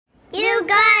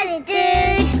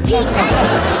Each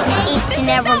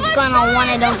and every gonna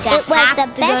wanna don't you It was have the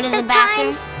to go to best the of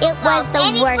bathroom? times. It was the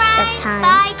worst of times.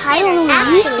 I don't know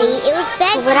what you see. It was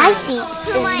bedtime. What I see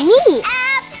is me.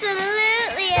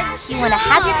 Absolutely. You wanna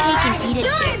have your cake and eat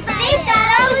it too. They thought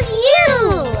I was you.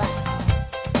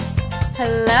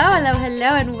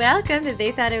 Hello, and welcome to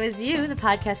They Thought It Was You, the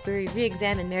podcast where we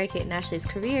re-examine Mary-Kate and Ashley's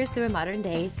careers through a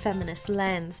modern-day feminist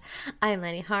lens. I'm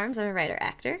Lenny Harms. I'm a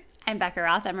writer-actor. I'm Becca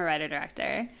Roth. I'm a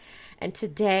writer-director. And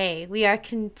today we are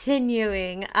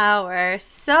continuing our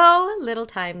so little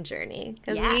time journey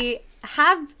because we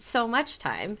have so much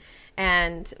time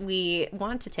and we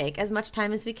want to take as much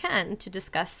time as we can to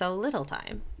discuss so little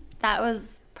time. That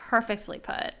was perfectly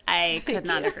put. I could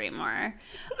not agree more.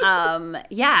 So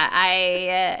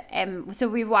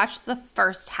we watched the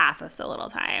first half of So Little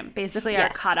Time. Basically, our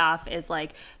cutoff is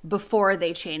like before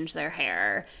they change their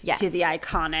hair to the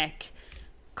iconic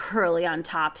curly on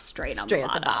top, straight on the bottom.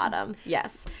 Straight at the bottom,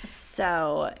 yes.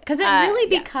 So, because it really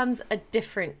becomes a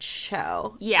different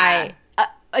show. Yeah.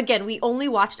 Again, we only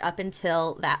watched up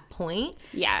until that point.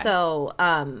 Yeah. So,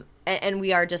 and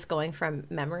we are just going from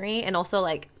memory. And also,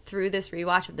 like, through this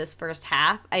rewatch of this first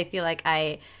half, I feel like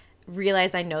I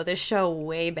realized I know this show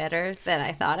way better than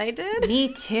I thought I did.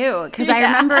 Me too. Because I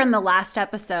remember in the last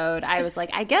episode, I was like,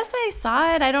 I guess I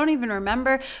saw it. I don't even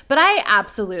remember. But I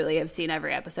absolutely have seen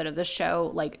every episode of the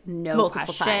show, like, multiple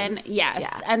question. Times. Yes.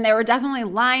 Yeah. And there were definitely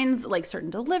lines, like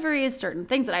certain deliveries, certain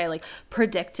things that I, like,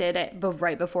 predicted it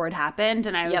right before it happened.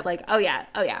 And I was like, oh, yeah.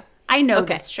 I know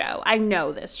this show.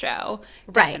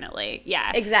 Definitely. Right.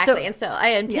 Yeah. Exactly. And so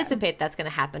I anticipate that's going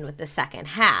to happen with the second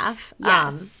half.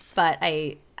 Yes. But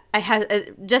I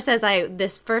had, just as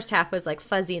this first half was like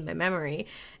fuzzy in my memory,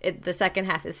 the second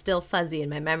half is still fuzzy in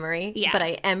my memory. Yeah. But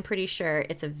I am pretty sure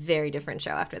it's a very different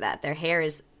show after that. Their hair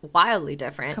is wildly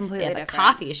different. Completely They have different. a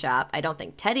coffee shop. I don't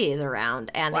think Teddy is around,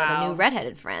 and they have a new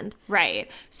redheaded friend. Right.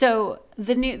 So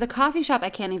the coffee shop I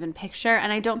can't even picture,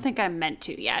 and I don't think I'm meant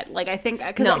to yet. Like, I think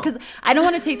because I don't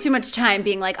want to take too much time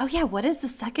being like, oh yeah, what is the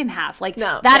second half? Like,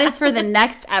 that is for the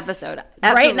next episode.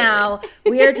 Right now,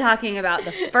 we are talking about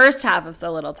the first half of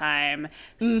So Little Time,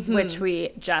 which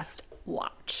we just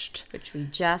watched.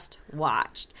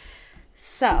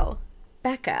 So,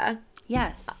 Becca.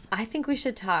 Yes. I think we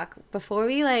should talk before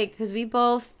we because we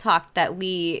both talked that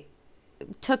we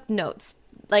took notes,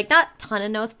 like not a ton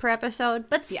of notes per episode,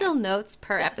 but still notes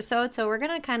per episode. So we're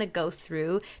going to kind of go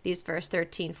through these first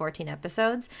 13, 14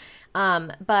 episodes.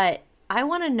 But I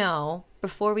want to know,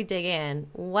 before we dig in,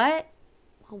 what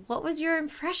was your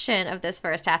impression of this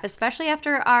first half, especially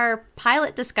after our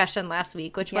pilot discussion last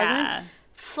week, which wasn't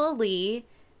fully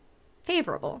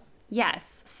favorable?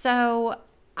 Yes. So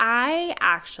I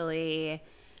actually,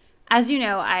 as you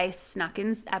know, I snuck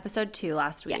in episode 2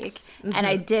 last week, and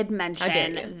I did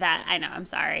mention that, I know, I'm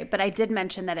sorry, but I did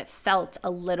mention that it felt a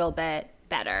little bit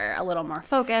better, a little more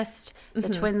focused. The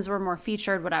twins were more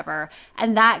featured, whatever,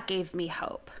 and that gave me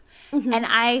hope. And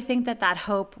I think that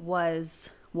hope was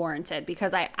warranted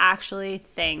because I actually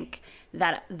think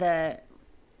that the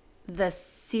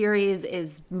series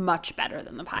is much better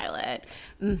than the pilot.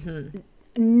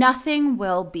 Nothing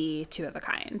will be two of a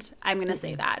kind. I'm going to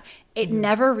say that. It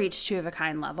never reached two of a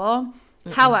kind level.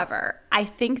 However, I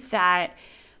think that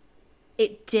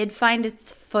it did find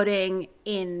its footing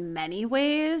in many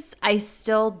ways. I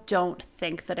still don't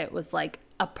think that it was like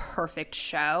a perfect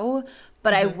show.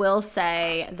 But I will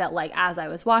say that, like, as I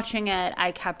was watching it,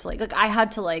 I kept, like I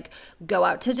had to, like, go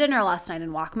out to dinner last night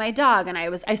and walk my dog. And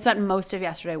I spent most of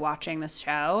yesterday watching this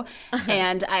show.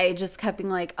 And I just kept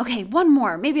being like, okay, one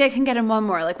more. Maybe I can get in one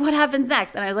more. Like, what happens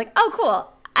next? And I was like, oh, cool.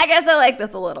 I guess I like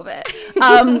this a little bit.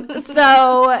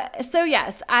 So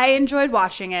yes, I enjoyed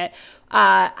watching it.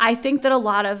 I think that a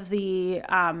lot of the,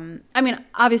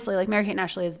 obviously, like, Mary-Kate and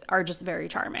Ashley are just very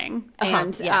charming.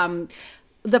 And,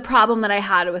 the problem that I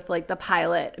had with, like, the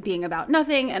pilot being about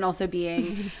nothing and also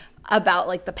being about,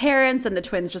 like, the parents and the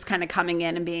twins just kind of coming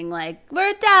in and being like, we're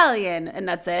Italian, and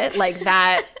that's it. Like,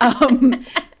 that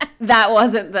that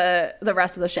wasn't the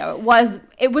rest of the show.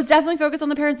 It was definitely focused on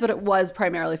the parents, but it was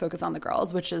primarily focused on the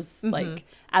girls, which is, like,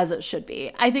 as it should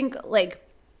be. I think, like,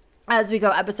 as we go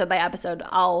episode by episode,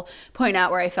 I'll point out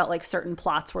where I felt like certain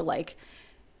plots were, like,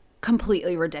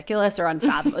 completely ridiculous or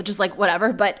unfathomable, just like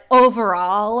whatever. But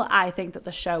overall, I think that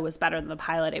the show was better than the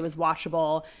pilot. It was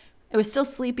watchable. It was still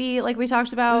sleepy, like we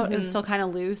talked about. It was still kind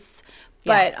of loose,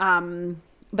 but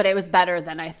it was better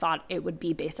than I thought it would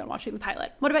be based on watching the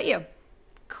pilot. What about you?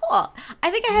 Cool. I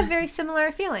think I have very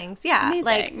similar feelings. Yeah.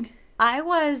 Amazing. Like,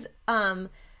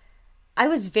 I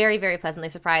was very, very pleasantly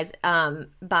surprised by,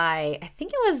 I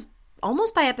think it was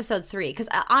almost by episode 3, because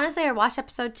honestly I watched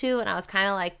episode 2 and I was kind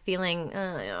of like feeling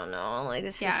I don't know, like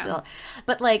this is still,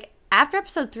 but like after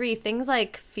episode 3 things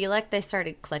like feel like they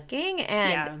started clicking,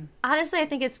 and honestly I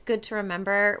think it's good to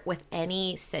remember with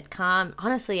any sitcom,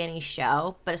 honestly any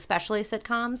show, but especially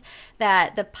sitcoms,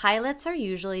 that the pilots are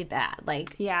usually bad.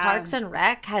 Like Parks and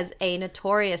Rec has a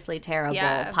notoriously terrible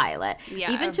pilot.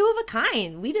 Even Two of a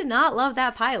Kind, we did not love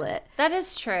that pilot. That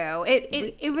is true.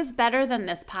 It was better than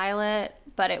this pilot,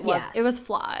 but it was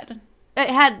flawed. It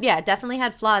had, definitely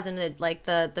had flaws, and it, like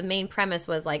the main premise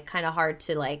was like kind of hard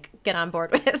to like get on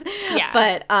board with.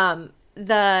 But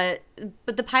the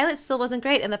pilot still wasn't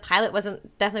great, and the pilot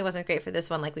definitely wasn't great for this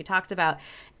one, like we talked about.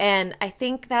 And I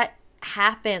think that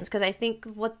happens because I think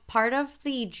what part of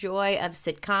the joy of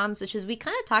sitcoms, which is we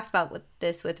kind of talked about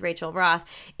with Rachel Roth,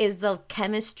 is the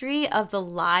chemistry of the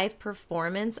live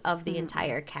performance of the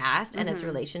entire cast and its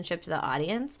relationship to the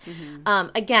audience.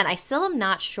 Again, I still am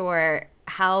not sure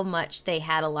how much they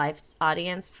had a live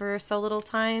audience for so little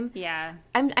time.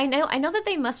 I know that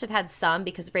they must have had some,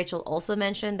 because Rachel also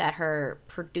mentioned that her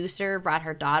producer brought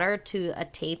her daughter to a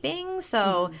taping,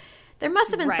 so there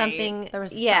must have been something. There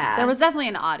was definitely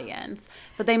an audience,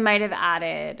 but they might have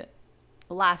added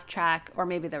a laugh track, or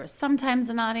maybe there was sometimes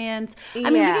an audience. I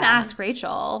mean, we can ask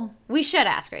Rachel. We should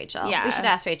ask Rachel. We should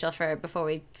ask Rachel before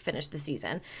we finish the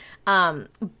season.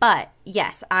 But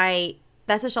yes,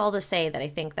 that's just all to say that I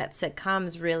think that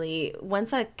sitcoms really,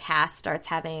 once a cast starts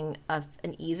having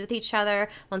an ease with each other,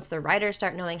 once the writers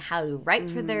start knowing how to write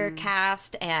for their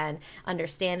cast and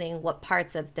understanding what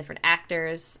parts of different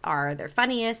actors are their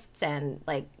funniest, and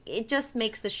like it just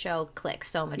makes the show click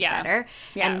so much better.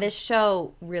 And this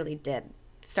show really did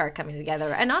start coming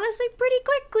together, and honestly pretty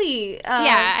quickly.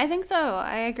 I think so.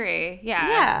 I agree.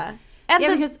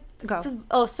 And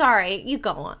sorry, you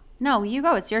go on. No, you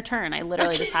go. It's your turn. I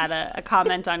literally just had a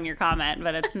comment on your comment,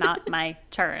 but it's not my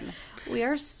turn. We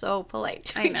are so polite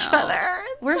to each other.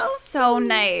 We're so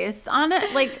nice. On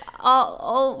it, like,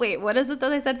 wait, what is it that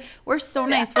they said? We're so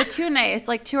nice. We're too nice.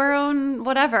 Like, to our own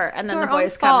whatever. And then the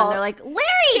boys come and they're like, Larry,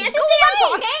 can't you see I'm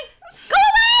talking? Go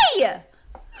away!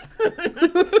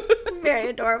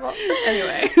 Very adorable.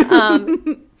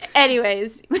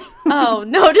 Anyways. Oh,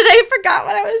 no, did I forgot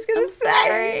what I was going to say?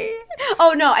 Sorry.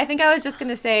 Oh, no, I think I was just going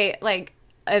to say, like,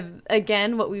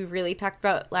 again, what we really talked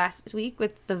about last week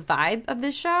with the vibe of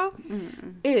this show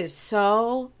is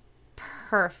so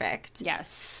perfect. Yes.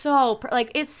 So,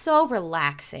 it's so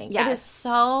relaxing. Yes. It is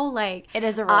so, like, it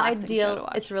is a relaxing show to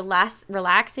watch. It's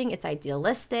relaxing. It's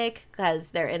idealistic because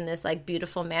they're in this, like,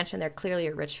 beautiful mansion. They're clearly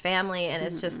a rich family, and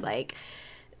it's just, like,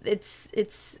 it's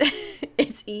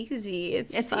easy.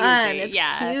 It's fun. Easy.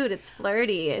 It's cute. It's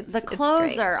flirty. The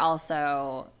clothes are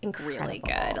also incredible. Really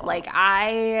good. Like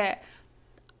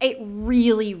it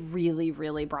really, really,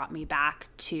 really brought me back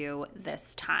to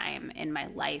this time in my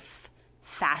life,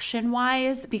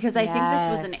 fashion-wise, because I think this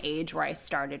was an age where I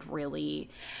started really,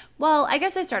 I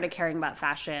guess I started caring about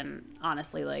fashion,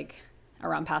 honestly, like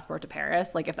around Passport to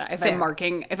Paris, like if I'm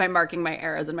marking my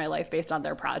eras in my life based on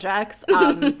their projects,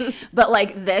 but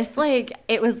like this, like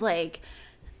it was like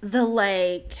the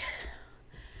like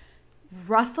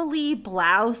ruffly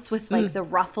blouse with like the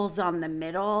ruffles on the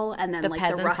middle, and then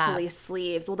like the ruffly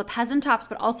sleeves. Well, the peasant tops,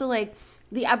 but also like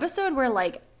the episode where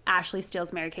like Ashley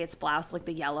steals Mary Kate's blouse, like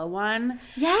the yellow one,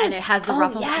 and it has the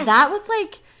ruffles.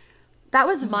 That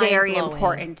was very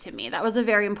important to me. That was a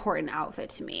very important outfit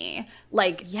to me.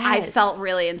 Like, I felt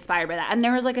really inspired by that. And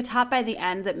there was, like, a top by the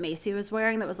end that Macy was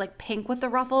wearing that was, like, pink with the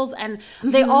ruffles. And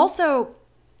they also,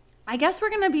 I guess we're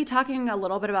going to be talking a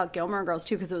little bit about Gilmore Girls,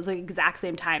 too, because it was, like, exact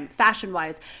same time,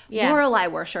 fashion-wise.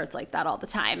 Lorelai wore shirts like that all the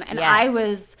time. And I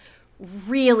was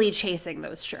really chasing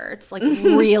those shirts, like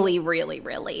really, really,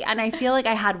 really. And I feel like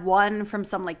I had one from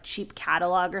some like cheap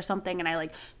catalog or something, and I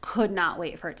like could not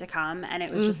wait for it to come. And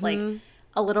it was just like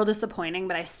a little disappointing,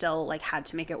 but I still like had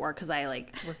to make it work because I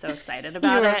like was so excited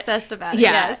about you were it. Obsessed about it.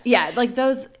 Yeah, like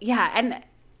those. Yeah, and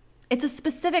it's a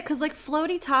specific, because like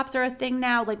floaty tops are a thing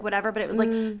now, like whatever. But it was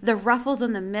like the ruffles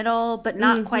in the middle, but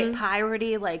not quite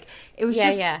piratey. Like it was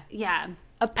a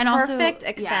perfect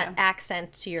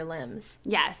accent to your limbs.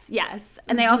 Yes.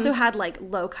 And they also had like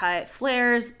low cut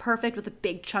flares, perfect, with the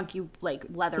big chunky like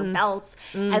leather belts,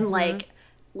 and like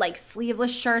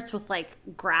sleeveless shirts with like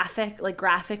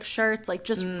graphic shirts, like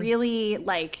just really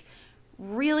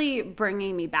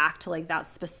bringing me back to like that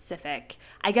specific.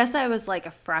 I guess I was like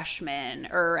a freshman,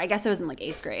 or I guess I was in like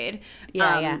 8th grade.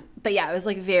 But yeah, it was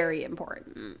like very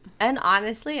important. And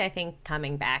honestly, I think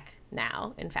coming back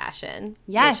now in fashion,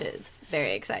 which is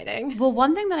very exciting. Well,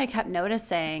 one thing that I kept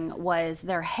noticing was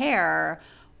their hair.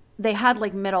 they had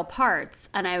like middle parts,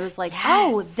 and I was like,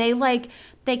 oh, they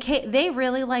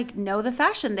really like know the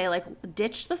fashion. They like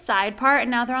ditched the side part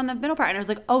and now they're on the middle part. And I was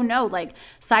like, oh no, like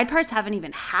side parts haven't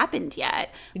even happened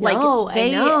yet. Like No, I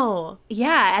know.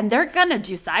 Yeah, and they're gonna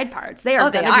do side parts. They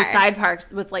are gonna do side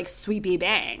parts with like sweepy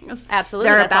bangs. Absolutely.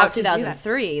 They're That's all about to do that.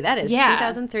 2003. That is Yeah.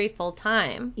 2003 full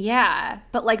time. Yeah,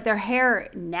 but like their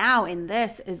hair now in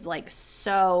this is like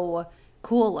so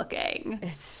cool looking.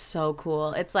 It's so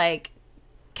cool. It's like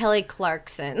Kelly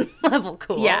Clarkson level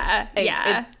cool. Yeah,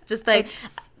 yeah. Just like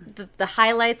the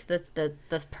highlights,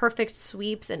 the perfect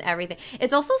sweeps and everything.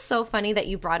 It's also so funny that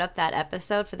you brought up that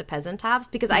episode for the peasant tops,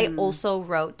 because I also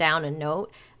wrote down a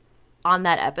note on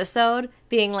that episode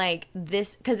being like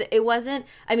this, because it wasn't,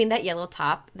 I mean, that yellow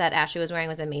top that Ashley was wearing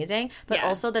was amazing, but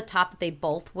also the top that they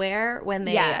both wear when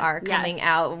they are coming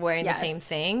out wearing the same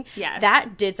thing,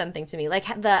 that did something to me. Like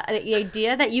the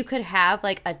idea that you could have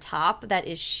like a top that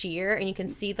is sheer and you can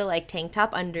see the like tank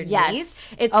top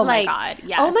underneath. It's oh like, my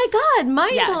God, oh my God,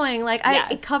 mind blowing. Like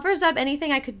it covers up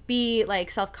anything I could be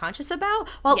like self-conscious about,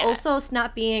 while also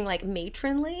not being like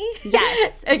matronly.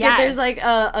 There's like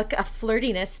a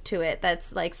flirtiness to it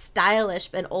that's like stylish,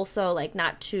 but also like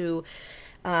not too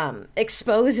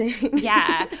exposing.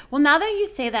 Well, now that you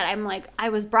say that, I'm like, I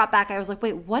was brought back. I was like,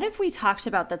 wait, what if we talked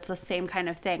about that's the same kind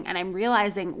of thing? And I'm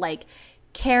realizing like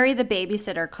Carrie the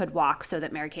babysitter could walk so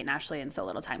that Mary-Kate and Ashley in So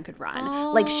Little Time could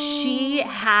run. Like she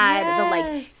had the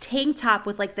like tank top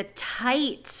with like the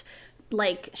tight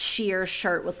like sheer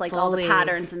shirt with like all the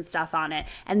patterns and stuff on it,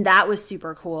 and that was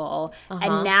super cool.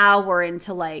 And now we're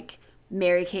into like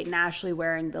Mary-Kate and Ashley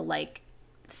wearing the like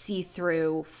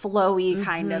see-through flowy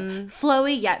kind of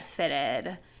flowy yet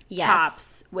fitted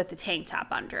tops with the tank top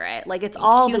under it. Like it's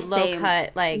all cute the low same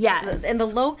cut, like and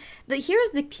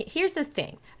here's the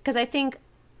thing, because I think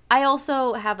I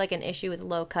also have like an issue with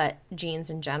low cut jeans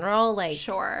in general, like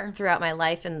throughout my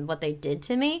life and what they did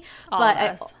to me.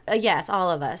 Yes, all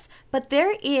of us. But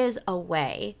there is a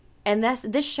way, and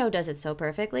this show does it so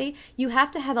perfectly. You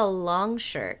have to have a long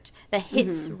shirt that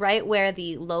hits right where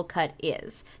the low cut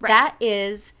is. That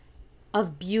is a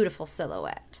beautiful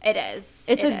silhouette. It is.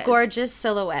 It's a gorgeous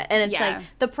silhouette. And it's like,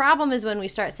 the problem is when we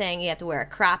start saying you have to wear a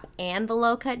crop and the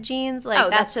low cut jeans. Like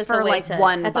that's just for a way like to,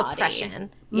 one that's body. oppression.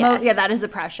 Yeah, that is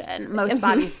oppression. Most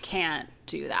bodies can't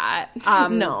do that.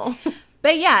 No.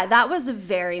 But yeah, that was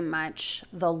very much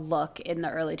the look in the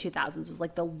early 2000s, was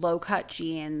like the low-cut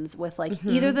jeans with like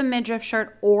either the midriff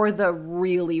shirt or the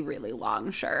really, really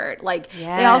long shirt. Like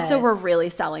they also were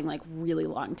really selling like really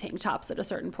long tank tops at a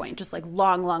certain point, just like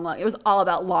long. It was all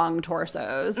about long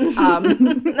torsos.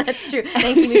 That's true.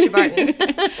 Thank you, Misha Barton.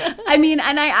 I mean,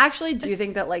 and I actually do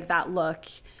think that like that look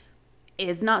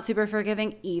is not super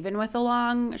forgiving even with a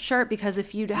long shirt, because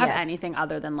if you have anything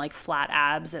other than like flat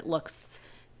abs, it looks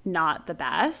not the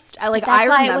best. I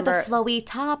remember with a flowy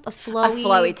top, a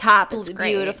flowy top, it's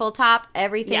beautiful top,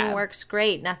 everything works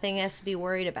great. Nothing has to be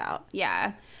worried about.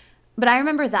 Yeah. But I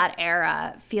remember that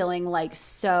era feeling like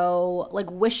so,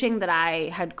 like wishing that I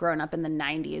had grown up in the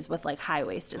 90s with like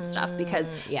high-waisted stuff,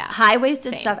 because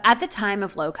high-waisted stuff at the time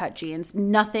of low-cut jeans,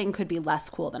 nothing could be less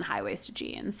cool than high-waisted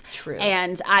jeans. True.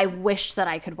 And I wished that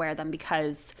I could wear them,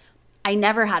 because I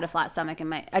never had a flat stomach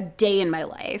a day in my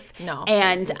life. No.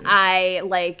 And I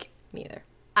neither.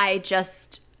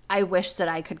 I wish that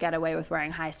I could get away with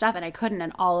wearing high stuff, and I couldn't.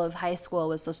 And all of high school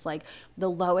was just like the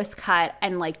lowest cut,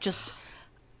 and like just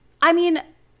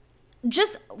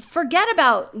forget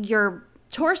about your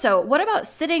torso. What about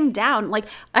sitting down? Like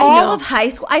all of high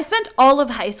school, I spent all of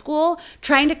high school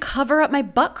trying to cover up my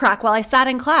butt crack while I sat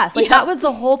in class. Like that was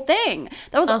the whole thing.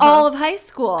 That was all of high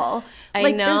school.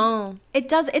 I know.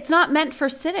 It's not meant for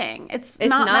sitting. It's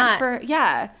not meant for,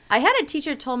 I had a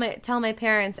teacher tell my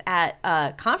parents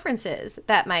at conferences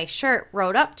that my shirt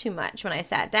rode up too much when I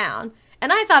sat down.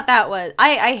 And I thought that was,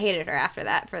 I hated her after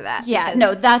that for that. Yeah,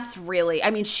 no, that's really, I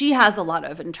mean, she has a lot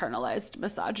of internalized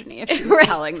misogyny if she's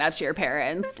telling that to your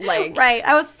parents. Like,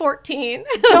 I was 14.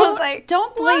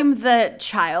 Don't blame the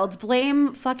child.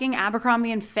 Blame fucking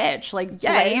Abercrombie and Fitch. Like,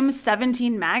 blame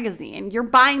 17 magazine. You're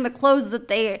buying the clothes that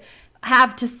they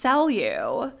have to sell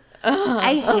you.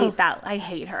 I hate that. I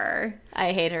hate her.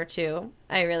 I hate her too.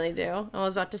 I really do. I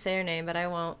was about to say her name, but I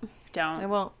won't. Don't. I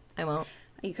won't.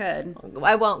 You could.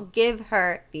 I won't give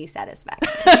her the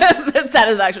satisfaction. The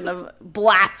satisfaction of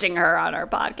blasting her on our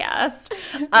podcast.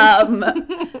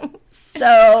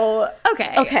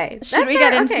 Okay. Should we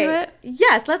get into it?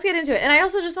 Yes, let's get into it. And I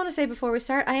also just want to say before we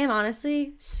start, I am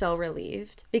honestly so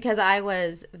relieved, because I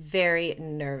was very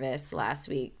nervous last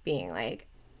week, being like,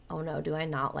 oh no, do I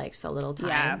not like So Little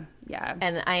Time? Yeah.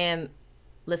 And I am,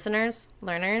 listeners,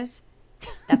 learners,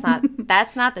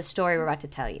 That's not the story we're about to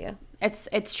tell you.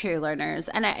 It's true, learners.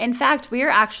 And in fact, we are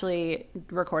actually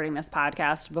recording this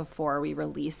podcast before we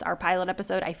release our pilot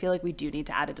episode. I feel like we do need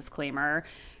to add a disclaimer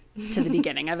to the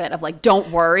beginning of it of like,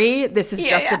 don't worry, this is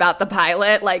just about the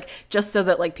pilot, like just so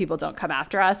that like people don't come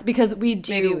after us, because we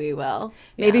do. Maybe we will.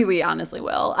 Maybe we honestly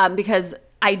will. Because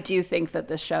I do think that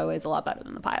this show is a lot better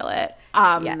than the pilot.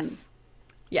 Yes.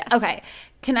 Okay.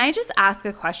 Can I just ask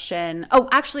a question? Oh,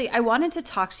 actually, I wanted to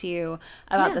talk to you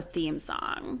about the theme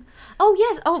song. Oh,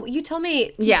 yes. Oh, you told me.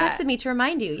 You Yeah. texted me to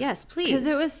remind you. Yes, please. Because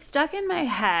it was stuck in my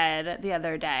head the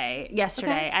other day,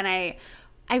 yesterday, and I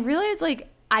realized, like,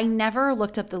 I never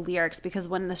looked up the lyrics because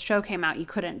when the show came out, you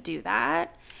couldn't do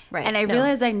that. Right. And I No.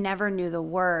 realized I never knew the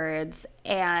words,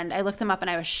 and I looked them up,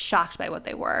 and I was shocked by what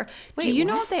they were. Wait, do you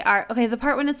know what? what they are? Okay, the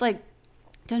part when it's like,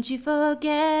 don't you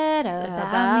forget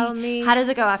about me. How does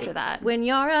it go after that? When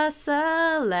you're a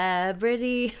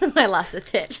celebrity. I lost the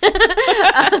pitch.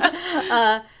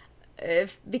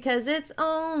 Because it's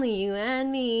only you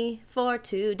and me for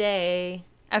today.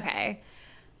 Okay.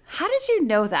 How did you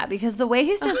know that? Because the way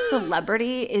he says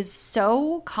celebrity is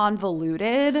so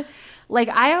convoluted. Like,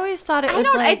 I always thought it was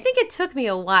I think it took me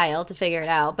a while to figure it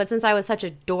out, but since I was such a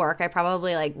dork, I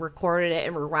probably like recorded it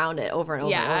and rewound it over and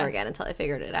over and over again until I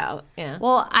figured it out. Yeah.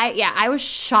 Well, I was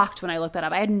shocked when I looked that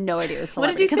up. I had no idea it was What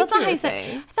did celebrity. you think that's not you how were you say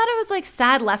saying? I thought it was like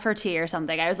sad Lefferty or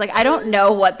something. I was like, I don't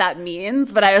know what that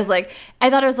means, but I thought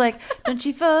it was like, don't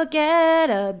you forget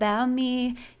about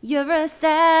me. You're a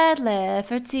sad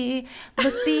Lefferty.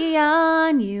 Look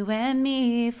beyond you and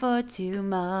me for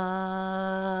tomorrow.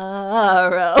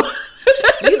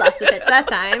 You lost the pitch that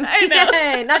time. I know.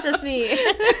 Yay, not just me.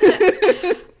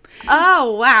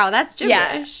 Oh, wow. That's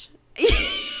gibberish.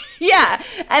 Yeah.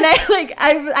 And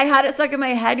I had it stuck in my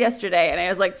head yesterday, and I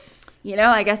was like,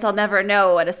 I guess I'll never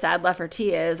know what a sad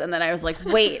Lefferty is. And then I was like,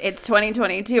 wait, it's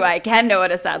 2022. I can know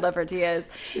what a sad Lefferty is.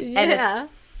 Yeah. And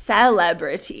it's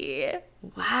celebrity.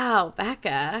 Wow,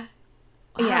 Becca.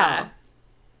 Wow. Yeah.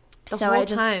 The whole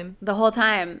time. The whole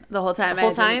time. The whole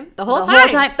time?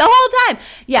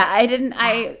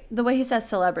 Yeah, the way he says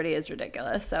celebrity is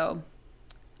ridiculous. So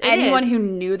anyone who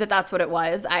knew that that's what it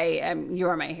was,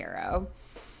 you're my hero.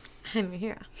 I'm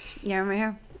here. You're my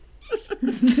hero.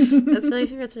 That's really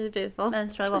beautiful.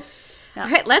 That's really cool. Yeah. All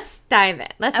right, let's dive in.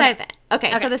 Okay,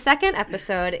 Okay. so the second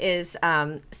episode is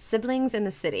Siblings in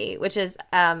the City, which is,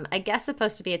 I guess,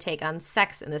 supposed to be a take on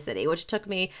Sex in the City, which took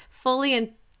me fully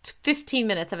in 15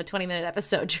 minutes of a 20-minute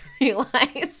episode to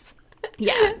realize.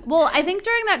 Yeah. Well, I think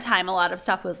during that time, a lot of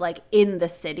stuff was like in the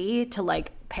city to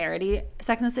like parody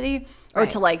Sex and the City or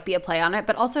to like be a play on it,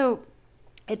 but also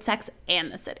it's Sex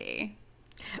and the City.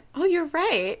 Oh, you're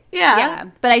right. Yeah. Yeah.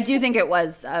 But I do think it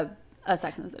was a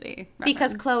Sex and the City reference.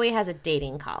 Because Chloe has a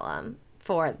dating column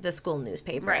for the school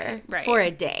newspaper Right. for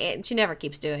a day, and she never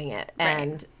keeps doing it. Right.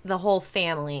 And the whole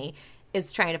family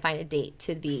is trying to find a date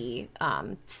to the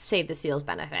Save the Seals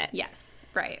benefit. Yes.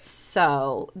 Right.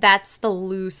 So that's the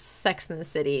loose Sex in the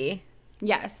City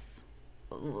Yes.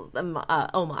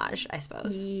 homage, I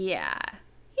suppose. Yeah.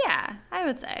 Yeah, I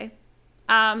would say.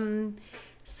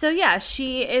 So yeah,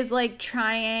 she is like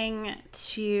trying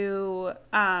to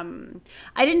I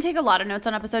didn't take a lot of notes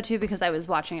on episode 2 because I was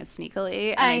watching it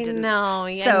sneakily. And I didn't know.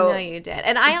 Yeah, I know you did.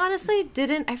 And I honestly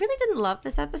didn't. I really didn't love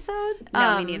this episode.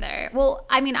 No, me neither. Well,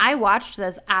 I mean, I watched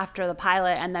this after the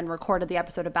pilot and then recorded the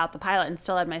episode about the pilot and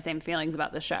still had my same feelings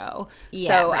about the show.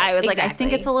 Yeah, so right. I was like, I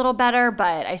think Exactly. it's a little better,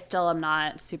 but I still am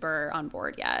not super on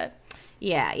board yet.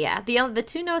 Yeah. The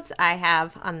two notes I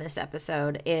have on this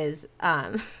episode is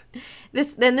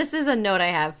this is a note I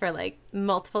have for like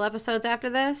multiple episodes after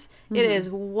this. Mm-hmm. It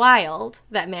is wild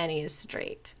that Manny is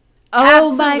straight.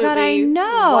 Oh my God, I know.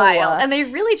 Wild. And they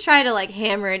really try to like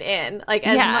hammer it in like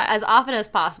as often as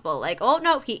possible. Like, oh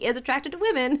no, he is attracted to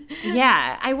women.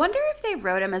 Yeah. I wonder if they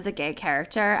wrote him as a gay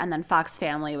character and then Fox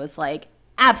Family was like,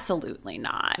 absolutely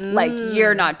not. Like,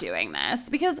 you're not doing this.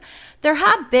 Because there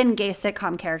have been gay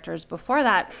sitcom characters before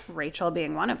that, Rachel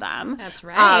being one of them. That's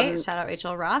right. Shout out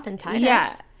Rachel Roth and Titus.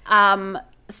 Yeah.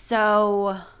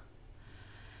 So,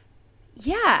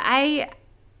 yeah,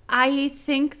 I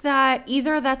think that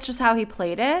either that's just how he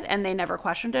played it and they never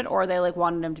questioned it, or they like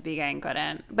wanted him to be gay and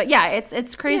couldn't. But yeah,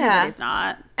 it's crazy that he's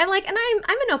not. And like, and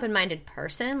I'm an open-minded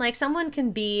person. Like, someone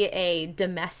can be a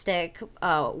domestic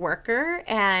worker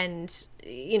and,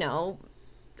 you know,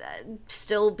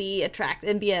 still be attracted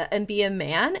and be a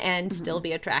man and still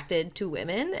be attracted to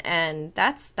women, and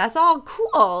that's all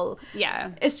cool.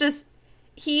 Yeah. It's just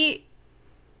He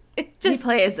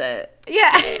plays it.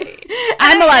 Yeah.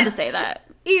 I'm allowed to say that.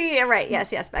 Yeah, right.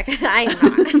 Yes, Becca. I'm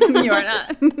not. You are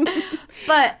not.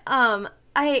 But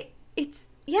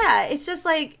it's just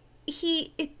like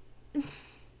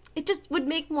it just would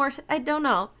make more. I don't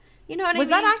know. You know what I mean? Was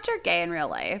that actor gay in real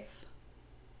life?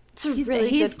 It's a really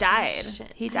he's good died. question.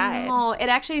 He died. Oh, it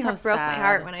actually So broke my sad.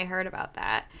 heart when I heard about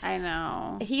that. I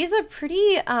know. He's a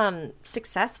pretty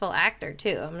successful actor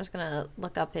too. I'm just gonna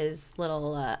look up his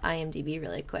little IMDb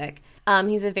really quick.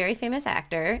 He's a very famous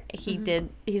actor.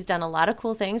 He's done a lot of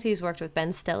cool things. He's worked with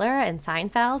Ben Stiller and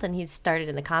Seinfeld, and he started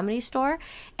in the Comedy Store.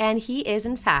 And he is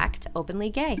in fact openly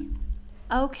gay.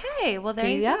 Okay, well there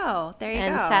you go. There you go.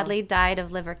 And sadly died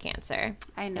of liver cancer.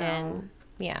 I know. And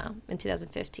in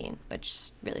 2015,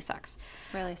 which really sucks.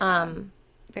 Really sad.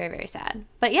 Very, very sad.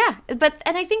 But yeah, and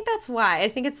I think that's why. I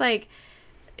think it's like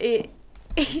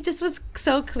he just was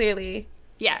so clearly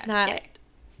not. Gay.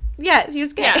 Yes, he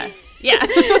was gay. Yeah.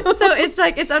 So it's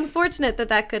like it's unfortunate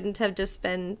that couldn't have just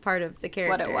been part of the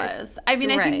character. What it was. I mean,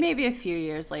 I Right. think maybe a few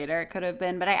years later it could have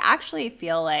been, but I actually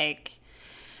feel like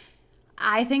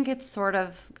I think it's sort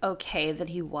of okay that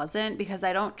he wasn't, because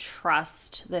I don't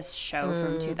trust this show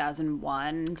from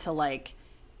 2001 to like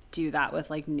do that with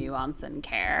like nuance and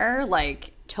care.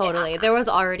 Like Totally. There was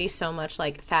already so much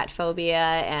like fat phobia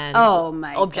and Oh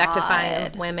my objectifying God.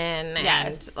 of women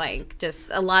Yes. and like just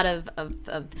a lot of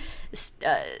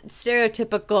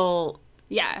stereotypical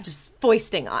yeah. just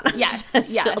foisting on us. Yes,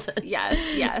 as yes, children.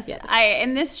 yes. Yes.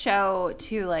 In this show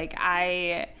too, like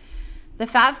the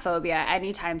fat phobia,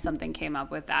 anytime something came up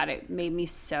with that, it made me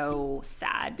so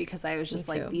sad, because I was just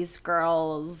Me like, too. these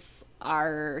girls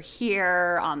are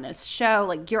here on this show.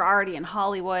 Like, you're already in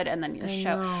Hollywood, and then your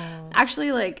show. know.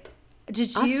 Actually, like,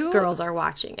 did Us you girls are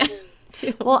watching it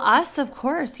too. Well, us, of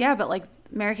course, yeah, but like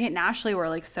Mary-Kate and Ashley were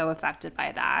like so affected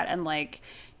by that. And like,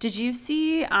 did you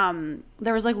see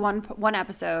there was like one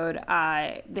episode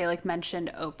they like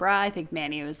mentioned Oprah. I think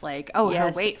Manny was like, oh,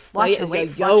 Yes. her weight, watch her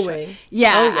weight going. fluctuate.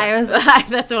 Yeah, Oh, I was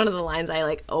that's one of the lines I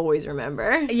like always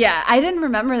remember. yeah, I didn't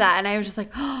remember that, and I was just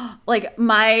like, like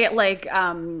my like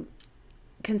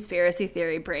conspiracy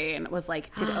theory brain was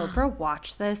like, did Oprah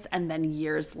watch this and then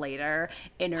years later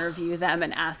interview them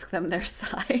and ask them their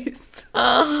size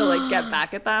to like get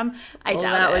back at them? I doubt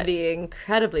that it. would be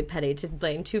incredibly petty to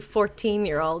blame two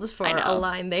 14-year-olds for I know. a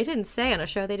line they didn't say on a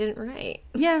show they didn't write.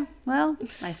 Yeah, well,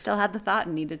 I still had the thought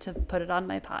and needed to put it on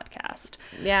my podcast.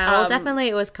 Yeah, well, definitely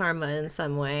it was karma in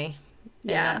some way.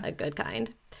 Yeah. And a good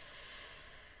kind.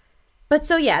 But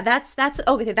so yeah, that's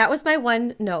okay. That was my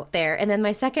one note there, and then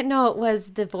my second note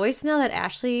was the voicemail that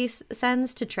Ashley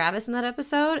sends to Travis in that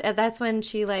episode. And that's when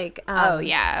she like, Oh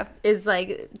yeah, is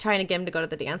like trying to get him to go to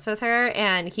the dance with her,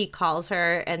 and he calls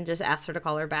her and just asks her to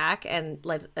call her back, and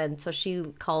so she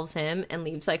calls him and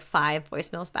leaves like 5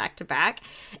 voicemails back to back,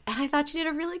 and I thought she did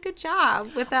a really good job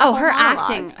with that. oh, whole her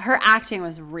monologue. acting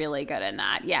was really good in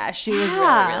that. Yeah, she was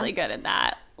Yeah. really, really good in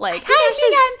that. Like, think hi,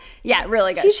 she's- Megan. Yeah,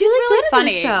 really good. she's really really good in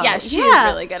the funny. show. Yeah, she Yeah.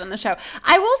 is really good in the show.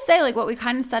 I will say, like, what we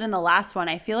kind of said in the last one,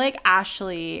 I feel like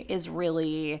Ashley is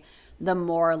really the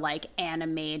more like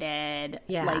animated,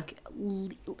 Yeah. like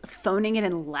phoning it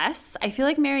in less. I feel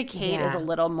like Mary Kate is Yeah. a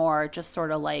little more just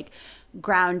sort of like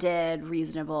grounded,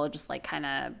 reasonable, just like kind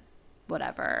of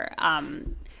whatever.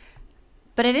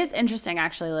 But it is interesting,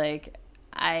 actually, like,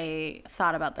 I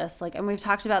thought about this, like, and we've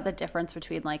talked about the difference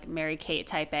between like Mary Kate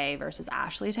type A versus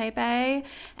Ashley type A.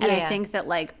 And I Yeah. think that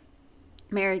like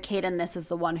Mary Kate in this is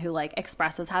the one who like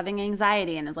expresses having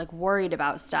anxiety and is like worried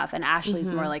about stuff. And Ashley's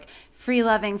more like free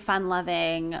loving, fun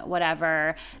loving,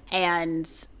 whatever. And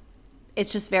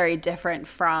it's just very different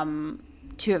from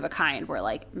Two of a Kind, where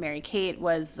like Mary Kate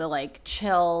was the like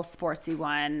chill, sportsy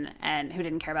one and who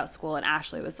didn't care about school, and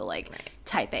Ashley was the like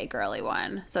type A girly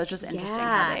one. So it's just interesting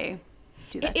how they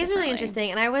do that. It is really differently.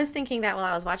 interesting, and I was thinking that while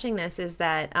I was watching this is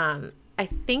that I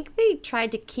think they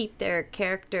tried to keep their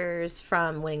characters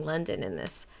from Winning London in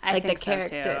this, I like think the so,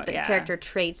 character, too, the yeah. character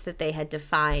traits that they had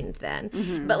defined then.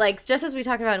 Mm-hmm. But like just as we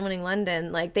talked about in Winning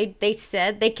London, like they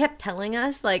kept telling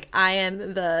us like I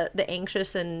am the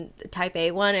anxious and type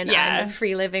A one, and Yeah. I'm the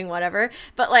free living whatever.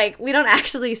 But like we don't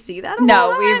actually see that. A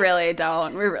No, whole we lot. really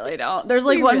don't. We really don't. There's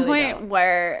like We one really point don't.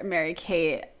 where Mary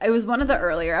Kate, it was one of the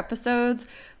earlier episodes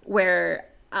where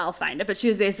I'll find it, but she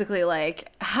was basically like,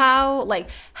 how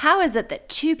is it that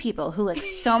two people who look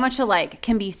so much alike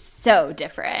can be so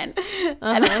different?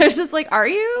 And I was just like, are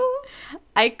you?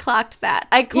 I clocked that.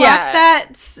 I clocked Yeah.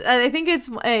 that. I think it's.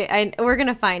 We're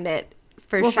gonna find it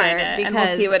for We'll sure find it, because and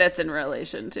we'll see what it's in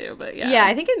relation to. But yeah, yeah,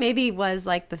 I think it maybe was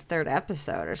like the 3rd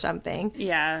episode or something.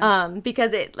 yeah.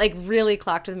 Because it like really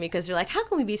clocked with me because you're like, how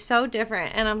can we be so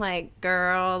different? And I'm like,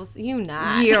 girls, you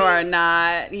not. You are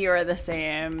not. You are the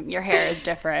same. Your hair is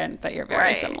different, but you're very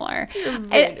Right. similar.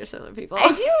 Very similar people.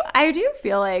 I do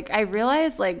feel like I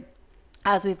realize like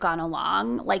as we've gone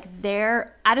along, like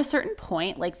they're at a certain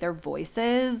point, like their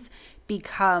voices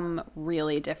become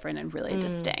really different and really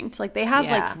distinct. Like they have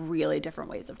like really different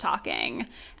ways of talking.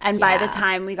 And by the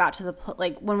time we got to the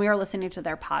like when we were listening to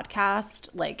their podcast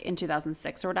like in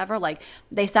 2006 or whatever, like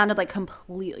they sounded like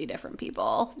completely different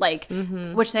people, like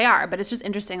which they are, but it's just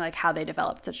interesting like how they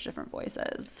developed such different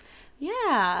voices.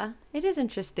 Yeah, it is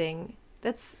interesting.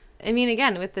 I mean,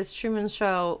 again, with this Truman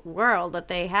Show world that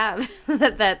they have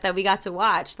that we got to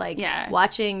watch, like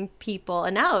watching people,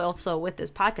 and now also with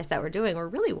this podcast that we're doing, we're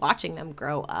really watching them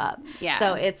grow up. Yeah.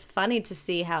 So it's funny to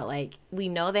see how, like, we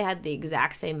know they had the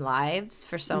exact same lives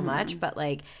for so much, but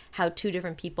like how two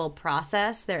different people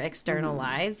process their external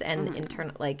lives and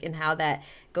internal, like, and how that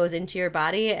goes into your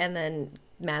body and then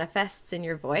manifests in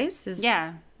your voice is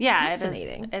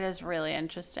fascinating. It is really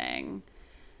interesting.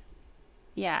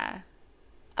 Yeah.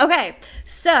 Okay,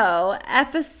 so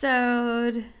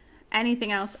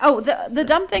anything else? Oh, the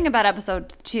dumb thing about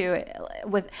episode 2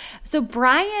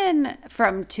 Brian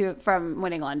from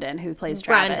Winning London, who plays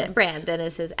Travis. Brandon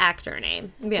is his actor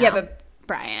name. Yeah, but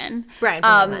Brian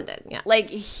from London, yeah. Like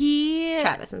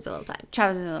Travis in So Little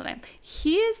Time.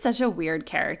 He is such a weird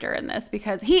character in this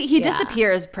because he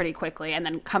disappears pretty quickly and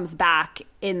then comes back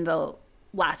in the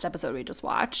last episode we just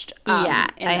watched.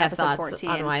 I have thoughts 14.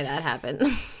 On why that happened.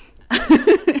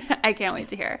 I can't wait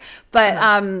to hear.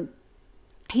 But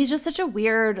he's just such a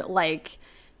weird like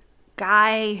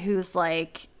guy who's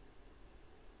like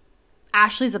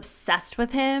Ashley's obsessed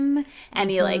with him and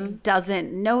he like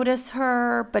doesn't notice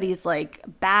her, but he's like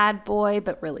bad boy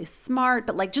but really smart,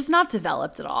 but like just not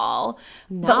developed at all.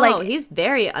 No, but like he's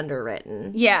very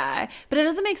underwritten. Yeah, but it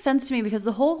doesn't make sense to me because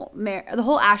the whole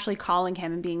Ashley calling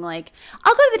him and being like,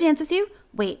 "I'll go to the dance with you."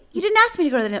 Wait, you didn't ask me to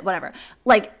go to the dance, whatever.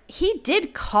 Like he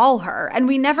did call her and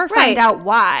we never find out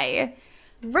why.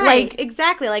 Right, like,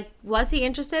 exactly. Like, was he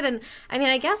interested? And I mean,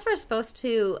 I guess we're supposed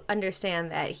to understand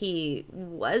that he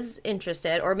was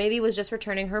interested, or maybe was just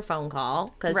returning her phone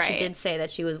call because she did say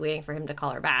that she was waiting for him to call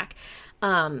her back.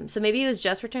 So maybe he was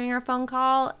just returning her phone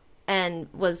call and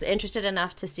was interested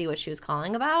enough to see what she was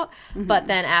calling about. But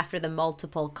then after the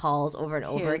multiple calls over and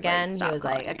over again, he was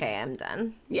like, okay, I'm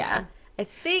done. Yeah. I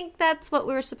think that's what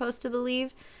we were supposed to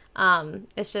believe.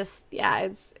 It's just,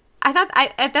 I thought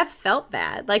that felt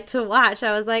bad, like, to watch.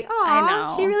 I was like,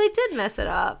 oh, she really did mess it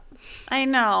up. I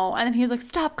know. And then he was like,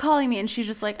 stop calling me. And she's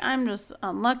just like, I'm just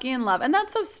unlucky in love. And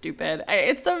that's so stupid.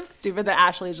 It's so stupid that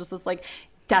Ashley is just this, like,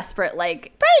 desperate,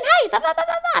 like, Brian, hi, blah, blah, blah,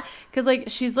 blah, blah. Because, like,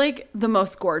 she's, like, the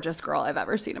most gorgeous girl I've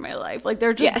ever seen in my life. Like,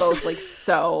 they're just both, like,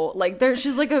 so, like,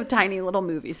 she's, like, a tiny little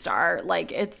movie star.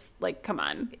 Like, it's, like, come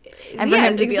on. And for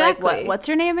him to be like, what's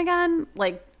your name again?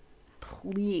 Like,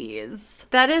 please.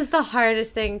 That is the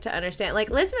hardest thing to understand. Like,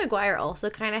 Lizzie McGuire also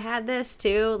kind of had this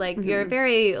too. Like, you're a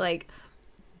very like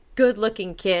good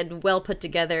looking kid, well put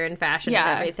together in fashion and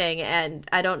everything, and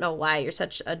I don't know why you're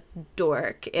such a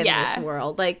dork in this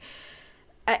world. Like,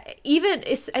 I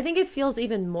think it feels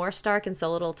even more stark in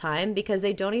So Little Time because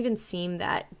they don't even seem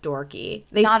that dorky.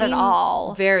 They Not seem at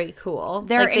all. Very cool.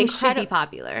 They should be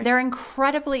popular. They're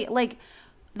incredibly like.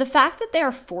 The fact that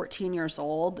they're 14 years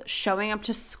old, showing up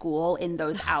to school in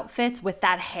those outfits with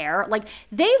that hair, like,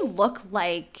 they look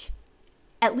like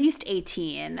at least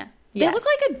 18. They look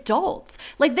like adults.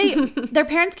 Like, their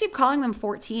parents keep calling them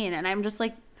 14, and I'm just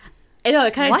like, I know,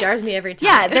 it kind of jars me every time.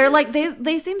 Yeah, they're like,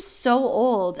 they seem so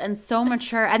old and so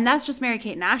mature, and that's just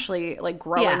Mary-Kate and Ashley, like,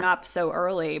 growing up so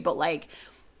early. But, like,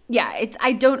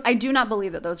 I do not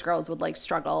believe that those girls would, like,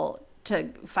 struggle to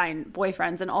find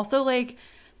boyfriends, and also, like,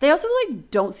 they also,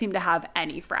 like, don't seem to have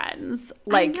any friends.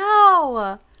 Like, I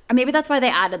know. Maybe that's why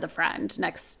they added the friend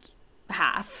next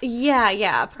half.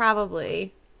 Yeah,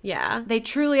 probably. Yeah. They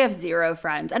truly have zero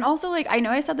friends. And also, like, I know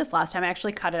I said this last time. I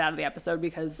actually cut it out of the episode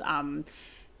because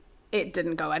it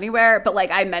didn't go anywhere. But,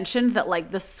 like, I mentioned that, like,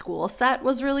 the school set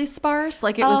was really sparse.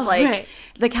 Like, it was, like,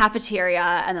 the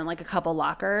cafeteria and then, like, a couple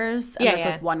lockers. And there's,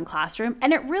 like, one classroom.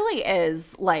 And it really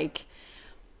is, like,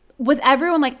 with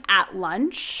everyone, like, at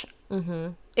lunch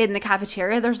in the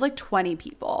cafeteria, there's like 20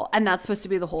 people, and that's supposed to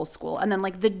be the whole school. And then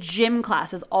like the gym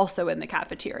class is also in the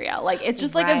cafeteria. Like, it's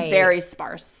just like a very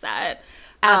sparse set.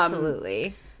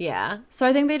 Absolutely. Yeah. So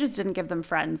I think they just didn't give them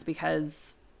friends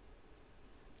because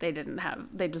it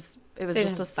was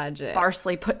just a budget.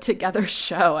 Sparsely put together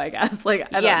show, I guess.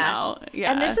 Like, I don't know.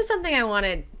 Yeah. And this is something I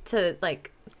wanted to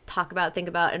like talk about, think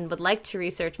about, and would like to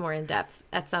research more in depth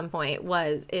at some point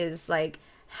is like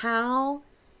how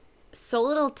So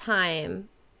Little Time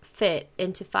fit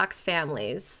into Fox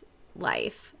Family's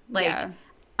life. Like,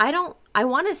 I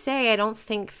want to say I don't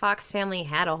think Fox Family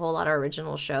had a whole lot of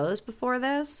original shows before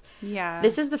this. Yeah.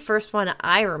 This is the first one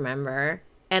I remember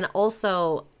And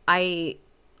also, I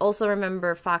also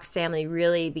remember Fox Family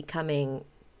really becoming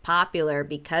popular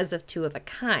because of Two of a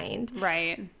Kind.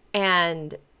 Right.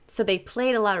 And so they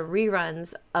played a lot of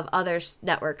reruns of other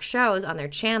network shows on their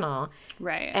channel.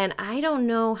 Right. And I don't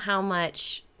know how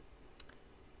much...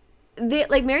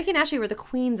 Mary-Kate and Ashley were the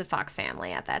queens of Fox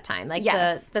Family at that time. Like,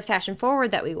 yes. the Fashion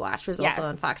Forward that we watched was also yes.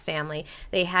 on Fox Family.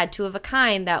 They had Two of a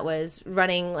Kind that was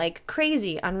running like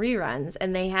crazy on reruns.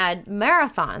 And they had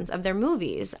marathons of their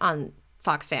movies on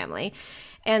Fox Family.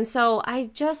 And so I'm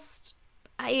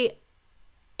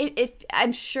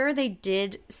sure they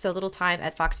did so little time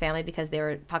at Fox Family because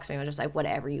Fox Family was just like,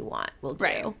 whatever you want, we'll do.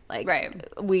 Right. Like,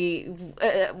 right.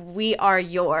 We are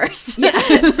yours. Yeah.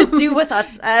 Do with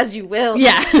us as you will.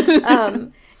 Yeah.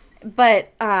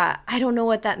 But I don't know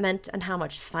what that meant and how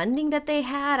much funding that they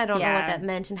had. I don't know what Yeah. that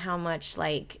meant and how much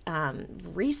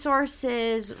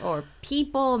resources or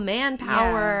people,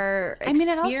 manpower, I mean,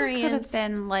 it also experience. could have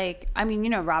been like, I mean, you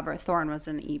know, Robert Thorne was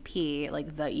an EP,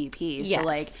 like the EP. Yes. So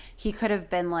like he could have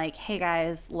been like, hey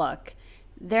guys, look,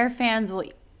 their fans will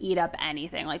eat up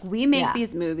anything. Like we make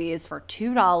these movies for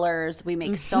 $2. We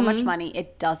make so much money.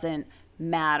 It doesn't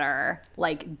matter.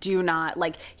 Like, do not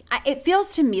like it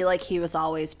feels to me like he was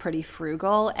always pretty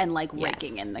frugal and like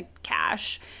raking in the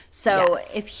cash. So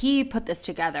if he put this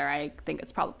together, I think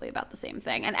it's probably about the same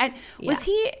thing. And was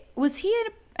he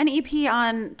an EP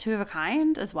on Two of a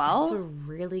Kind as well? That's a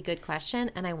really good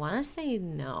question, and I want to say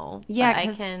no. Yeah, but I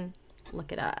can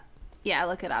look it up. Yeah,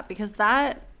 look it up because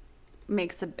that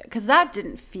because that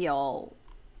didn't feel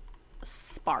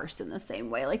sparse in the same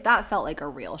way. Like that felt like a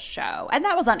real show, and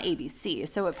that was on ABC,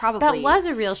 so it probably that was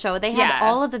a real show. They had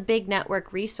all of the big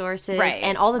network resources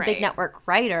and all the big network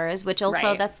writers, which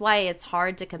also that's why it's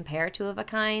hard to compare Two of a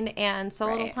Kind and So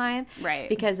Little Time, right?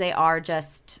 Because they are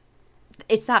just,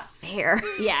 it's not fair.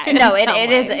 Yeah, no,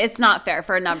 it is. It's not fair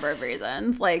for a number of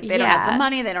reasons. Like they don't have the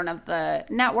money, they don't have the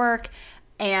network.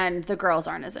 And the girls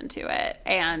aren't as into it.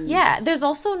 And there's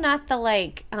also not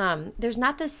the there's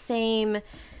not the same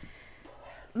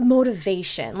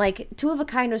motivation. Like Two of a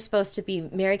Kind was supposed to be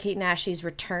Mary-Kate and Ashley's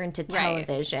return to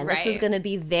television. This was going to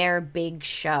be their big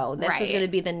show. This was going to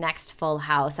be the next Full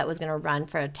House that was going to run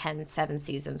for 7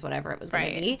 seasons, whatever it was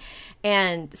going to be.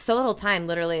 And So Little Time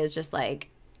literally is just like,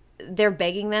 they're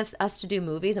begging us to do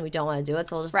movies and we don't want to do it,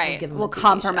 so we'll just give them we'll a TV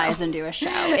compromise show. and do a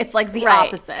show. It's like the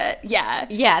opposite.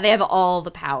 Yeah, they have all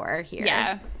the power here.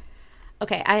 Yeah.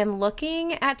 Okay, I am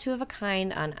looking at Two of a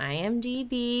Kind on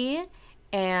IMDb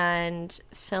and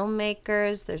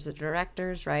filmmakers. There's the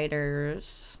directors,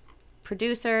 writers,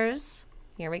 producers.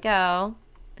 Here we go.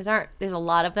 There's a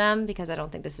lot of them because I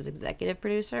don't think this is executive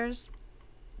producers.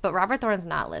 But Robert Thorne's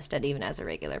not listed even as a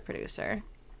regular producer.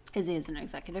 Is he as an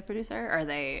executive producer? Or are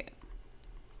they...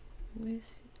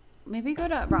 Maybe go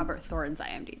to Robert Thorne's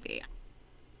IMDb.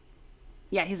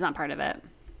 Yeah, he's not part of it.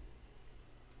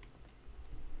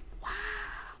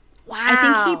 Wow.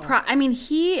 I think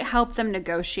he helped them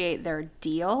negotiate their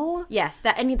deal. Yes,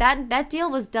 that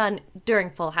deal was done during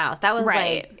Full House. That was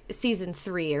like season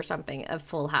 3 or something of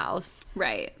Full House.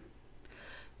 Right.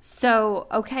 So,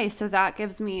 okay, so that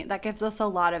gives us a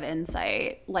lot of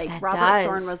insight. Like Robert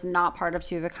Thorne was not part of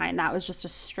Two of a Kind. That was just a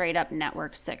straight up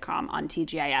network sitcom on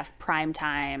TGIF,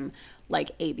 primetime,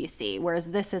 like ABC. Whereas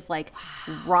this is like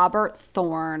Robert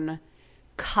Thorne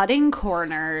cutting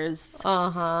corners.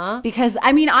 Because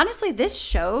I mean, honestly, this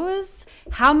shows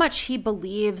how much he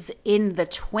believes in the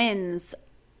twins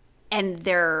and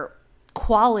their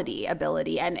quality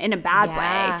ability, and in a bad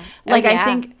way. Like I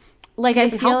think, like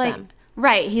I feel like.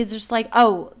 Right. He's just like,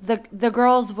 oh, the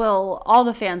girls all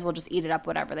the fans will just eat it up,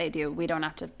 whatever they do. We don't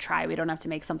have to try. We don't have to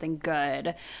make something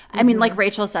good. I mean, like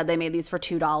Rachel said, they made these for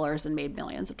 $2 and made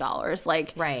millions of dollars.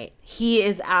 Like, he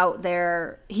is out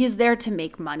there. He's there to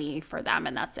make money for them,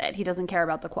 and that's it. He doesn't care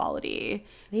about the quality.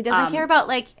 He doesn't care about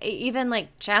even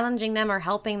challenging them or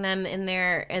helping them in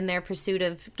their pursuit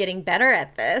of getting better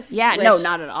at this. Yeah, no,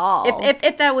 not at all.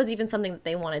 If that was even something that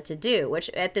they wanted to do, which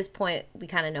at this point we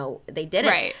kind of know they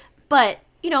didn't. Right. But,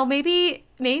 maybe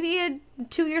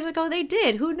 2 years ago they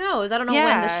did. Who knows? I don't know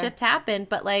when the shift happened.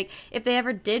 But, if they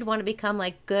ever did want to become,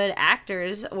 good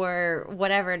actors or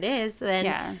whatever it is,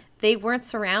 then they weren't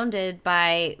surrounded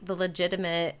by the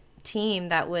legitimate team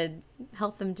that would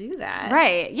help them do that.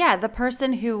 Right. Yeah. The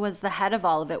person who was the head of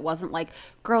all of it wasn't like,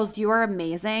 girls, you are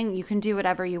amazing. You can do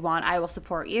whatever you want. I will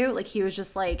support you. Like, he was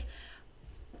just like,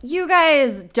 you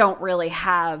guys don't really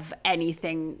have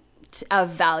anything of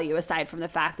value aside from the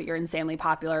fact that you're insanely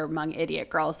popular among idiot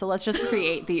girls. So let's just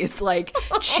create these like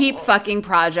cheap fucking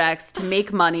projects to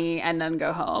make money and then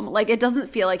go home. Like it doesn't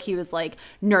feel like he was like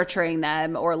nurturing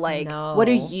them or like, what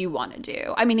do you want to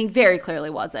do? I mean, he very clearly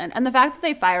wasn't. And the fact that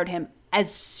they fired him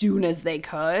as soon as they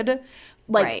could,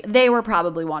 like they were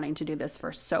probably wanting to do this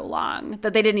for so long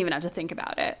that they didn't even have to think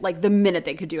about it. Like the minute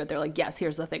they could do it, they're like, yes,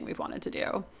 here's the thing we've wanted to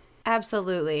do.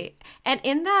 Absolutely. And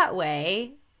in that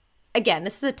way, again,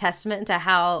 this is a testament to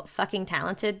how fucking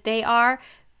talented they are.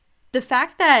 The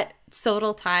fact that So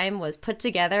Little Time was put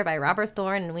together by Robert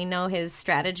Thorne, and we know his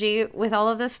strategy with all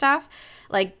of this stuff,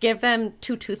 like give them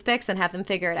 2 toothpicks and have them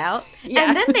figure it out. Yeah.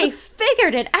 And then they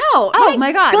figured it out. Oh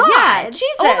my God. Yeah. Jesus.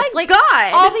 Oh my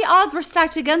God. All the odds were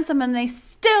stacked against them and they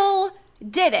still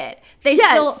did it. They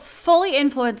still fully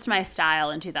influenced my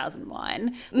style in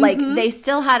 2001. Like they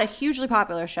still had a hugely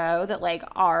popular show that like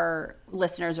our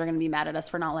listeners are going to be mad at us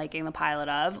for not liking the pilot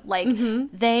of. Like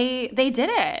they did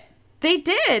it. They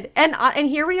did. And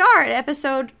here we are at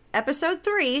episode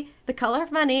 3, The Color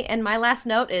of Money, and my last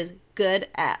note is good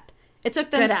app. It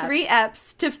took them 3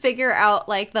 eps to figure out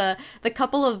like the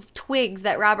couple of twigs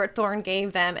that Robert Thorne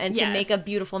gave them and to make a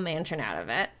beautiful mansion out of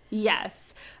it.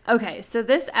 Yes. Okay, so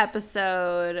this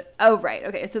episode... Oh, right.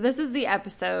 Okay, so this is the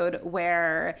episode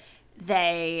where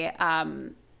they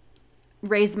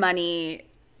raise money.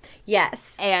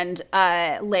 Yes. And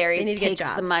Larry takes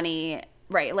the money...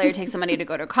 Right, Larry takes the money to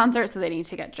go to a concert, so they need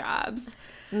to get jobs.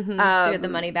 To get the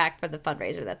money back for the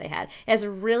fundraiser that they had. It has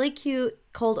a really cute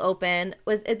cold open.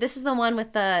 This is the one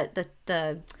with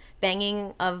the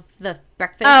banging of the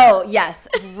breakfast? Oh, yes.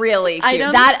 Really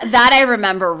cute. That I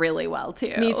remember really well,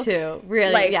 too. Me too.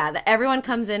 Really. Like, yeah. Everyone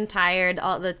comes in tired,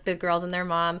 all the girls and their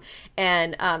mom,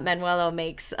 and Manuelo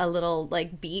makes a little,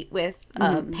 like, beat with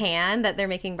a pan that they're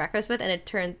making breakfast with, and it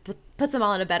puts them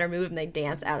all in a better mood, and they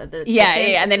dance out of the kitchen.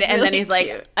 And then he's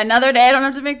like, another day I don't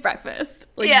have to make breakfast.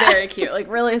 Like, very cute. Like,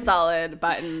 really solid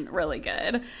button. Really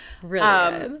good.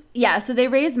 Really good. Yeah, so they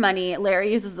raise money.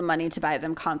 Larry uses the money to buy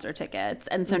them concert tickets,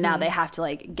 and so now they have to,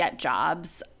 like, get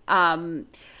jobs.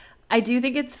 I do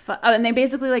think it's fun. Oh, and they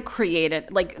basically like create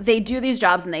it. Like they do these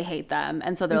jobs and they hate them.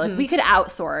 And so they're like, we could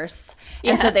outsource.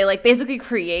 Yeah. And so they like basically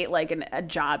create like a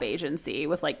job agency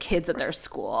with like kids at their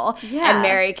school. Yeah. And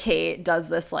Mary Kate does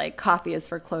this like coffee is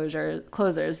for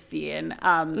closers scene.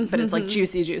 But it's like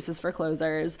juicy juices for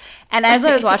closers. And as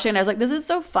I was watching, I was like, this is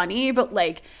so funny. But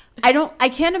like, I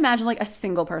can't imagine like a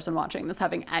single person watching this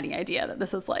having any idea that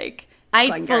this is like,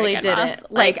 I fully did it.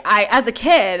 Like I, as a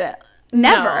kid,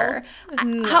 never.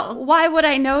 No. Why would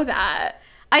I know that?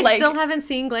 I still haven't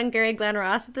seen Glengarry Glen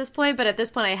Ross at this point, but at this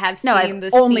point I have seen the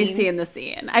I've only seen the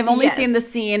scene. I've only seen the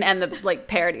scene and the like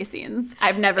parody scenes.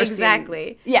 I've never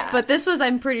seen. Yeah. But this was,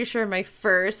 I'm pretty sure, my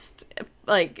first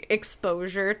like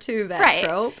exposure to that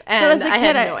trope. And so as a kid, I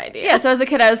had no idea. Yeah, so as a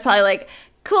kid I was probably like,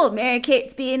 cool, Mary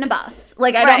Kate's being a boss.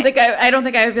 Like I don't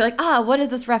think I would be like, what is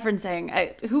this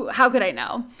referencing? How could I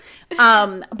know?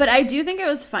 But I do think it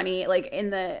was funny, like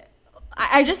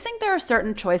I just think there are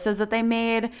certain choices that they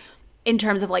made in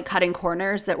terms of like cutting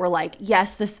corners that were like,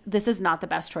 yes, this is not the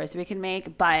best choice we can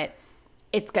make, but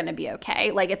it's going to be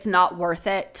okay. Like it's not worth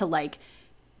it to like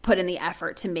put in the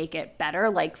effort to make it better.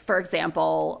 Like for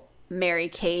example, Mary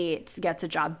Kate gets a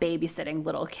job babysitting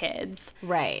little kids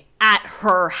at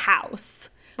her house.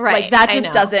 Right. Like that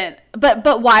just doesn't,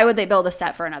 but why would they build a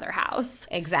set for another house?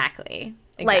 Exactly.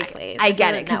 Like I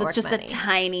get it because it's just it's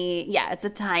a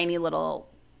tiny little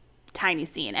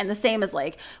scene. And the same as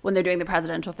like when they're doing the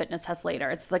presidential fitness test later,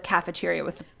 it's the cafeteria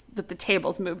with the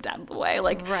tables moved out of the way.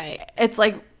 Like it's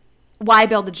like, why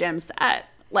build a gym set?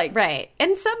 Like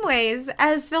in some ways,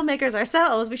 as filmmakers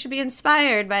ourselves, we should be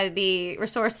inspired by the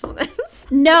resourcefulness.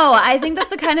 No, I think that's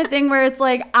the kind of thing where it's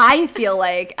like, I feel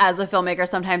like as a filmmaker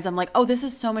sometimes I'm like, oh, this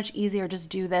is so much easier, just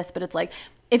do this. But it's like,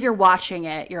 if you're watching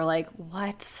it, you're like,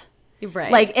 what?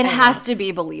 Right. Like, it has to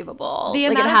be believable. The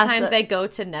amount of times they go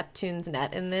to Neptune's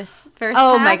net in this first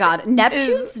half. Oh, my God.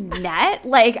 Neptune's net?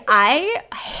 Like, I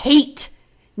hate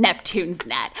Neptune's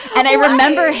net. And I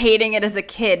remember hating it as a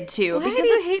kid, too. Why because do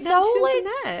you hate so,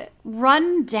 Neptune's net?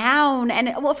 Run down.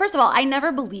 And, well, first of all, I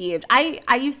never believed.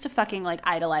 I used to fucking, like,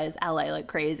 idolize LA like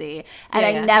crazy. And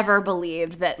I never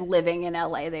believed that living in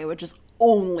LA, they would just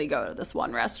only go to this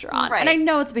one restaurant. And I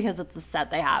know it's because it's a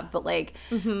set they have, but like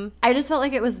I just felt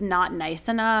like it was not nice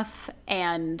enough,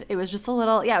 and it was just a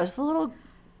little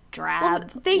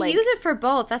drab. Well, they like, use it for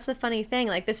both. That's the funny thing.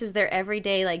 Like, this is their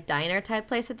everyday, like, diner type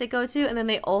place that they go to, and then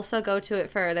they also go to it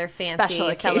for their fancy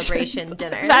special celebration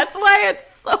dinners. That's why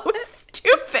it's so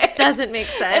stupid. Doesn't make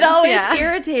sense. It always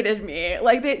irritated me.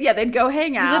 Like, they'd go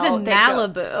hang out. You live in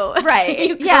Malibu. Right.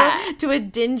 You go to a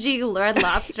dingy Red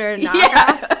Lobster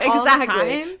knockoff all the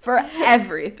time. For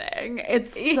everything.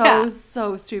 It's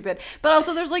so stupid. But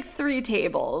also there's like 3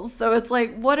 tables. So it's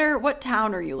like, what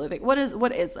town are you living? What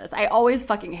is this? I always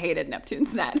fucking hated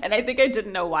Neptune's Net. And I think I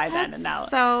didn't know why then, and now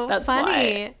that's funny.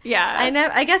 Why.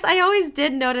 Yeah. I guess I always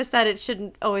did notice that it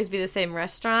shouldn't always be the same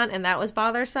restaurant, and that was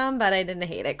bothersome, but I didn't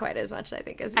hate it quite as much, I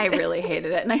think, as you did. I really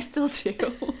hated it, and I still do.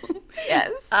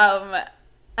 Yes.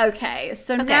 Okay,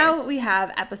 so now we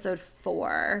have episode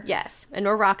 4. Yes, and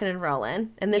we're rocking and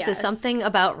rolling, and this is something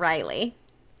about Riley.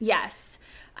 Yes.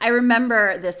 I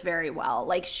remember this very well.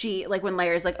 Like when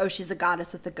Larry's like, oh, she's a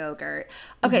goddess with the go-gurt.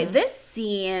 Okay, this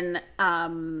scene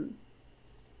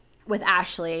with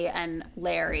Ashley and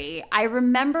Larry, I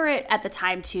remember it at the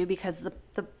time too because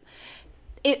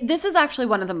this is actually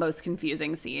one of the most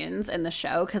confusing scenes in the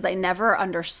show because I never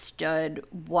understood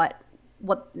what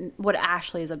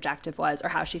Ashley's objective was or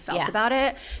how she felt about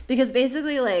it. Because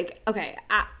basically, like, okay,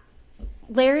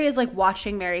 Larry is like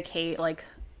watching Mary Kate like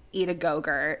eat a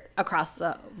Go-Gurt across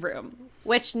the room.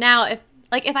 Which now, if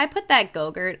I put that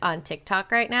Go-Gurt on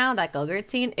TikTok right now, that Go-Gurt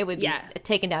scene, it would be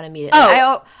taken down immediately.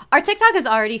 Oh. Our TikTok is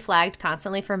already flagged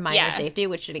constantly for minor safety,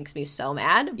 which makes me so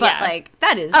mad. But like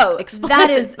that is explicit. That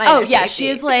is minor safety.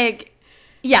 She's like.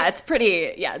 Yeah, it's pretty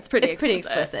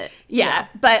explicit. Yeah.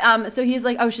 But so he's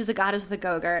like, oh, she's a goddess with a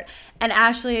Go-Gurt. And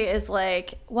Ashley is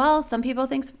like, well, some people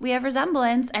think we have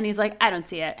resemblance. And he's like, I don't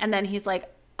see it. And then he's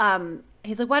like,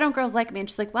 why don't girls like me? And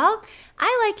she's like, well,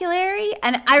 I like you, Larry.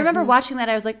 And I remember watching that.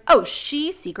 I was like, oh,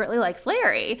 she secretly likes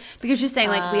Larry because she's saying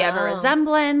like, we have a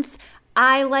resemblance.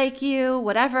 I like you,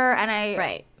 whatever.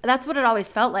 And that's what it always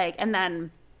felt like. And then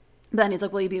he's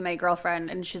like, will you be my girlfriend?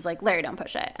 And she's like, Larry, don't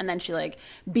push it. And then she like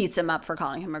beats him up for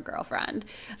calling him a girlfriend.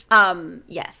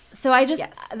 Yes. So I just,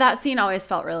 that scene always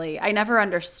felt really, I never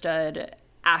understood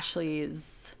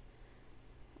Ashley's,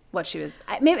 what she was,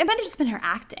 it might have just been her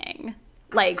acting.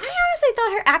 Like, I honestly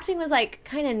thought her acting was like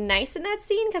kind of nice in that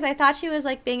scene because I thought she was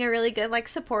like being a really good, like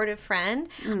supportive friend.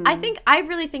 I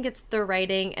really think it's the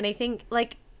writing. And I think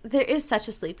like there is such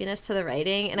a sleepiness to the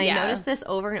writing. And I noticed this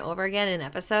over and over again in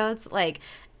episodes, like,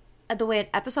 the way an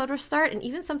episode would start and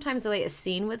even sometimes the way a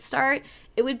scene would start,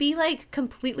 it would be like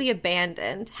completely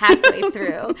abandoned halfway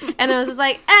through. And I was just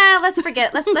like, let's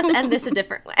forget. Let's end this a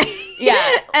different way.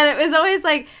 Yeah. And it was always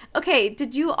like, okay,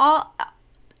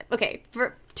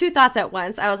 for 2 thoughts at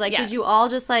once. I was like, did you all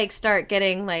just like start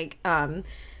getting like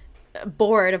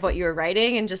bored of what you were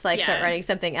writing and just like start writing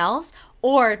something else?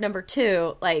 Or number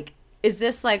 2, like, is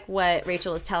this like what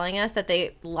Rachel is telling us, that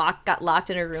they got locked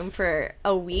in a room for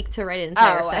a week to write an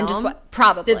entire film? And just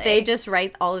probably. Did they just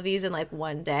write all of these in like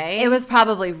one day? It was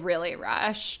probably really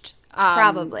rushed.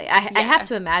 Probably. I have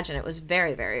to imagine it was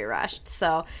very, very rushed.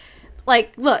 So,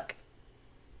 like, look,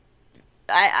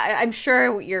 I'm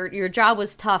sure your job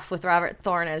was tough with Robert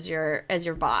Thorne as your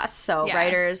boss. So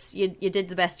writers, you did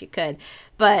the best you could,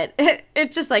 but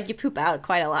it's just like you poop out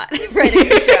quite a lot writing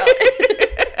the show.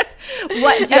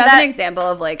 What do you have an example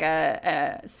of like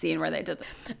a scene where they did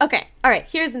this? Okay, all right.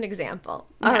 Here's an example.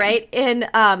 All right, in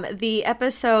the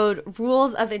episode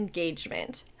 "Rules of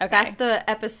Engagement." Okay, that's the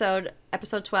episode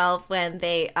 12 when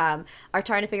they are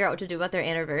trying to figure out what to do about their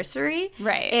anniversary.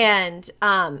 Right, and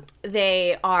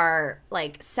they are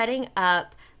like setting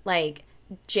up like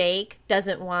Jake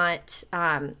doesn't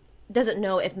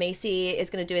know if Macy is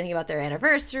going to do anything about their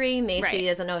anniversary. Macy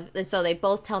doesn't know. And so they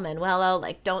both tell Manuelo,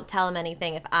 like, don't tell him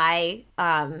anything if I,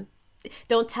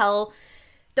 don't tell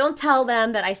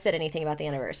them that I said anything about the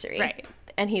anniversary. Right.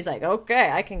 And he's like,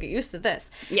 okay, I can get used to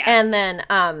this. Yeah. And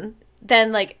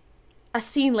then like, a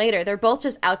scene later, they're both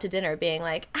just out to dinner being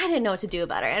like, I didn't know what to do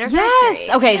about our anniversary.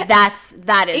 Yes. Okay, that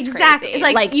is exactly crazy.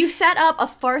 It's like you set up a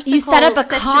farcical You set up a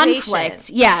situation. conflict.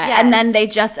 Yeah. Yes. And then they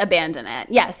just abandon it.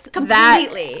 Yes.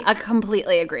 Completely. I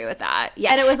completely agree with that.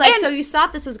 Yeah. And it was like, so you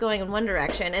thought this was going in one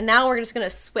direction, and now we're just going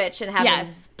to switch and have a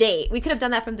date. We could have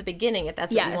done that from the beginning if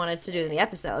that's what we wanted to do in the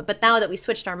episode. But now that we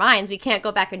switched our minds, we can't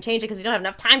go back and change it because we don't have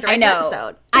enough time to write the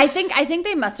episode. I think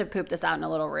they must have pooped this out in a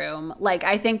little room. Like,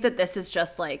 I think that this is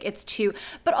just like, it's too,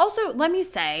 but also let me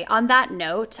say on that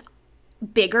note,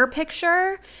 bigger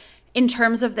picture in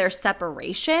terms of their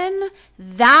separation,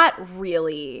 that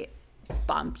really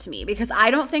bumped me because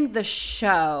I don't think the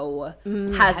show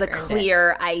has a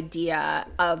clear idea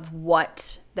of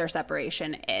what their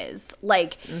separation is.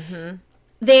 Like,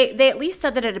 they at least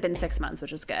said that it had been 6 months,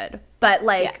 which is good. But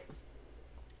like,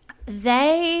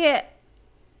 I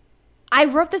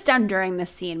wrote this down during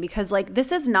this scene because, like,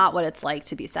 this is not what it's like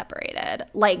to be separated.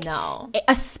 Like, No.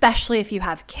 Especially if you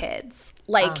have kids.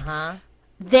 Like,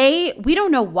 we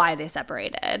don't know why they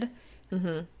separated.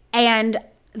 And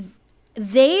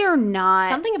they are not.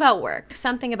 Something about work.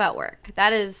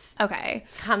 That is. Okay.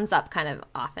 Comes up kind of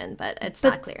often, but it's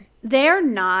not clear. They're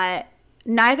not.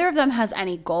 Neither of them has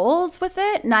any goals with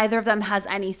it. Neither of them has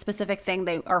any specific thing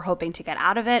they are hoping to get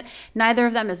out of it. Neither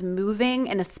of them is moving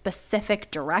in a specific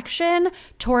direction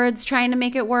towards trying to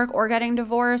make it work or getting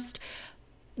divorced.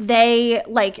 They,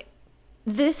 like,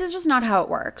 this is just not how it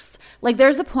works. Like,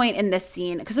 there's a point in this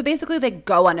scene, because so basically they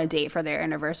go on a date for their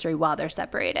anniversary while they're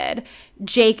separated.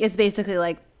 Jake is basically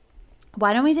like,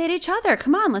 why don't we date each other?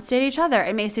 Come on, let's date each other.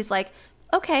 And Macy's like,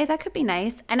 okay, that could be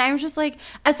nice. And I was just like,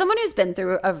 as someone who's been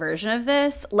through a version of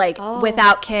this, like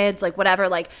without kids, like whatever,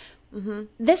 like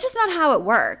this is just not how it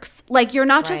works. Like, you're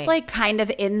not just like kind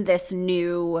of in this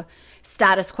new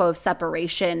status quo of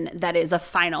separation that is a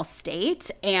final state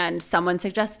and someone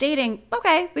suggests dating.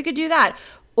 Okay, we could do that.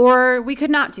 Or we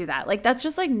could not do that. Like, that's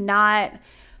just like not,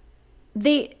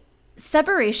 the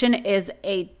separation is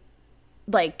a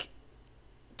like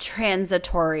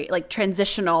transitory, like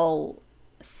transitional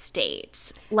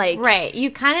state. Like, right,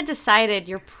 you kind of decided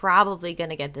you're probably going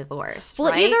to get divorced.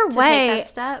 Well, right? either way, to take that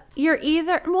step. You're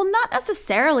either, well, not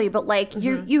necessarily, but like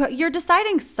you're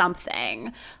deciding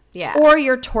something. Yeah. Or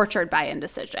you're tortured by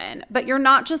indecision. But you're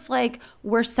not just like,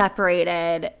 we're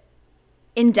separated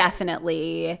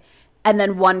indefinitely, and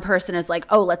then one person is like,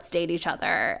 oh, let's date each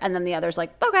other, and then the other's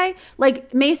like, okay.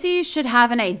 Like, Macy should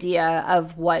have an idea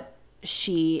of what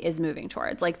she is moving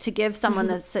towards. Like, to give someone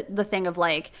the thing of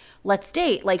like, let's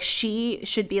date, like, she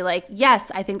should be like,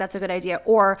 yes, I think that's a good idea,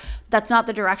 or that's not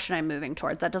the direction I'm moving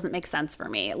towards, that doesn't make sense for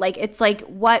me. Like, it's like,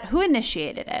 who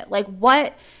initiated it? Like,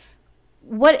 what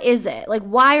is it? Like,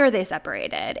 why are they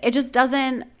separated? It just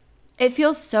doesn't, it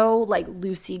feels so like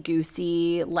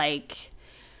loosey-goosey, like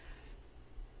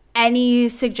any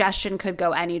suggestion could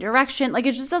go any direction. Like,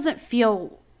 it just doesn't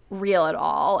feel real at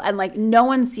all. And like, no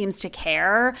one seems to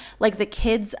care. Like, the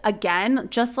kids, again,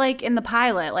 just like in the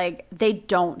pilot, like, they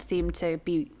don't seem to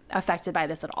be affected by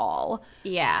this at all.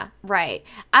 Yeah, right.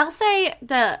 I'll say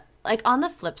like, on the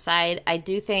flip side, I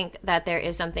do think that there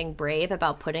is something brave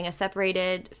about putting a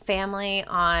separated family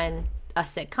on a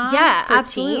sitcom. Yeah, for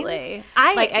absolutely. Teens.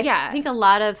 I think a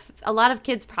lot of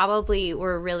kids probably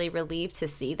were really relieved to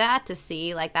see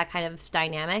like that kind of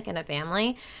dynamic in a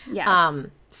family. Yes.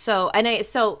 So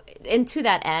and to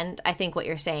that end, I think what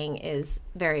you're saying is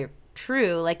very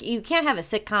true. Like, you can't have a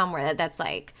sitcom where that's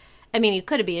like, I mean, it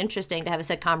could be interesting to have a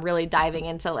sitcom really diving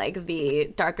into like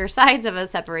the darker sides of a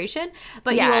separation,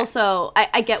 but you also,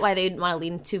 I get why they'd want to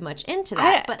lean too much into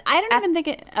that. But I don't even think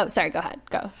it. Oh, sorry. Go ahead.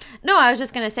 Go. No, I was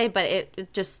just gonna say, but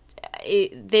they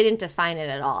didn't define it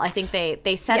at all. I think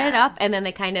they set it up and then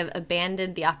they kind of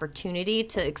abandoned the opportunity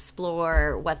to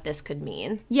explore what this could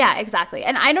mean. Yeah, exactly.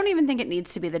 And I don't even think it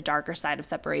needs to be the darker side of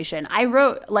separation. I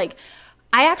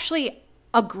actually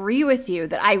agree with you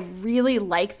that I really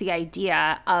like the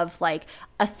idea of like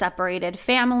a separated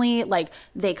family. Like,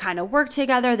 they kind of work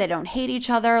together, they don't hate each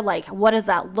other. Like, what does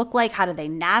that look like? How do they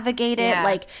navigate it? Yeah.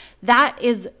 Like, that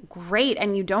is great,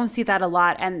 and you don't see that a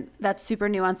lot, and that's super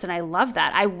nuanced, and I love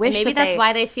that. I wish maybe that's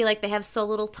why they feel like they have so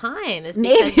little time, is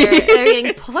because they're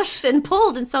getting pushed and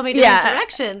pulled in so many different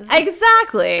directions.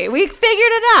 Exactly. We figured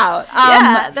it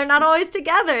out. They're not always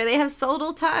together. They have so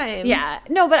little time. Yeah.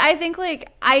 No, but I think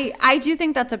like I do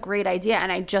think that's a great idea,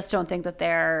 and I just don't think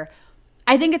that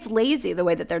I think it's lazy the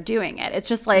way that they're doing it. It's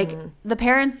just like the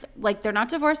parents, like, they're not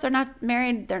divorced, they're not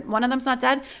married, one of them's not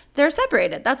dead, they're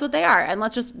separated. That's what they are. And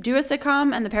let's just do a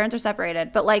sitcom and the parents are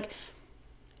separated. But like,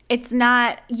 it's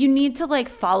not, you need to like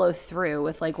follow through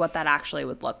with like what that actually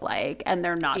would look like. And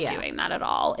they're not doing that at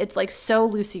all. It's like so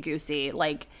loosey-goosey.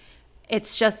 Like, it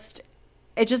just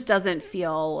doesn't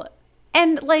feel,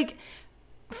 and like,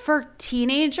 for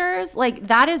teenagers, like,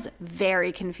 that is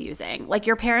very confusing. Like,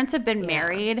 your parents have been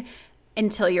married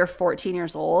until you're 14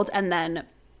 years old, and then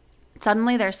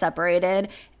suddenly they're separated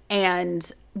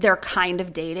and they're kind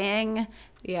of dating.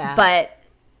 Yeah. But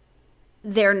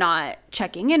they're not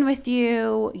checking in with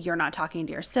you. You're not talking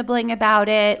to your sibling about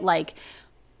it. Like,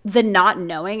 the not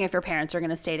knowing if your parents are going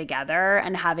to stay together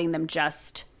and having them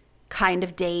just kind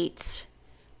of date.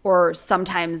 Or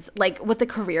sometimes, like with the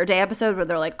Career Day episode where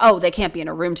they're like, oh, they can't be in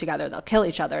a room together, they'll kill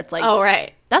each other. It's like, oh,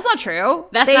 right. That's not true.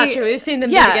 That's not true. We've seen them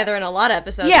be together in a lot of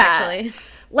episodes, actually.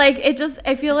 Like,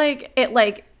 I feel like it,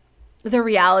 like, the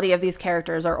reality of these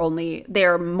characters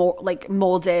they're more like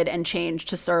molded and changed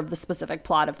to serve the specific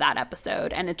plot of that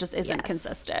episode. And it just isn't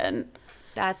consistent.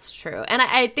 That's true. And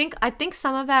I think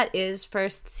some of that is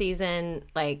first season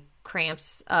like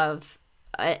cramps of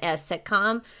a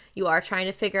sitcom. You are trying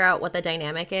to figure out what the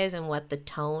dynamic is and what the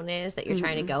tone is that you're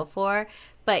trying to go for.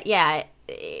 But yeah,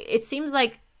 it seems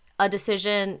like a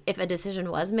decision, if a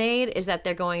decision was made, is that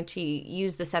they're going to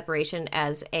use the separation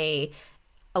as a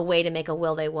way to make a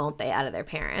will they won't they out of their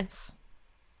parents.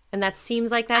 And that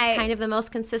seems like that's kind of the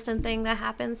most consistent thing that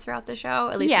happens throughout the show,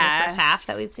 at least in this first half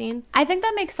that we've seen. I think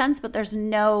that makes sense, but there's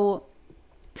no,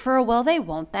 for a will they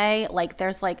won't they, like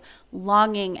there's like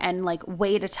longing and like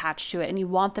weight attached to it, and you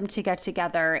want them to get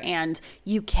together and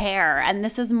you care. And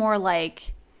this is more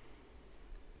like,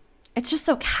 it's just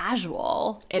so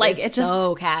casual. It's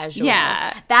so casual.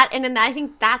 Yeah. And I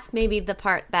think that's maybe the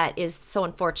part that is so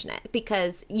unfortunate,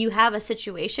 because you have a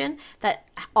situation that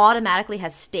automatically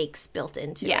has stakes built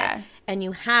into it. And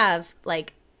you have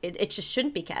like, it just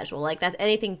shouldn't be casual. Like, that's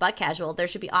anything but casual. There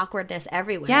should be awkwardness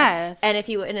everywhere. Yes. And if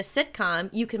you, in a sitcom,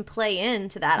 you can play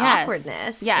into that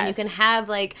awkwardness. Yes. And you can have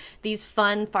like these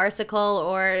fun, farcical,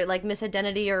 or like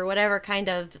misidentity or whatever kind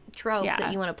of tropes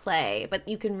that you want to play. But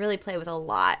you can really play with a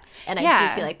lot. And I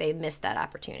do feel like they missed that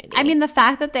opportunity. I mean, the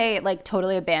fact that they like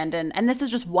totally abandoned, and this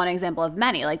is just one example of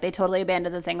many, like they totally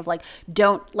abandoned the thing of like,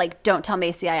 don't tell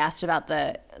Macy I asked about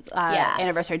the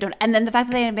anniversary. And then the fact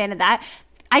that they abandoned that,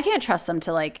 I can't trust them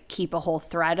to like keep a whole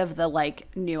thread of the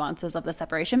like nuances of the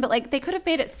separation, but like they could have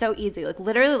made it so easy. Like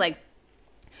literally, like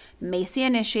Macy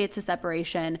initiates a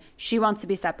separation. She wants to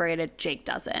be separated. Jake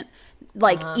doesn't.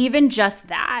 Like even just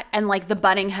that, and like the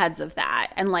butting heads of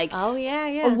that, and like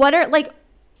what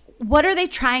are they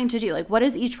trying to do? Like, what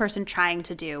is each person trying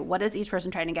to do? What is each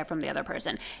person trying to get from the other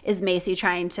person? Is Macy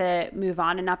trying to move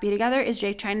on and not be together? Is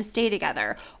Jake trying to stay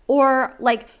together? Or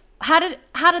like, how did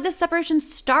this separation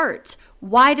start?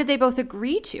 Why did they both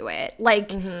agree to it?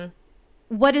 Like,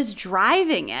 what is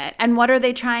driving it? And what are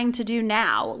they trying to do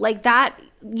now? Like that,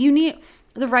 the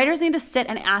writers need to sit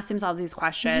and ask themselves these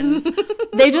questions.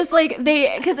 Because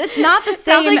it's not the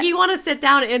same. Sounds like you want to sit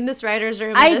down in this writer's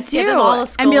room and just give them all a and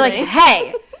scolding. be like,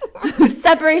 hey,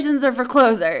 separations are for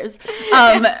closers.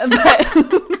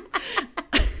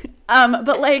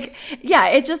 But like, yeah,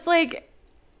 it's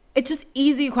just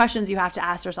easy questions you have to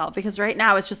ask yourself, because right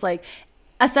now it's just like,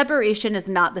 a separation is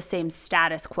not the same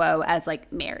status quo as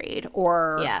like married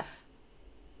or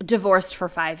divorced for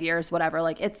 5 years, whatever.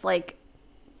 Like it's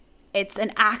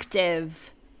an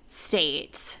active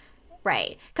state.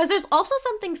 Right. Because there's also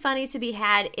something funny to be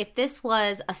had if this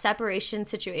was a separation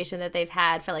situation that they've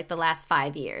had for like the last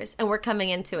 5 years, and we're coming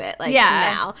into it like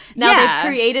now. Now they've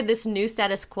created this new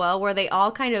status quo where they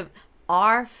all kind of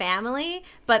are family,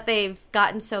 but they've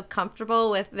gotten so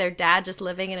comfortable with their dad just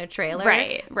living in a trailer.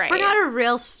 Right. For not a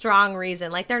real strong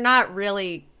reason. Like, they're not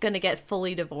really going to get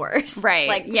fully divorced. Right.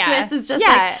 Like, this is just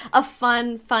like a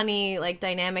funny, like,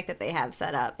 dynamic that they have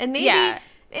set up. And maybe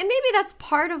that's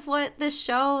part of what this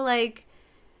show, like,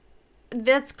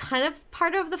 that's kind of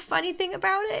part of the funny thing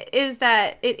about it, is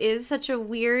that it is such a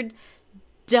weird,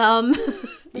 dumb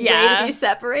way to be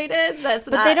separated. But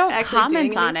they don't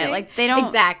comment on it. Like they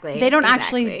don't They don't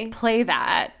actually play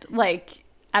that like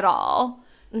at all.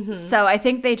 So I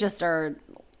think they just are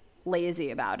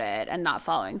lazy about it and not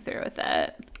following through with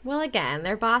it. Well, again,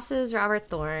 their boss is Robert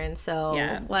Thorne, so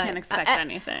can't expect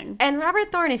anything. And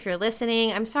Robert Thorne, if you're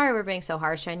listening, I'm sorry we're being so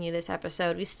harsh on you this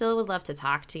episode. We still would love to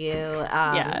talk to you.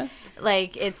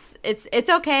 Like it's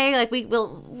okay. Like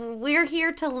we're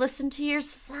here to listen to your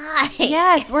side.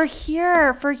 Yes, we're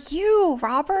here for you,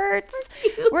 Robert.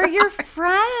 We're your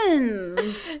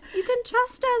friends. You can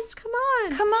trust us. Come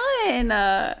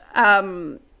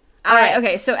on. All right.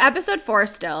 Okay. So episode 4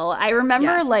 still. I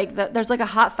remember like there's like a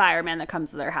hot fireman that comes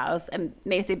to their house, and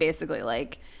Macy basically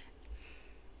like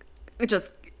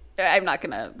I'm not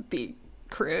gonna be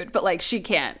crude, but like she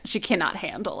cannot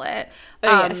handle it.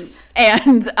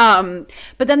 And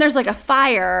but then there's like a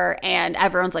fire, and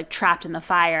everyone's like trapped in the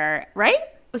fire. Right?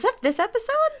 Was that this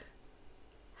episode?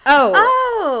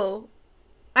 Oh.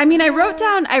 I mean, I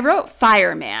wrote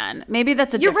fireman. Maybe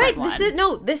that's a different one.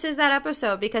 You're right. This is that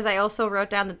episode, because I also wrote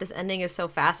down that this ending is so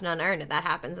fast and unearned, and that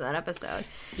happens in that episode.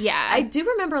 Yeah. I do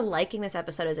remember liking this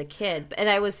episode as a kid, and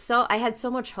I had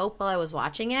so much hope while I was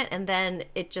watching it, and then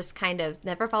it just kind of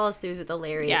never follows through with the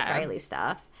Larry Riley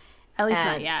stuff. At least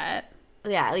not yet.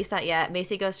 Yeah, at least not yet.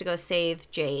 Macy goes to go save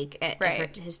Jake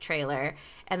at his trailer,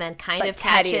 and then catches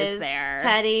Teddy is there.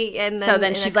 Teddy, and then so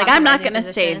then she's like, "I'm not going to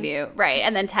save you," right?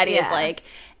 And then Teddy is like,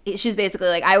 she's basically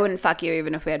like, I wouldn't fuck you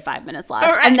even if we had 5 minutes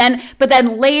left. Right. But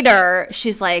then later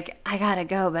she's like, I gotta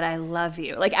go, but I love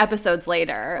you. Like episodes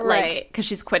later, right? Like, because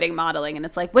she's quitting modeling, and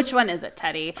it's like, which one is it,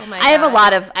 Teddy? Oh my I have a God.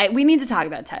 lot of. We need to talk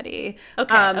about Teddy.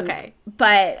 Okay.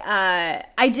 But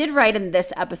I did write in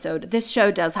this episode, this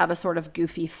show does have a sort of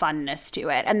goofy funness to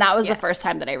it, and that was the first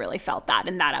time that I really felt that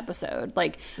in that episode.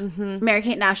 Like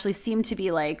Mary-Kate and Ashley seem to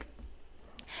be like,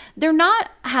 they're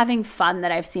not having fun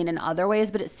that I've seen in other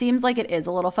ways, but it seems like it is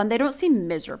a little fun. They don't seem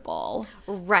miserable.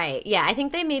 Right. Yeah. I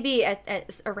think they maybe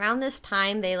at around this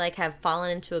time, they like have fallen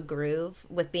into a groove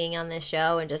with being on this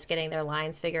show and just getting their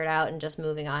lines figured out and just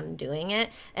moving on and doing it.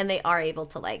 And they are able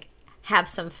to like have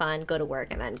some fun, go to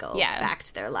work, and then go back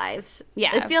to their lives.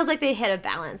 Yeah. It feels like they hit a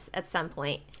balance at some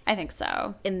point. I think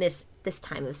so. In this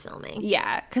time of filming.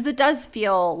 Yeah, because it does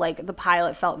feel like the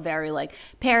pilot felt very like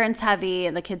parents heavy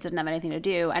and the kids didn't have anything to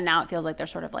do, and now it feels like they're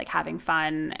sort of like having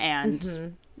fun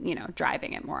and you know,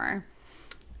 driving it more.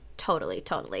 Totally.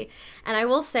 And I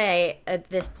will say at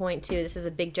this point too, this is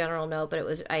a big general note,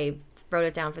 but I wrote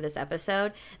it down for this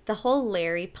episode. The whole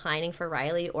Larry pining for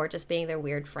Riley or just being their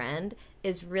weird friend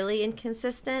is really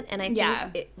inconsistent, and I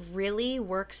think it really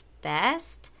works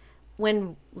best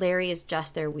when Larry is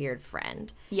just their weird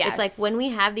friend. Yes. It's like when we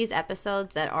have these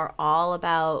episodes that are all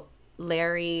about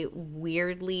Larry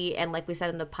weirdly and, like we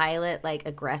said in the pilot, like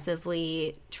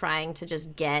aggressively trying to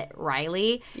just get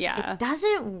Riley. Yeah. It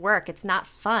doesn't work. It's not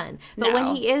fun. But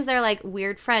when he is their like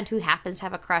weird friend who happens to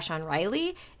have a crush on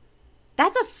Riley,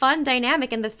 that's a fun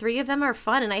dynamic, and the three of them are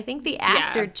fun. And I think the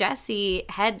actor Jesse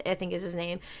Head, I think is his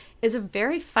name, is a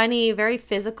very funny, very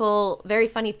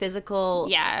funny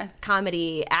physical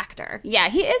comedy actor. Yeah,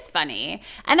 he is funny.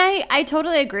 And I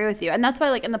totally agree with you. And that's why,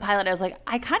 like, in the pilot, I was like,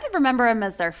 I kind of remember him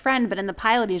as their friend, but in the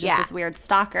pilot, he's just this weird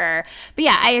stalker. But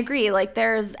yeah, I agree. Like,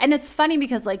 and it's funny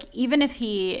because, like, even if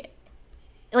he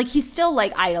still,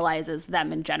 like, idolizes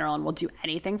them in general and will do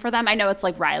anything for them. I know it's,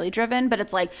 like, Riley driven, but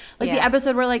it's, like the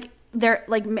episode where, like, they're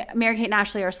like Mary-Kate and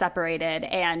Ashley are separated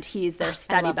and he's their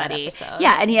study buddy.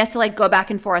 Yeah, and he has to like go back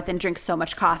and forth and drink so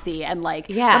much coffee and like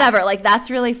whatever. Like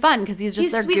that's really fun because he's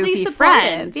just their goofy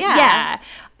friend. Yeah.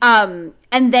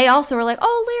 And they also were like,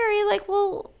 "Oh, Larry, like,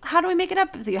 well, how do we make it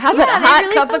up with you? How about a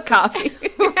hot cup of coffee?"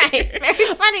 Right,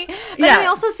 very funny. But they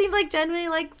also seemed like genuinely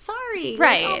like sorry,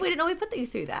 right? Like, we didn't know we put you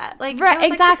through that. Like, right,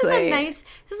 exactly. Like, this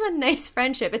is a nice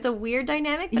friendship. It's a weird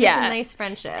dynamic, but it's a nice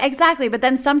friendship. Exactly. But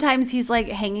then sometimes he's like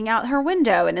hanging out her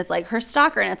window and is like her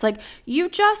stalker, and it's like you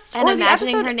just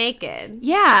imagining her naked.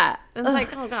 Yeah. It was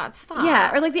like, oh God, stop.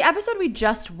 Yeah, or like the episode we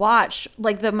just watched,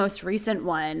 like the most recent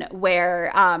one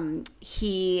where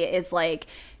he is like,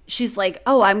 she's like,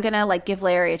 oh, I'm gonna like give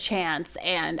Larry a chance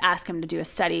and ask him to do a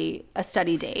study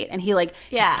date, and he like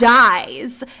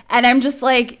dies, and I'm just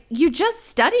like, you just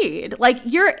studied, like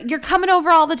you're coming over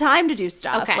all the time to do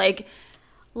stuff. Okay. Like,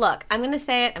 look, I'm gonna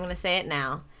say it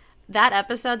now. That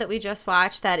episode that we just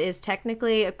watched, that is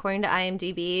technically, according to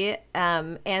IMDb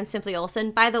and Simply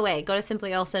Olsen. By the way, go to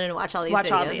Simply Olsen and watch all these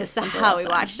videos. This is how we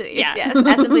watched these. Yeah. Yes,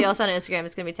 at Simply Olsen on Instagram.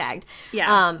 It's going to be tagged.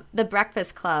 Yeah. The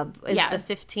Breakfast Club is the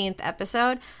 15th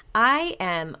episode. I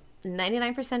am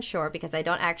 99% sure, because I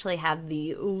don't actually have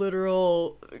the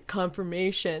literal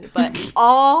confirmation, but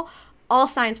all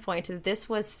signs point to this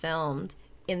was filmed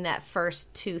in that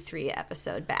first 2-3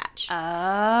 episode batch.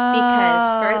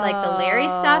 Because for like the Larry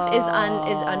stuff is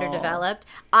underdeveloped.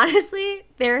 Honestly,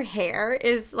 their hair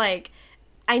is like,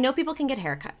 I know people can get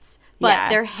haircuts, but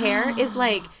their hair is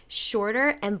like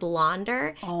shorter and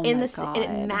blonder and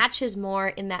it matches more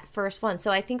in that first one.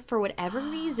 So I think for whatever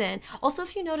reason, also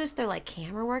if you notice their like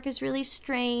camera work is really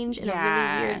strange and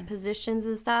really weird positions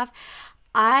and stuff.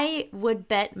 I would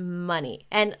bet money,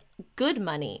 and good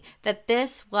money, that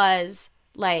this was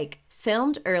like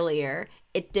filmed earlier.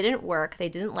 It didn't work. They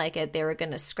didn't like it. They were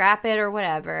going to scrap it or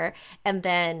whatever. And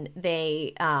then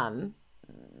they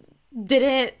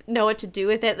didn't know what to do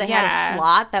with it. They had a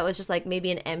slot that was just like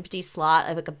maybe an empty slot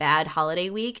of like a bad holiday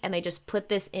week. And they just put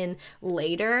this in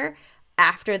later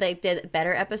after they did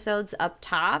better episodes up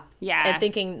top. Yeah. And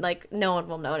thinking like no one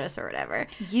will notice or whatever.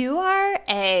 You are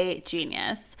a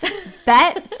genius.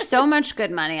 Bet so much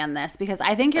good money on this, because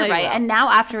I think you're right. And now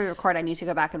after we record, I need to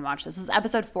go back and watch this. This is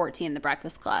episode 14, The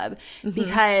Breakfast Club.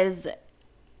 Because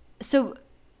so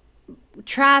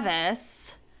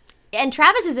Travis... And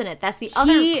Travis is in it. That's the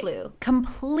other clue.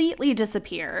 Completely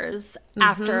disappears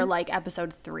after like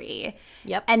episode 3.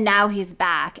 Yep. And now he's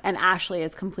back, and Ashley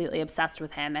is completely obsessed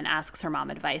with him and asks her mom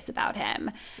advice about him.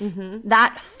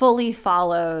 That fully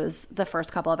follows the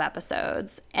first couple of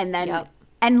episodes. And then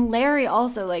and Larry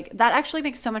also, like, that actually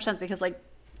makes so much sense, because like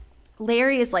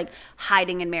Larry is like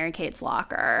hiding in Mary Kate's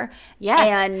locker.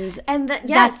 Yes.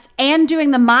 And doing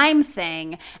the mime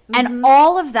thing. And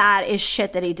all of that is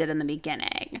shit that he did in the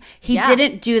beginning. He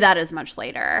didn't do that as much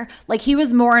later. Like, he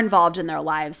was more involved in their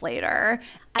lives later.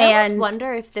 I almost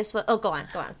wonder if this was... Oh, go on,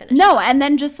 finish. No, and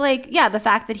then just like, the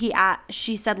fact that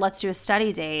she said, let's do a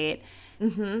study date.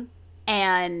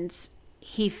 And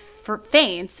he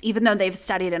faints, even though they've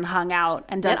studied and hung out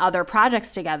and done other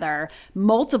projects together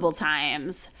multiple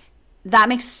times. That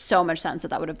makes so much sense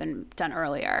that would have been done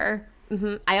earlier.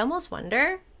 I almost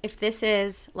wonder if this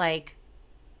is like,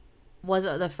 was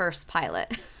it the first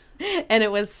pilot and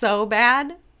it was so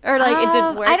bad, or like it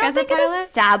didn't work as a pilot? I don't think it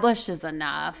establishes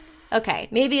enough. Okay,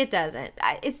 maybe it doesn't.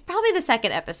 It's probably the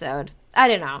second episode. I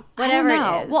don't know. Whatever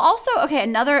it is. Well, also,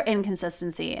 another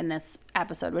inconsistency in this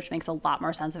episode, which makes a lot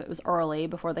more sense if it was early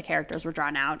before the characters were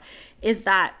drawn out, is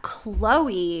that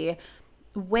Chloe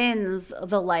wins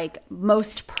the like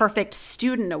most perfect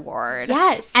student award.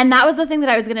 Yes. And that was the thing that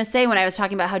I was going to say when I was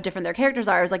talking about how different their characters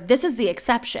are. I was like, this is the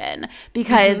exception,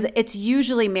 because it's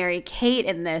usually Mary Kate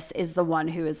in this is the one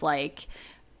who is like,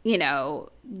 you know,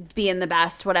 being the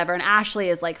best, whatever. And Ashley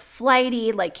is like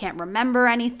flighty, like can't remember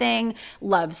anything,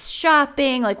 loves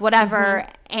shopping, like whatever.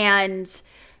 And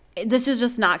this is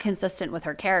just not consistent with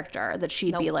her character, that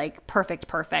she'd be like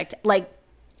perfect. Like,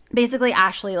 basically,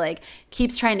 Ashley like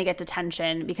keeps trying to get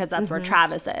detention because that's where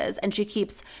Travis is, and she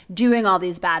keeps doing all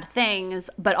these bad things,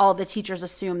 but all the teachers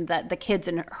assume that the kids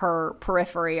in her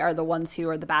periphery are the ones who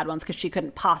are the bad ones because she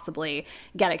couldn't possibly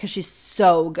get it because she's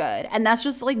so good. And that's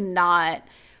just like not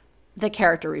the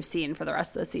character we've seen for the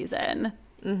rest of the season.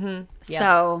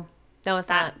 So no, it's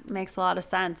that makes a lot of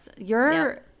sense.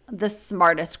 You're the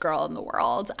smartest girl in the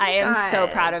world. I am so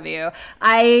proud of you.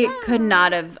 I could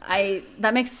not have.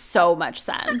 That makes so much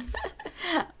sense.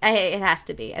 It has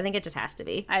to be. I think it just has to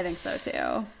be. I think so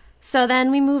too. So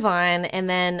then we move on, and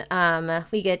then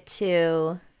we get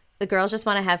to The Girls Just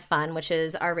Want to Have Fun, which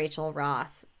is our Rachel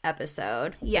Roth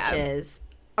episode, which is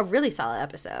a really solid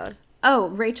episode. Oh,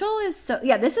 Rachel is so...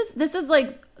 Yeah, this is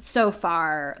like so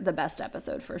far the best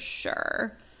episode for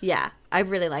sure. Yeah, I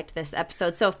really liked this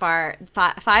episode so far.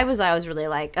 Five was, I was really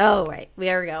like, oh, right, we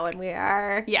are going.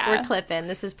 We're clipping.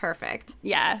 This is perfect.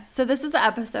 Yeah. So this is the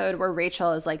episode where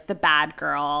Rachel is like the bad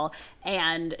girl,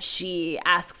 and she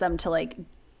asks them to like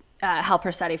help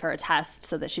her study for a test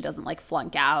so that she doesn't like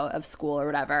flunk out of school or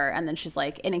whatever. And then she's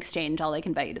like, in exchange, I'll like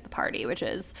invite you to the party, which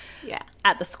is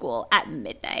at the school at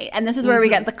midnight. And this is where we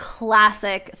get the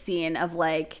classic scene of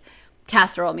like...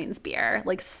 casserole means beer.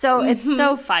 Like, so it's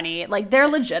so funny. Like, they're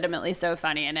legitimately so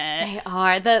funny in it. They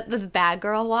are. The bad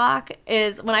girl walk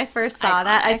is, when I first saw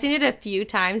that, I've seen it a few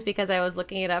times because I was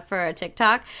looking it up for a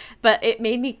TikTok, but it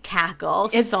made me cackle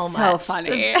so much. It's so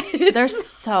funny. They're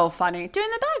so funny. Doing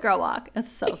the bad girl walk.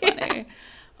 It's so funny.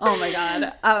 Oh my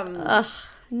God.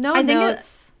 No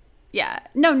notes.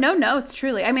 No notes,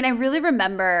 truly. I mean, I really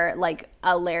remember, like,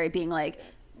 Larry being like,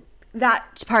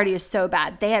 that party is so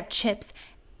bad. They have chips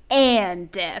and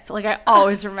dip. Like, I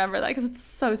always remember that because it's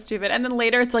so stupid. And then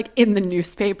later it's like in the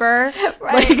newspaper,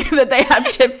 like that they have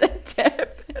chips and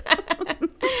dip.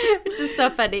 Which is so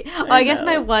funny. Well, I guess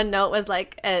my one note was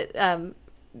like,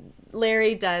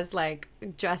 Larry does like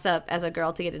dress up as a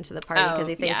girl to get into the party because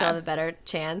he thinks he'll have a better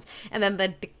chance. And then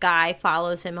the guy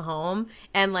follows him home,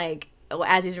 and like,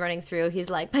 as he's running through, he's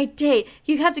like, my date,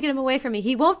 you have to get him away from me.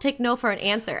 He won't take no for an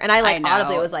answer. And I like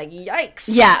audibly was like, yikes.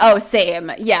 Yeah. Oh,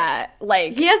 same. Yeah.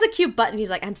 Like, he has a cute button. He's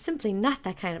like, I'm simply not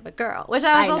that kind of a girl, which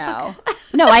I was also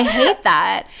no, I hate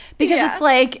that because it's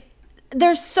like,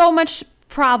 there's so much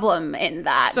problem in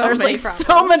that. There's like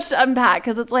so much to unpack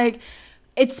because it's like,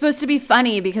 it's supposed to be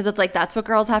funny because it's like, that's what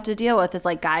girls have to deal with, is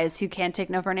like guys who can't take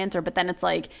no for an answer. But then it's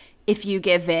like, if you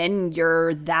give in,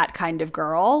 you're that kind of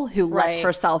girl who lets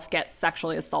herself get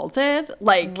sexually assaulted.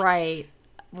 Like, right.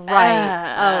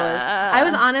 I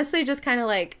was honestly just kind of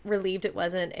like relieved it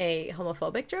wasn't a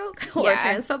homophobic joke or a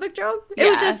transphobic joke. It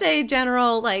was just a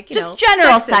general, like, you know,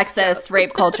 general sexist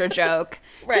rape culture joke.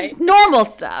 Right. Just normal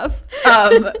stuff.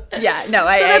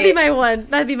 That'd be my one.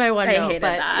 I hated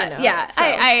that. You know,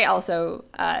 I also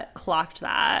clocked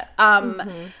that.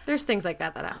 There's things like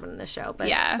that happen in the show, but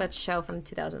that show from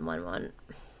 2001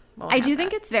 I do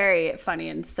think it's very funny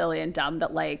and silly and dumb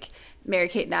that like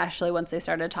Mary-Kate and Ashley, once they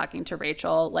started talking to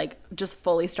Rachel, like just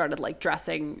fully started like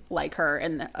dressing like her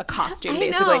in a costume,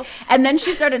 basically. know. And then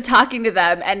she started talking to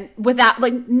them, and without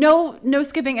like no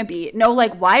skipping a beat, no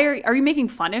like, why are you making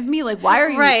fun of me? Like, why are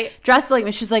you dressed like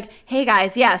me? She's like, hey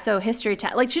guys, yeah, so history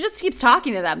like she just keeps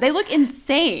talking to them. They look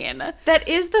insane. That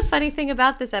is the funny thing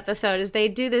about this episode is they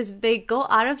do this. They go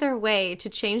out of their way to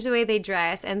change the way they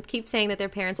dress and keep saying that their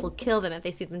parents will kill them if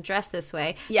they see them dressed this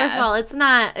way. Yeah. First of all, it's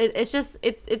not. It's just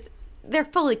it's. They're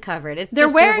fully covered. It's they're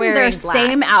just wearing their black.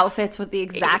 same outfits with the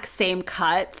exact same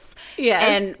cuts. Yes.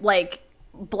 And like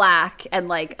black and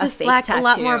like just a fake black, tattoo. a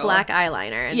lot more black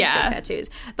eyeliner and fake tattoos.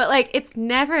 But like, it's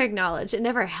never acknowledged. It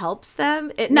never helps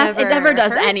them. It never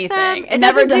does hurts anything. them. It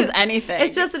never does anything.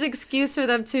 It's just an excuse for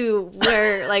them to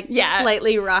wear like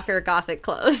slightly rocker gothic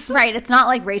clothes. Right. It's not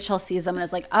like Rachel sees them and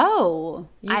is like, oh,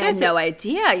 I had no are-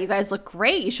 idea. You guys look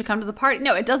great. You should come to the party.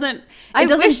 No, it doesn't. I It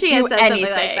doesn't wish she had do said anything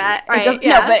something like that. It Right, doesn't-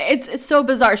 yeah. No, but it's so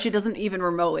bizarre. She doesn't even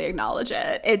remotely acknowledge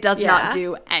it. It does not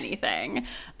do anything.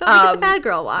 But we get the bad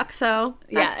girl walk, so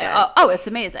that's good. It's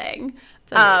amazing.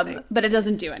 amazing. But it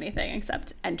doesn't do anything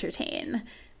except entertain.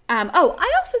 I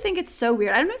also think it's so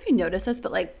weird. I don't know if you noticed this,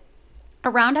 but like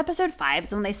around episode 5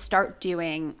 is when they start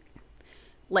doing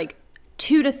like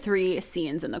 2 to 3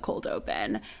 scenes in the cold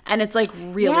open, and it's like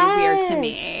really weird to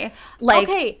me. Like,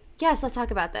 okay, yes, let's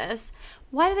talk about this.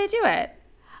 why do they do it?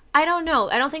 I don't know.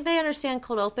 I don't think they understand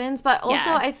cold opens, but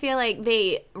also Yeah. I feel like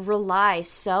they rely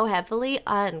so heavily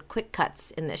on quick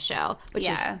cuts in this show, which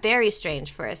is very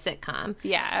strange for a sitcom.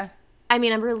 Yeah. I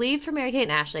mean, I'm relieved for Mary-Kate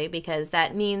and Ashley because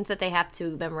that means that they have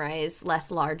to memorize less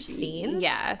large scenes,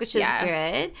 which is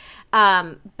good.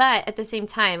 But at the same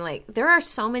time, like, there are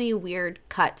so many weird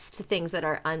cuts to things that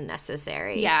are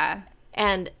unnecessary. Yeah.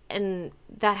 And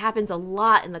that happens a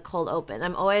lot in the cold open.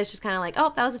 I'm always just kind of like,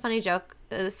 oh, that was a funny joke.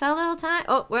 So little time.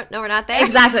 Oh, no, we're not there.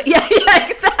 Exactly. Yeah,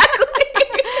 exactly.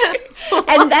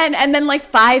 and then like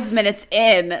 5 minutes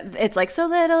in, it's like so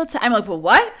little time. I'm like, well,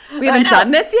 what? We haven't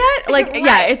done this yet? Like,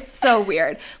 yeah, it's so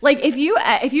weird. Like if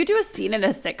you do a scene in a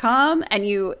sitcom and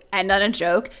you end on a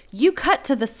joke, you cut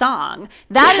to the song.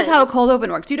 That is how a cold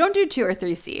open works. You don't do 2 or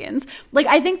 3 scenes. Like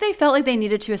I think they felt like they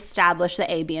needed to establish the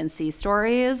A, B, and C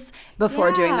stories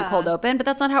before doing the cold open, but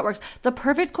that's not how it works. The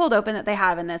perfect cold open that they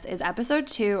have in this is episode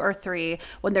 2 or 3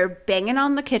 when they're banging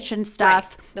on the kitchen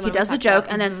stuff. Right. He does the joke,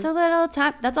 and then so little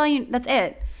time. That's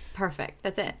it. Perfect.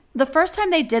 That's it. The first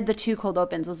time they did the 2 cold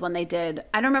opens was when they did,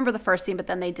 I don't remember the first scene, but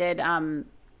then they did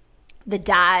the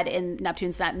dad in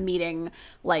Neptune's Net meeting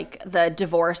like the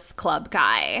divorce club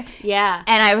guy. Yeah.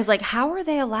 And I was like, how are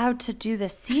they allowed to do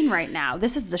this scene right now?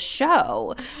 This is the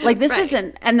show. Like this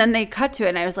isn't. And then they cut to it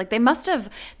and I was like, they must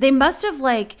have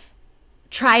like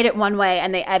tried it one way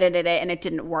and they edited it and it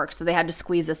didn't work, so they had to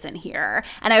squeeze this in here.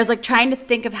 And I was like trying to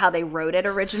think of how they wrote it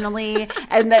originally,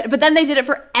 but then they did it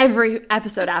for every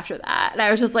episode after that, and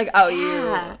I was just like, oh,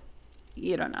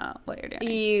 you don't know what you're doing.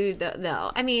 You don't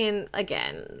know. I mean,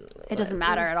 again, it doesn't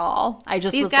matter at all. I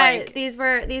just these was guys, like, these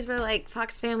were like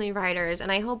Fox Family writers,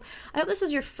 and I hope this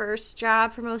was your first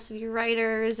job for most of your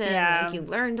writers, and like, you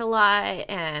learned a lot,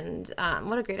 and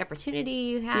what a great opportunity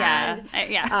you had.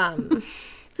 I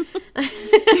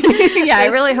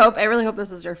really hope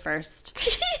this was your first.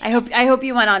 I hope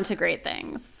you went on to great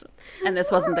things, and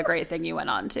this wasn't the great thing you went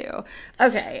on to.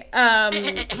 Okay.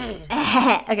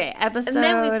 Okay. Episode. And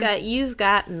then we've got You've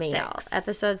Got Mail, 6.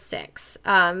 episode 6.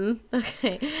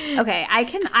 Okay.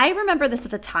 I remember this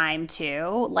at the time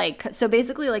too. Like, so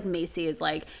basically, like Macy is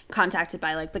like contacted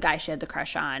by like the guy she had the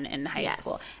crush on in high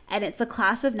school, and it's a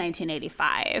class of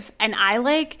 1985, and I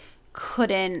like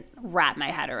couldn't wrap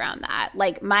my head around that.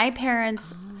 Like my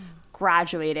parents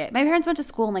graduated. My parents went to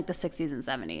school in like the 60s and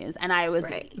 70s, and I was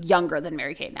younger than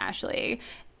Mary-Kate and Ashley.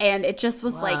 And it just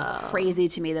was like crazy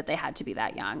to me that they had to be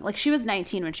that young. Like she was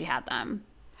 19 when she had them.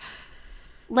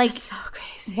 Like, that's so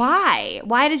crazy. Why?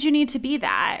 Why did you need to be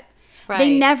that? Right.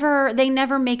 They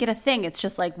never make it a thing. It's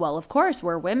just like, well, of course,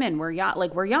 we're women. We're young.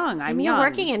 Like, we're young. I'm young. You're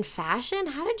working in fashion?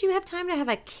 How did you have time to have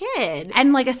a kid?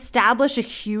 And, like, establish a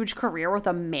huge career with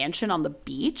a mansion on the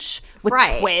beach with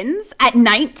Right. twins at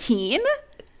 19?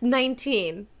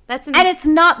 19. That's And it's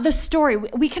not the story.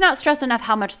 We cannot stress enough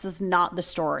how much this is not the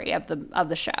story of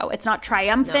the show. It's not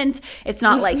triumphant. No. It's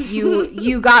not like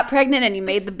you got pregnant and you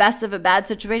made the best of a bad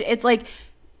situation. It's like,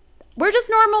 we're just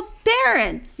normal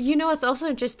parents. You know what's also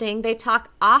interesting? They talk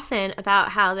often about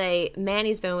how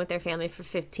Manny's been with their family for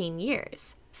 15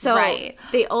 years. So Right.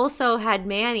 they also had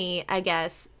Manny, I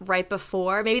guess, right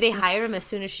before. Maybe they hired him as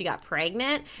soon as she got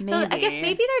pregnant. So I guess Maybe.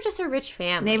 maybe they're just a rich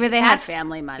family. Maybe they had That's-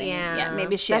 family money. Yeah, Yeah,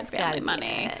 maybe she had that's gotta family be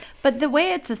money. it. But the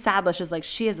way it's established is like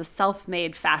she is a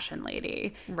self-made fashion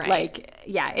lady. Right. Like,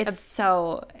 yeah,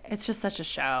 it's just such a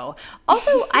show.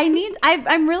 Also,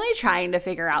 I'm really trying to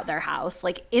figure out their house.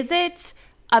 Like, is it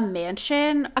a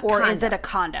mansion or is condo. it a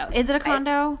condo? Is it a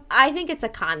condo? I think it's a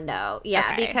condo, yeah,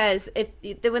 Okay. because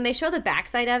when they show the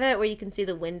backside of it, where you can see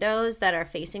the windows that are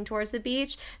facing towards the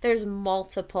beach, there's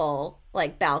multiple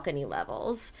like balcony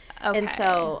levels, and Okay.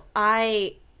 so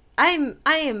I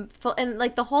am full, and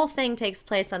like the whole thing takes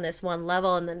place on this one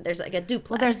level, and then there's like a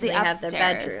duplex. there's the and they have their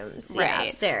upstairs, bedrooms, right. yeah,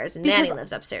 upstairs, and Because- Manny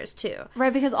lives upstairs too.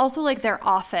 Right, because also like their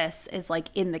office is like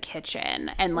in the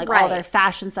kitchen and like all Right. their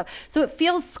fashion stuff. So it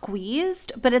feels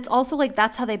squeezed, but it's also like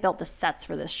that's how they built the sets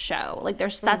for this show. Like their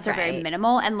sets are very Right.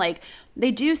 minimal, and like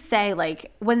they do say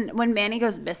like when Manny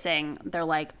goes missing, they're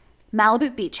like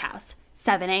Malibu Beach House,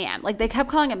 7 a.m. Like they kept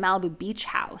calling it Malibu Beach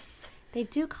House. They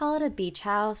do call it a beach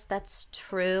house. That's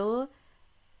true.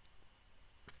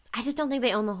 I just don't think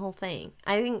they own the whole thing.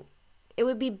 I think it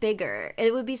would be bigger.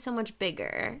 It would be so much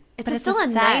bigger. It's But it's still a a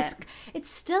nice. set. It's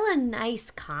still a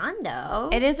nice condo.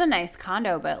 It is a nice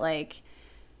condo, but like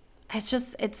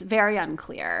it's very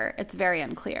unclear. It's very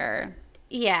unclear.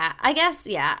 Yeah, I guess.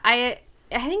 Yeah, I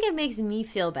think it makes me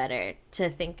feel better to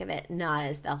think of it not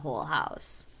as the whole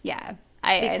house, Yeah.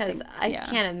 because I yeah.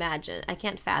 can't imagine. I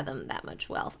can't fathom that much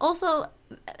wealth. Also,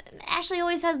 Ashley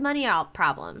always has money out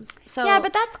problems. So Yeah,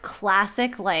 but that's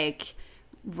classic, like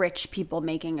rich people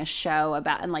making a show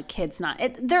about and like kids not.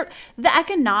 The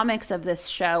economics of this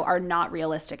show are not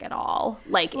realistic at all,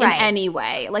 like in Right. any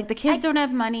way. Like the kids don't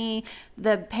have money.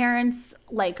 The parents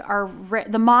like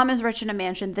the mom is rich in a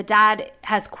mansion. The dad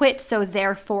has quit, so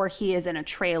therefore he is in a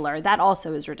trailer. That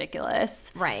also is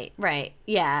ridiculous. Right.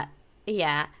 Yeah.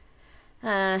 Yeah.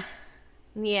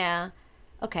 Yeah.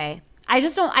 Okay. I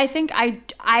just don't. I think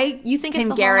You think it's can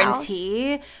the whole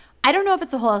guarantee. I don't know if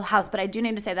it's a whole house, but I do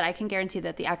need to say that I can guarantee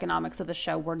that the economics of the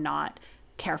show were not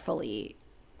carefully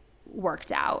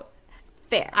worked out.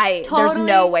 Fair. There's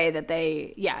no way that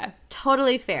they. Yeah.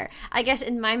 Totally fair. I guess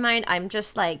in my mind, I'm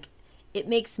just like, it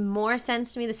makes more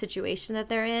sense to me the situation that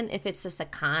they're in if it's just a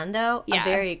condo, Yeah. a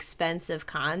very expensive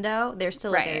condo. They're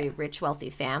still Right. a very rich, wealthy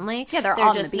family. Yeah, they're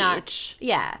on the just not. beach.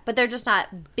 Yeah, but they're just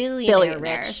not billionaire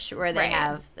Billionaires. rich where they Right.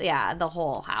 have the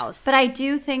whole house. But I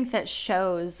do think that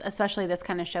shows, especially this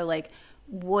kind of show, like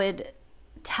would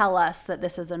tell us that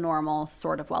this is a normal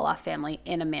sort of well-off family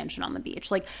in a mansion on the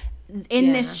beach. Like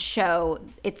in this show,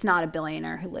 it's not a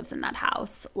billionaire who lives in that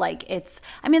house. Like it's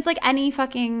like any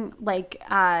fucking like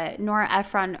Nora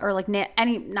Ephron or like not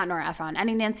Nora Ephron,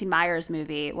 any Nancy Meyers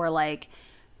movie where like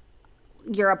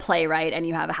you're a playwright and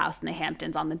you have a house in the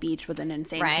Hamptons on the beach with an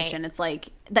insane Right. kitchen. It's like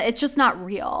that. It's just not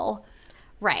real.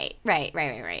 Right.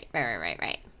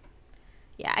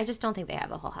 Yeah, I just don't think they have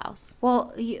the whole house.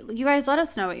 Well, you guys let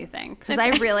us know what you think, because I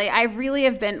really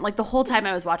have been like the whole time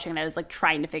I was watching it, I was like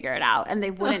trying to figure it out, and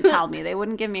they wouldn't tell me. They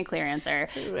wouldn't give me a clear answer.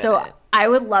 So I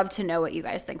would love to know what you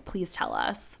guys think. Please tell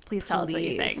us. Please tell us what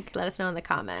you Please, think. let us know in the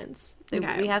comments.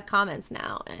 Okay. We have comments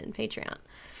now in Patreon.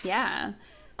 Yeah.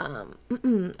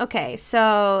 Okay,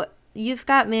 so you've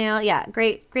got mail. Yeah,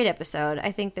 great episode.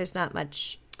 I think there's not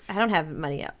much. I don't have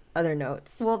many other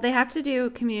notes. Well, they have to do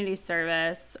community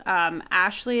service.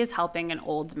 Ashley is helping an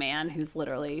old man who's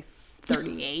literally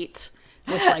 38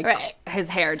 with like Right. his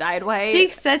hair dyed white. She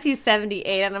says he's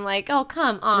 78, and I'm like, oh,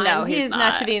 come on. No, he he's is not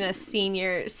not. should be a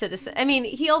senior citizen. I mean,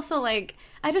 he also like.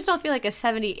 I just don't feel like a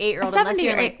 78-year-old A unless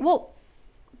you're 70 like. well,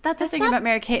 that's the thing about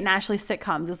Mary-Kate and Ashley's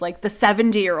sitcoms is like the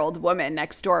 70-year-old woman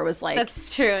next door was like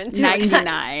That's true. And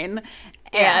 99.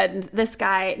 Yeah. And this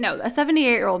guy, no, a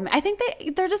 78-year-old man. I think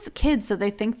they're just kids, so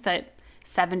they think that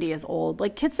 70 is old.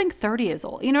 Like kids think 30 is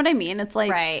old. You know what I mean? It's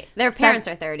like Right. Their parents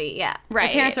are 30. Yeah. Right.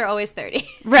 Their parents are always 30.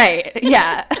 Right.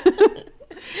 Yeah.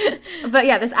 But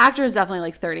yeah, this actor is definitely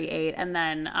like 38, and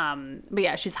then but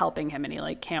yeah, she's helping him, and he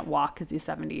like can't walk because he's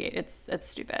 78. It's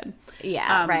stupid.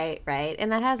 Yeah, right.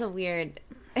 And that has a weird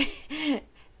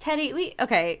Teddy.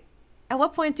 Okay. At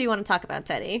what point do you want to talk about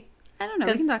Teddy? I don't know.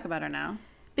 We can talk about her now.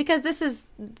 Because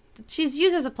she's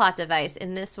used as a plot device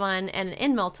in this one and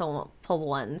in multiple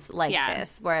ones like Yeah.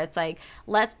 this, where it's like,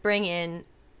 let's bring in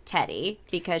Teddy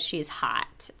because she's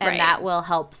hot, and Right. that will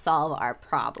help solve our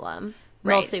problem.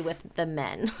 Right. Mostly with the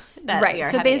men that we Right.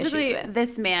 are So having basically, issues with.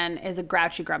 this man is a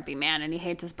grouchy, grumpy man, and he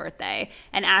hates his birthday.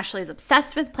 And Ashley's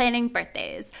obsessed with planning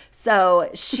birthdays.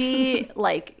 So she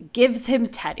like gives him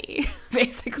Teddy,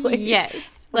 basically.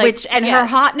 Yes. Her yes.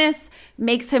 hotness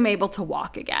makes him able to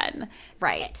walk again.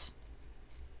 Right.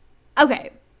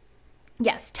 Okay.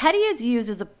 yes, Teddy is used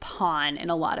as a pawn in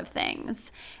a lot of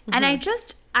things. And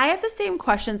I have the same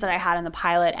questions that I had in the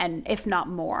pilot, and if not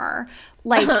more.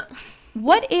 Like,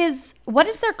 what is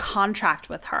their contract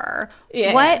with her?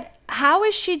 Yeah. How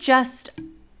is she just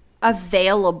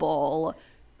available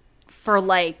for,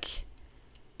 like,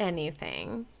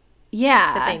 anything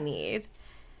yeah, that they need?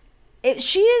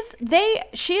 She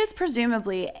is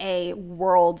presumably a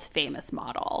world famous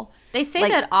model. They say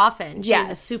Like, that often. She's yes.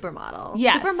 a supermodel.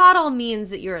 Yes. Supermodel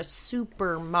means that you're a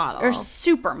supermodel. Or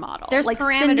supermodel. There's like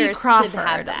parameters Cindy Crawford, to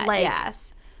have that. Like,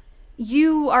 yes.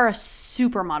 you are a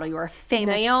supermodel. You are a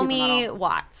famous Naomi supermodel.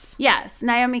 Watts. Yes,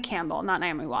 Naomi Campbell, not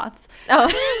Naomi Watts. Oh.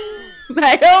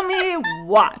 Naomi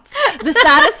Watts. The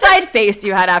satisfied face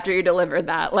you had after you delivered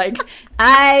that. Like,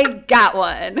 I got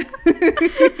one.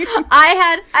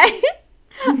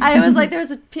 I was like, there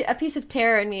was a piece of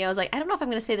terror in me. I was like, I don't know if I'm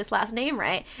going to say this last name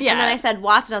right. Yeah. And then I said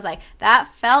Watts, and I was like, that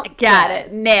felt Got good.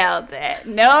 it. Nailed it.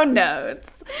 No notes.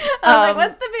 I was like,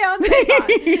 what's the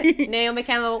Beyonce song? Naomi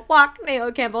Campbell, walk.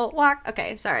 Naomi Campbell, walk.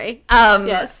 Okay, sorry.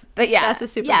 Yes. But yeah. That's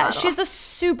a supermodel. Yeah, she's a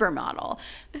supermodel.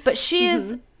 But she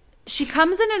is, she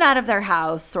comes in and out of their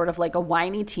house sort of like a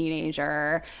whiny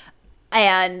teenager.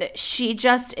 And she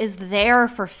just is there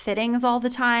for fittings all the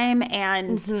time.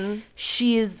 And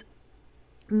she's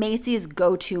Macy's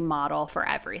go-to model for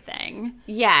everything.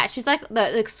 Yeah, she's like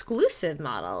the exclusive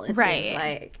model, it seems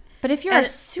like. But if you're a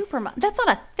supermodel, that's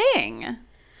not a thing.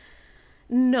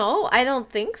 No, I don't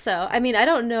think so. I mean, I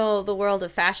don't know the world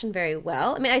of fashion very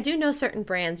well. I mean, I do know certain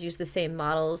brands use the same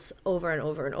models over and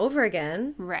over and over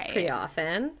again. Right. Pretty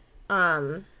often.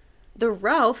 The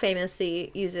Row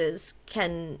famously uses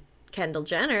Kendall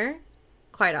Jenner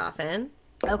quite often.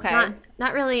 Okay.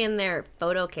 Not really in their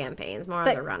photo campaigns, more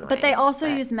on the runway. But they also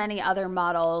use many other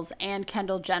models, and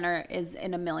Kendall Jenner is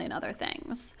in a million other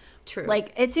things. True.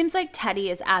 Like, it seems like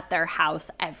Teddy is at their house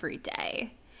every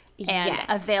day. And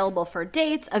Yes. available for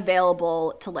dates,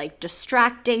 available to, like,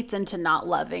 distract dates into not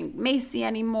loving Macy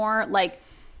anymore. Like,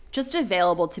 just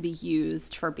available to be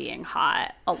used for being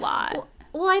hot a lot.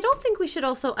 Well, I don't think we should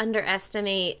also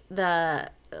underestimate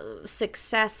the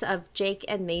success of Jake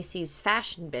and Macy's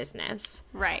fashion business.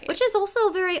 Right. Which is also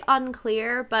very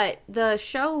unclear, but the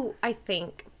show, I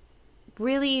think,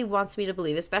 really wants me to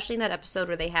believe, especially in that episode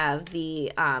where they have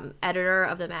the editor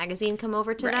of the magazine come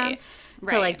over to them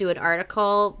to like do an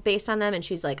article based on them, and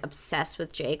she's like obsessed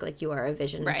with Jake, like, you are a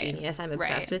vision genius, I'm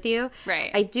obsessed with you.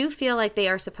 I do feel like they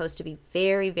are supposed to be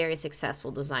very, very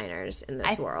successful designers in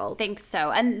this world. I think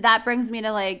so. And that brings me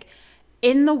to, like,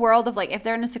 in the world of, like, if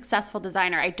they're a successful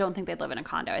designer, I don't think they'd live in a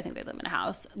condo. I think they'd live in a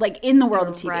house. Like, in the world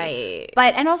of TV. Right.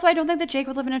 But, and also, I don't think that Jake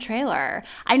would live in a trailer.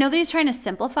 I know that he's trying to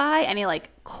simplify and he, like,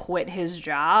 quit his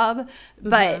job.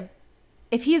 But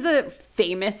if he's a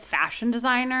famous fashion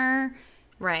designer,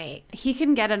 Right. he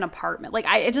can get an apartment. Like,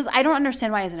 I don't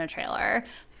understand why he's in a trailer.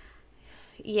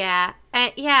 Yeah.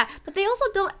 Yeah. But they also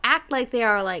don't act like they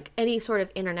are, like, any sort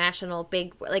of international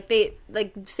big, like, they,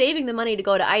 like, saving the money to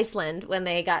go to Iceland when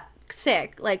they got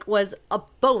sick, like, was a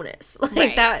bonus.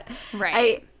 Like, that.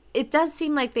 Right. It does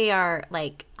seem like they are,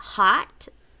 like, hot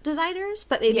designers,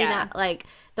 but maybe not, like,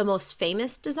 the most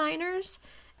famous designers.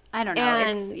 I don't know.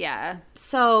 And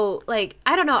so, like,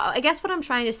 I don't know. I guess what I'm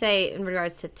trying to say in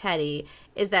regards to Teddy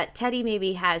is that Teddy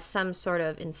maybe has some sort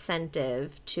of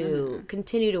incentive to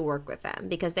continue to work with them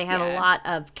because they have a lot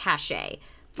of cachet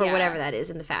for whatever that is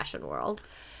in the fashion world.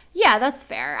 Yeah, that's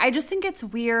fair. I just think it's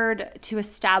weird to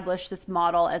establish this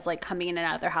model as, like, coming in and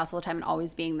out of their house all the time and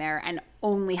always being there and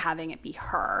only having it be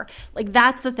her. Like,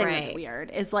 that's the thing that's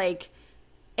weird is, like,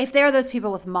 if there are those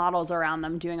people with models around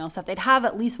them doing all stuff, they'd have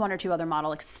at least one or two other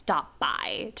models, like, stop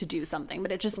by to do something.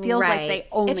 But it just feels like they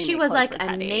only If she make was, clothes like, for a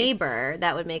Teddy. neighbor,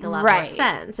 that would make a lot more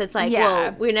sense. It's like,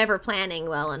 well, we're never planning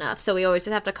well enough, so we always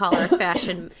just have to call her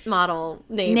fashion model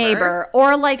neighbor.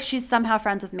 Or, like, she's somehow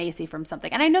friends with Macy from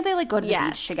something. And I know they, like, go to the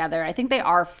beach together. I think they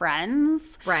are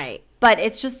friends. Right. But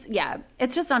it's just,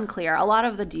 it's just unclear. A lot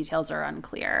of the details are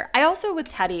unclear. I also, with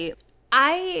Teddy,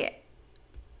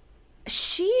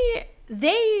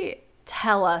 they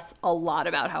tell us a lot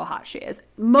about how hot she is.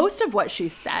 Most of what she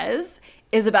says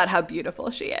is about how beautiful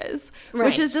she is,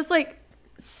 which is just, like,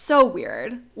 so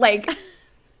weird. Like,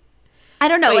 I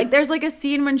don't know. Like, there's, like, a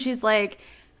scene when she's like,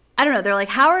 I don't know. They're like,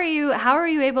 how are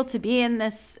you able to be in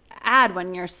this ad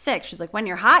when you're sick? She's like, when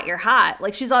you're hot, you're hot.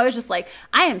 Like, she's always just like,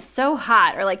 I am so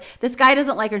hot. Or, like, this guy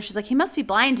doesn't like her. And she's like, he must be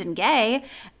blind and gay.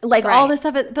 Like, all this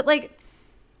stuff. But, like,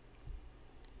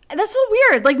 that's so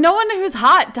weird. Like, no one who's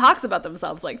hot talks about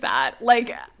themselves like that.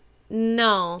 Like,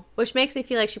 no, which makes me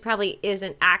feel like she probably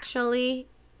isn't actually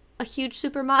a huge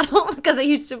supermodel because a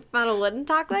huge supermodel wouldn't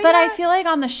talk like But that. I feel like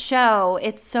on the show,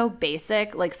 it's so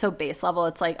basic, like so base level.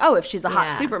 It's like, oh, if she's a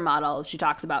hot supermodel, she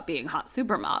talks about being hot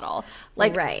supermodel.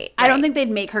 Like, I don't think they'd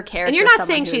make her character. And you're not someone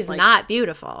saying who's, she's like, not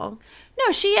beautiful.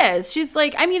 No, she is. She's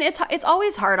like, I mean, it's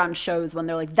always hard on shows when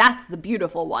they're like, that's the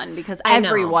beautiful one, because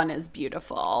everyone is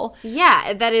beautiful.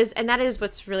 Yeah, that is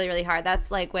what's really, really hard.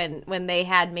 That's like when they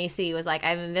had Macy was like,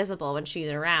 I'm invisible when she's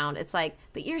around. It's like,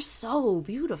 but you're so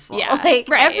beautiful. Yeah,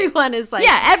 like everyone is like,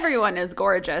 yeah, everyone is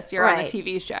gorgeous. You're on a Right.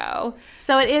 TV show.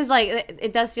 So it is like,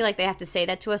 it does feel like they have to say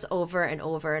that to us over and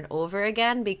over and over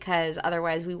again, because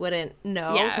otherwise we wouldn't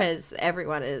know, because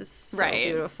everyone is so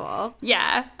beautiful.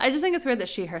 Yeah, I just think it's weird that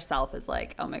she herself is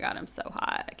like, oh my god, I'm so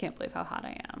hot. I can't believe how hot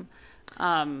I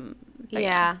am.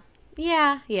 Yeah.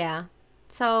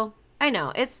 So I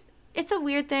know it's a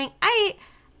weird thing. I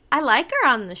like her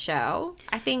on the show.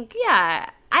 I think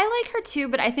I like her too,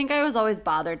 but I think I was always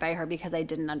bothered by her because I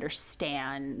didn't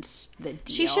understand the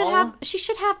deal. she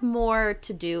should have more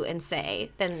to do and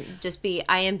say than just be,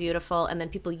 I am beautiful, and then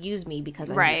people use me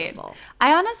because I'm beautiful.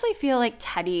 I honestly feel like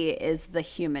Teddy is the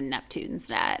human Neptune's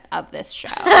net of this show.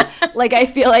 Like, I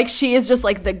feel like she is just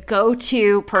like the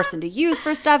go-to person to use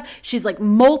for stuff. She's like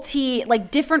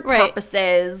different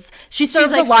purposes. She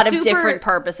serves like a lot of different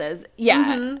purposes.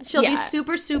 Yeah. Mm-hmm. She'll be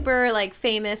super, super like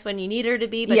famous when you need her to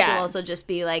be, but she'll also just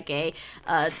be like a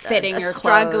fitting your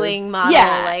struggling clothes.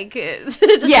 model, like just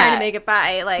trying to make it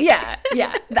by. Like,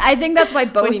 I think that's why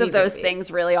both you of need those to be.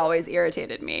 things really always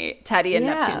irritated me. Teddy and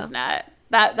Neptune's net.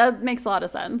 That makes a lot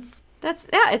of sense.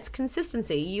 It's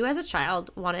consistency. You as a child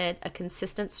wanted a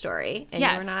consistent story, and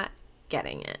you were not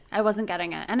getting it. I wasn't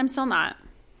getting it, and I'm still not.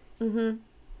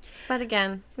 But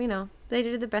again, they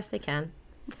do the best they can.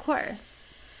 Of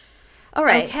course. All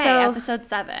right, Okay, so episode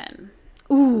 7.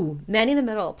 Ooh, Man in the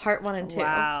Middle, part 1 and 2.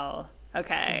 Wow.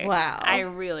 Okay. Wow. I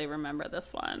really remember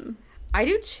this one. I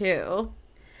do too.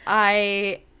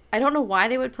 I don't know why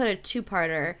they would put a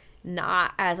 2-parter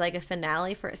not as like a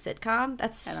finale for a sitcom.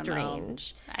 That's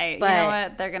strange. You know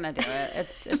what? They're gonna do it.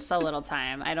 It's so little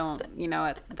time. You know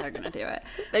what? They're gonna do it.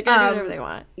 They're gonna do whatever they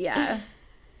want. Yeah.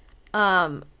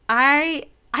 I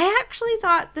actually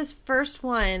thought this first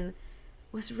one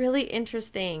was really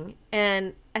interesting,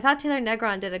 and I thought Taylor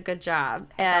Negron did a good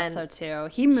job. And I thought so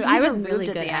too. I was moved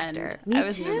at the end. Me I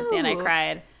was moved at the end. I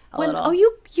cried a little. Oh,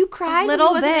 you cried? A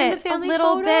little when he wasn't bit. in the family a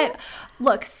little photo? bit.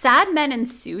 Look, sad men in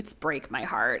suits break my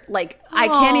heart. Like, I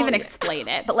can't even explain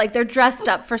it. But like, they're dressed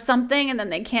up for something and then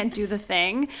they can't do the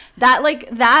thing. That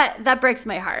breaks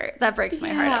my heart. That breaks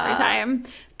my heart every time.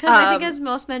 Because I think as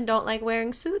most men don't like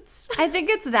wearing suits. I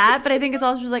think it's that, but I think it's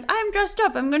also just like, I'm dressed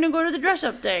up. I'm going to go to the dress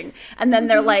up thing. And then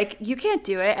they're like, you can't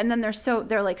do it. And then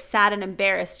they're like sad and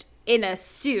embarrassed in a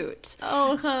suit.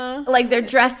 Oh, huh. Like, they're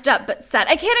dressed up but sad.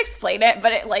 I can't explain it,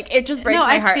 but it just breaks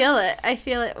my heart. I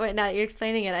feel it right now. You're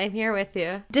explaining it. I'm here with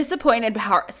you. Disappointed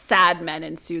how sad men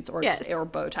in suits or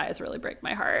bow ties really break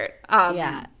my heart.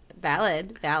 Yeah.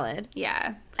 Valid.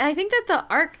 Yeah. And I think that the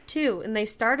arc too, and they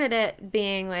started it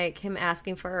being like him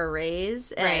asking for a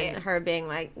raise and her being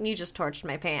like, you just torched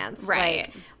my pants.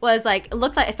 Right. Like, was like,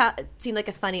 it seemed like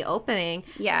a funny opening.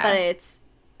 Yeah.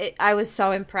 But I was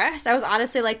so impressed. I was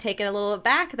honestly like taken a little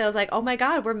back. I was like, oh my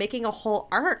God, we're making a whole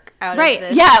arc out of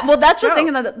this. Yeah. Well, that's the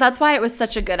thing. That's why it was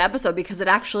such a good episode, because it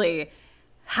actually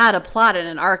had a plot and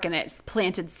an arc, and it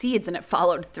planted seeds and it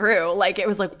followed through. Like, it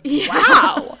was like,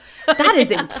 wow, that is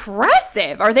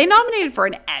impressive. Are they nominated for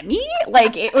an Emmy?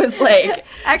 Like, it was like.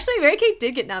 Actually, Mary Kate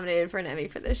did get nominated for an Emmy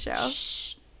for this show.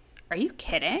 Shh. Are you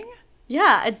kidding?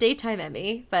 Yeah, a daytime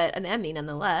Emmy, but an Emmy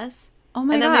nonetheless. Oh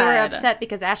my God. And then they were upset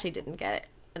because Ashley didn't get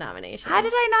a nomination. How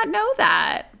did I not know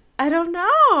that? I don't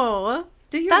know.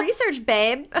 Do your research,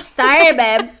 babe. Sorry,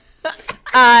 babe.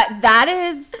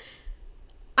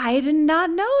 I did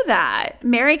not know that.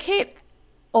 Mary-Kate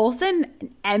Olsen, an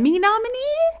Emmy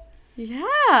nominee? Yeah.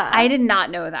 I did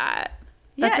not know that.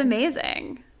 That's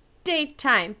amazing.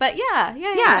 Daytime. But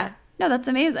yeah. No, that's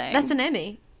amazing. That's an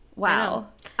Emmy. Wow.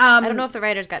 I don't know if the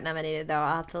writers got nominated, though.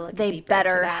 I'll have to look They deeper better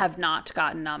into that. have not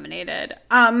gotten nominated.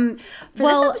 For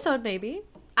this episode, maybe.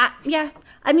 Yeah.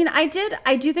 I mean, I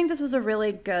do think this was a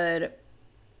really good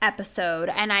episode,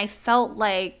 and I felt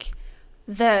like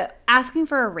the asking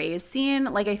for a raise scene,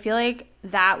 like, I feel like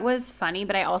that was funny,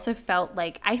 but I also felt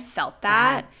like I felt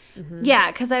that. Mm-hmm.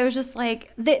 Yeah, because I was just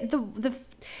like,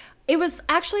 it was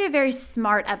actually a very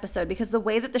smart episode, because the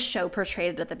way that the show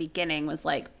portrayed it at the beginning was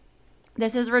like,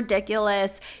 this is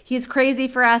ridiculous. He's crazy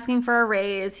for asking for a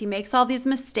raise. He makes all these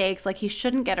mistakes. Like, he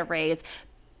shouldn't get a raise.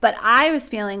 But I was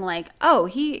feeling like, oh,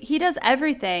 he does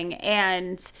everything,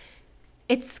 and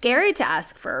it's scary to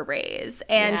ask for a raise,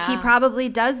 and he probably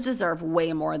does deserve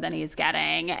way more than he's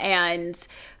getting. And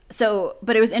so,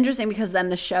 but it was interesting because then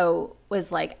the show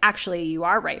was like, actually, you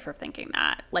are right for thinking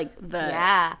that. Like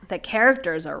the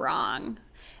characters are wrong.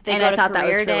 And I thought that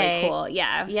was really cool.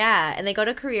 Yeah. Yeah. And they go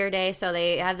to career day. So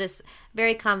they have this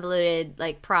very convoluted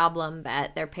like problem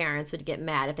that their parents would get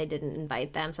mad if they didn't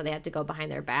invite them. So they have to go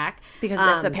behind their back. Because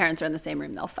if the parents are in the same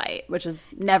room, they'll fight, which has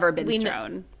never been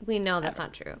thrown. We know that's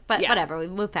not true. But whatever. We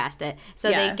move past it.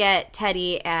 So they get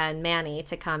Teddy and Manny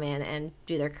to come in and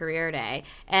do their career day.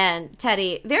 And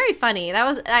Teddy, very funny.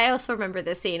 I also remember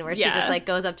this scene where she just like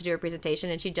goes up to do her presentation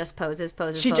and she just poses.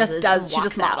 She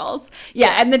just models.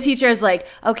 Yeah. And the teacher is like,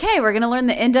 okay, we're going to learn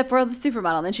the in-depth world of the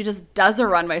supermodel. And then she just does a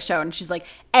runway show and she's like,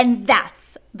 and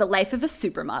that's the life of a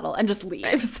supermodel, and just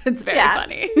leaves. It's very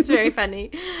funny. It's very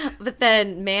funny. But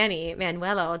then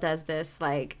Manuelo does this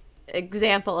like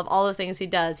example of all the things he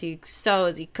does. He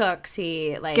sews, he cooks,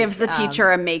 he like gives the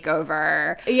teacher a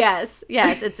makeover. It's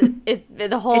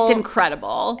the whole it's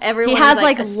incredible. Everyone he has is,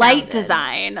 like light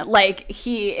design.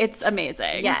 It's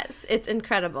amazing. Yes, it's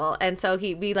incredible. And so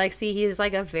we like see he's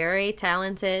like a very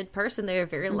talented person. They're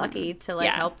very lucky to like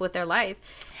help with their life.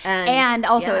 And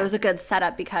also it was a good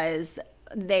setup because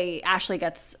Ashley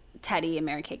gets Teddy and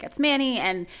Mary Kate gets Manny,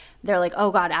 and they're like,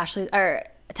 oh God,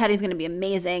 Teddy's going to be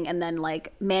amazing, and then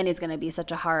like Manny's going to be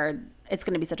such a hard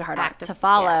act to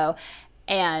follow,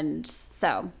 and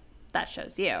so that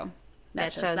shows you.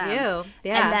 That shows you.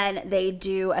 Yeah. And then they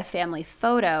do a family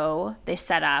photo. They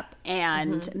set up,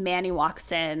 and Manny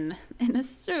walks in a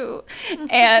suit,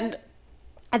 and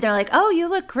they're like, oh, you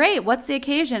look great. What's the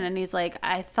occasion? And he's like,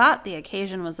 I thought the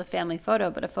occasion was a family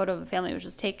photo, but a photo of a family was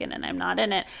just taken, and I'm not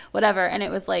in it. Whatever. And it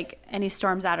was like, and he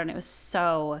storms out, and it was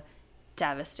so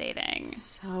devastating.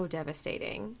 So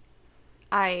devastating.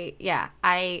 My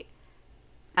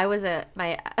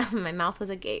mouth was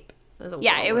agape.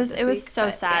 It was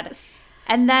so sad. Yes.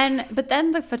 And then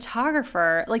the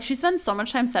photographer, like, she spends so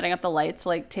much time setting up the lights to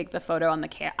like take the photo on the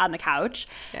couch,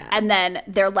 and then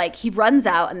they're like, he runs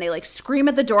out and they like scream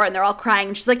at the door and they're all crying.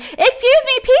 And she's like, "Excuse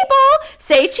me, people,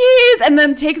 say cheese," and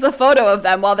then takes a photo of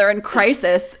them while they're in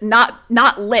crisis, not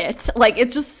lit. Like,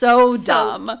 it's just so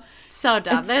dumb. So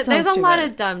dumb. There's a lot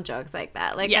of dumb jokes like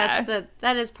that. Like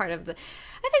that is part of the.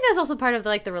 I think that's also part of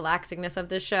like the relaxingness of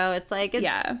this show. It's like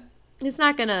it's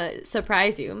not gonna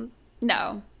surprise you.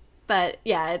 No. But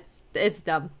yeah, it's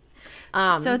dumb.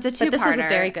 So it's a two-parter. But this was a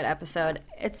very good episode.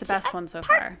 It's the best one so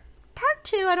far. Part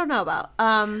 2, I don't know about.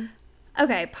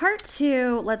 Okay, part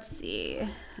 2. Let's see.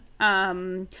 They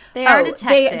are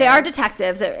detectives. They are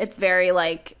detectives. It's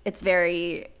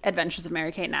very Adventures of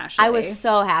Mary Kate and Ashley. I was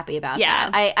so happy about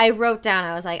that. I wrote down,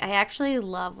 I was like, I actually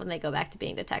love when they go back to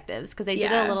being detectives, because they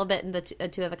did it a little bit in the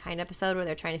Two of a Kind episode where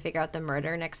they're trying to figure out the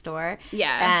murder next door.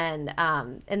 Yeah.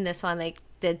 And in this one, they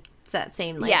did that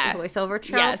same voiceover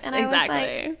trope. Yes, and exactly.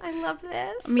 I was like, I love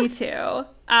this. Me too.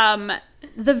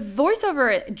 The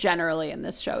voiceover generally in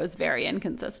this show is very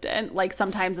inconsistent. Like,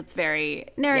 sometimes it's very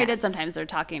narrated, sometimes they're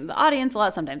talking to the audience a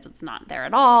lot, sometimes it's not there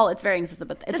at all. It's very inconsistent,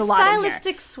 but it's a lot in here. The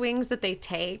stylistic swings that they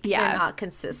take, they're not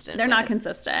consistent. They're not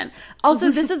consistent.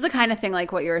 Also, this is the kind of thing,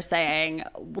 like what you were saying,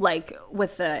 like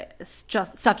with the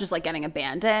stuff just like getting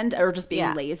abandoned or just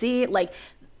being lazy. Like,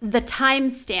 the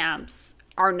timestamps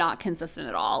are not consistent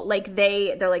at all. Like,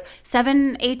 they're like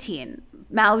 7:18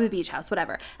 Malibu Beach House,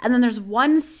 whatever. And then there's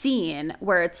one scene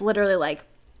where it's literally like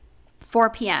 4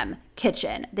 p.m.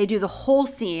 kitchen. They do the whole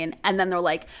scene, and then they're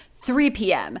like 3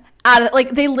 p.m.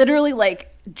 Like, they literally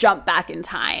like jump back in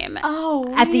time. Oh,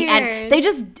 weird. At the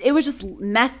end, it was just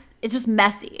mess. It's just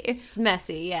messy. It's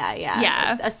messy,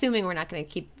 yeah. Assuming we're not going to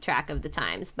keep track of the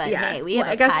times, but hey, we have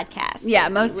a podcast. Yeah,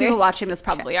 most people watching this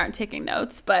probably aren't taking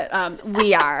notes, but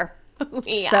we are.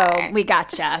 So we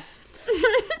gotcha.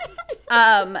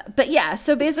 But yeah,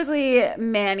 so basically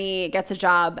Manny gets a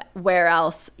job. Where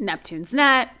else? Neptune's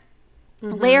Net.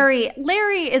 Larry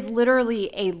is literally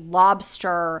a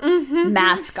lobster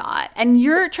mascot, and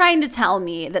you're trying to tell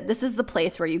me that this is the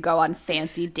place where you go on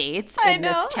fancy dates in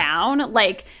this town?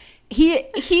 Like,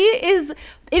 it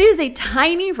is a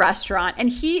tiny restaurant, and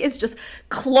he is just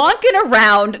clonking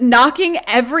around, knocking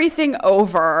everything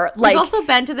over. Like, we've also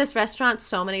been to this restaurant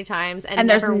so many times, and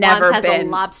never once has a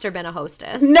lobster been a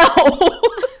hostess. No.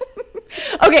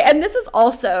 Okay, and this is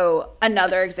also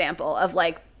another example of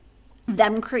like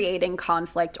them creating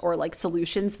conflict or like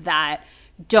solutions that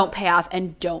don't pay off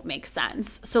and don't make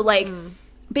sense. So like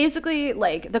basically,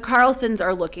 like, the Carlsons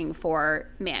are looking for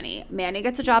Manny. Manny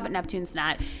gets a job at Neptune's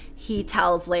Net. He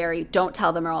tells Larry, don't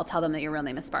tell them or I'll tell them that your real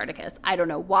name is Spartacus. I don't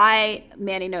know why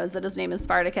Manny knows that his name is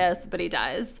Spartacus, but he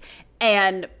does.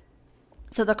 And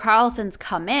So the Carlsons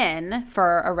come in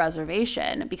for a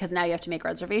reservation because now you have to make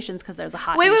reservations because there's a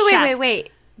hot Wait. new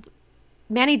chef.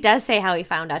 Manny does say how he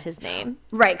found out his name.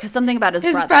 Right, because something about his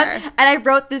brother. And I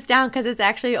wrote this down because it's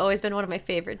actually always been one of my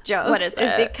favorite jokes. What is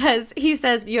it? Because he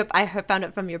says, I found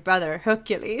it from your brother,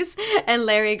 Hercules. And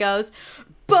Larry goes,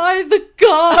 by the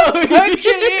gods,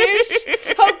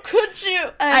 Hercules! How could you?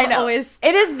 And I know. It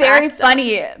is very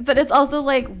funny, but it's also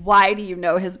like, why do you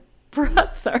know his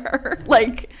brother?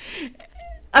 Like,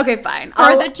 okay, fine.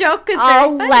 The joke is very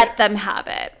I'll funny. let them have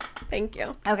it. Thank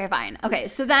you. Okay, fine. Okay,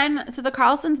 so the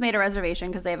Carlsons made a reservation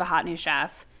because they have a hot new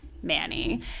chef,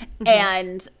 Manny,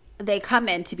 and they come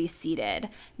in to be seated.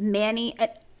 Manny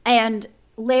and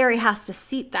Larry has to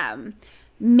seat them.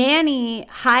 Manny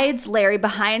hides Larry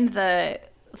behind the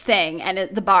thing and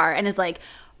the bar and is like,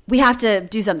 we have to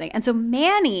do something. And so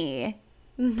Manny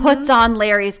puts on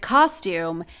Larry's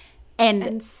costume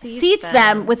and seats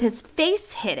them with his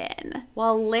face hidden.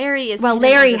 While Larry is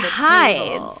Larry under the hides.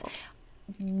 table.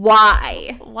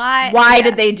 Why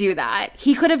did they do that?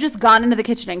 He could have just gone into the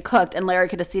kitchen and cooked and Larry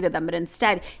could have seated them, but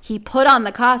instead he put on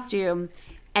the costume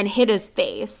and hid his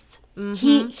face.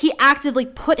 He actively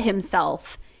put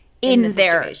himself in the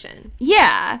their situation.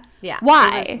 Yeah.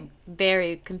 Why? It was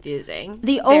very confusing.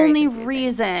 The only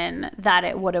reason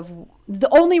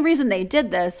they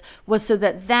did this was so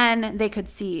that then they could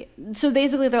see. So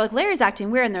basically, they're like, Larry's acting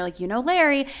weird, and they're like,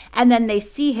 Larry, and then they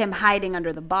see him hiding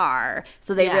under the bar,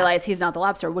 so they realize he's not the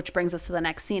lobster. Which brings us to the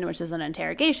next scene, which is an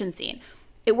interrogation scene.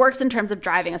 It works in terms of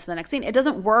driving us to the next scene. It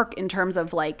doesn't work in terms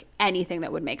of like anything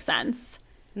that would make sense.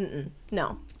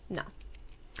 No.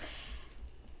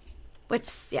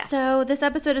 Yes. So this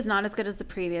episode is not as good as the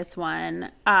previous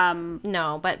one.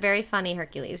 No, but very funny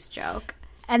Hercules joke.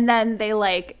 And then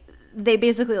they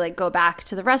basically go back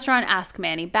to the restaurant, ask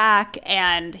Manny back,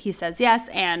 and he says yes.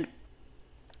 And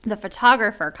the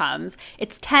photographer comes.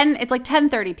 It's like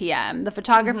 10:30 p.m. The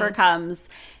photographer comes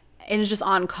and is just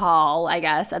on call, I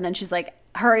guess. And then she's like,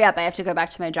 hurry up, I have to go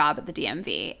back to my job at the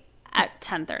DMV at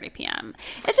 10:30 p.m.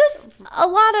 It's just a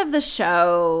lot of the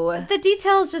show. The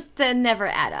details just then never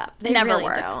add up. They never really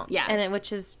work. don't. Yeah.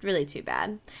 Which is really too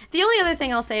bad. The only other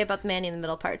thing I'll say about Manny in the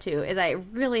middle part too is I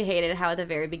really hated how at the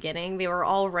very beginning they were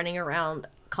all running around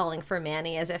calling for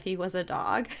Manny as if he was a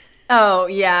dog. Oh,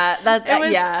 yeah. It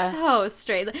was so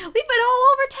strange. We've been all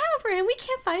over town for him. We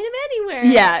can't find him anywhere.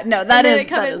 Yeah, no, that is.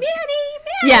 Manny.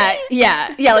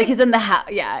 Yeah, like he's in the house.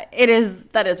 Yeah, that is.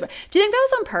 Do you think that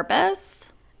was on purpose?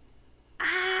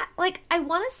 I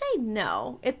want to say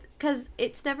no, because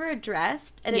it's never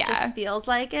addressed, and it just feels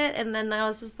like it. And then I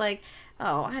was just like,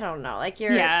 oh, I don't know, like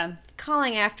you're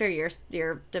calling after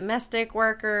your domestic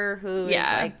worker who is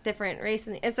like different race,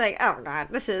 and it's like, oh god,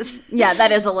 this is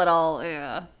that is a little.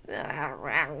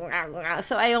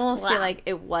 So I almost feel like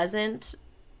it wasn't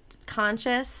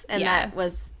conscious, and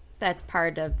that's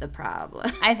part of the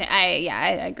problem.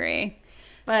 I agree.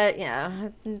 But yeah,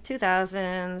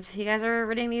 2000s. You guys are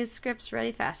reading these scripts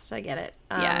really fast. I get it.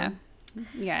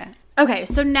 Yeah. Okay,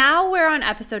 so now we're on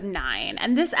episode 9,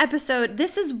 and this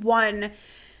is one.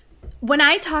 When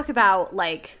I talk about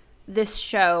like this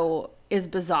show is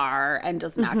bizarre and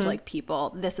doesn't act like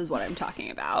people, this is what I'm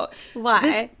talking about.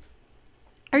 Why?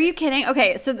 Are you kidding?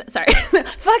 Okay, so sorry.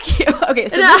 Fuck you. Okay,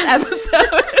 so this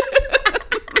episode.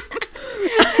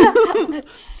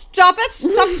 Stop it!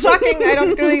 Stop talking! I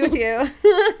don't agree with you.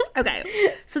 Okay,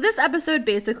 so this episode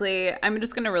basically, I'm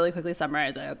just going to really quickly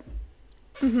summarize it.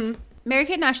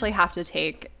 Mary-Kate and Ashley have to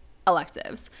take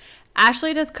electives.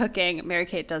 Ashley does cooking,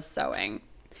 Mary-Kate does sewing.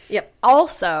 Yep.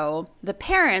 Also, the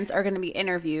parents are going to be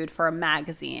interviewed for a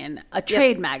magazine, a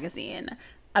trade magazine,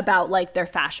 about like their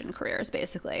fashion careers,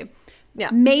 basically. Yeah.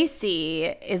 Macy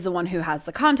is the one who has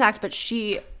the contact, but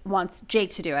she wants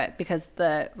Jake to do it because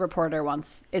the reporter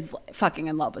is fucking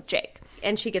in love with Jake.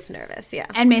 And she gets nervous, yeah.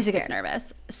 And Macy gets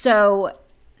nervous. So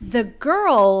the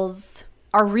girls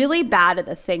are really bad at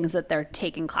the things that they're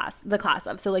taking the class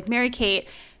of. So like Mary-Kate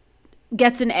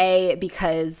gets an A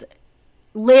because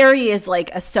Larry is like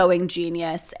a sewing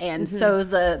genius and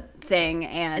sews a thing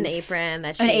and an apron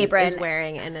that she is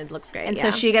wearing, and it looks great. And so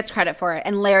she gets credit for it.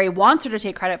 And Larry wants her to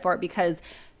take credit for it because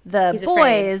the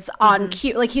boys on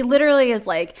cue, like he literally is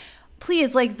like,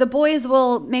 please, like the boys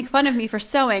will make fun of me for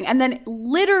sewing. And then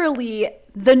literally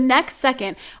the next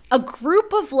second, a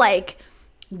group of like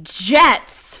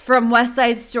jets from West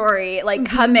Side Story like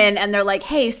come in and they're like,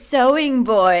 hey, sewing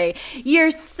boy,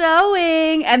 you're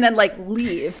sewing, and then like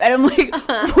leave. And I'm like,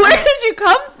 where did you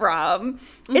come from?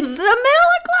 It's the middle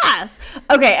of class.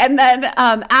 Okay, and then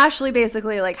Ashley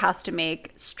basically like has to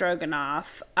make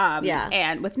stroganoff.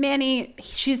 And with Manny,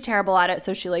 she's terrible at it,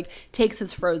 so she like takes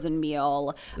his frozen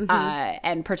meal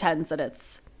and pretends that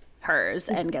it's hers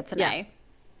and gets an A.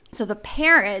 So the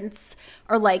parents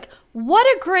are like, what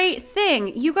a great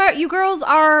thing. You girls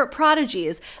are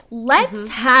prodigies. Let's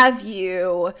have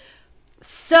you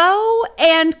sew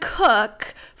and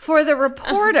cook for the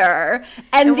reporter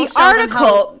and we'll the show them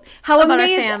article, how about our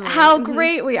amazing, family. how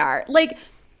great we are. Like,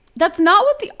 that's not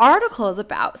what the article is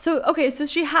about. So, okay, so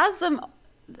she has them,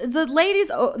 the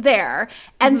ladies there,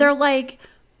 and they're like,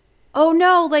 oh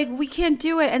no, like, we can't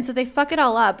do it. And so they fuck it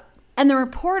all up. And the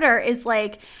reporter is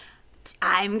like,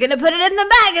 I'm gonna put it in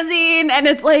the magazine. And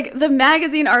it's like the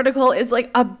magazine article is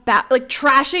like about like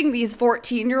trashing these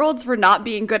 14-year-olds for not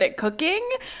being good at cooking.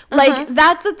 Like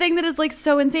that's the thing that is like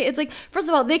so insane. It's like, first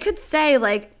of all, they could say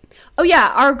like, oh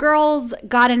yeah, our girls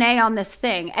got an A on this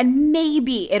thing, and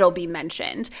maybe it'll be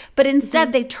mentioned. But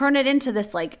instead they turn it into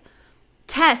this like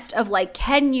test of like,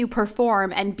 can you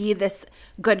perform and be this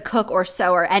good cook or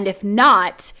sewer? And if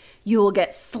not, you will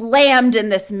get slammed in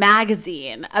this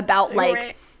magazine about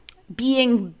like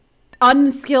being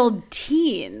unskilled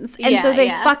teens. And so they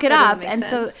fuck it up. And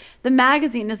so the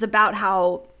magazine is about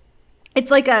how it's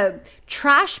like a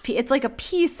trash piece. It's like a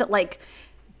piece that like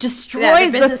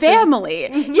destroys the family.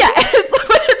 It's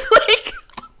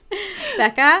like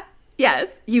Becca?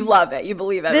 Yes, you love it. You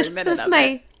believe every minute of it. This was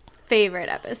my favorite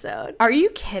episode. Are you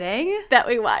kidding? That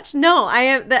we watched. No,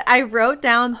 I wrote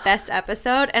down best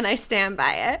episode and I stand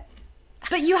by it.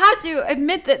 But you have to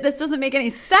admit that this doesn't make any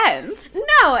sense.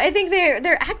 No, I think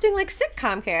they're acting like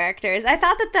sitcom characters. I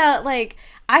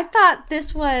thought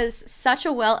this was such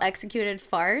a well executed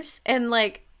farce and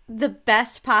like the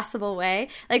best possible way.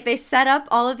 Like they set up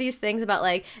all of these things about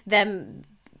like them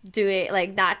doing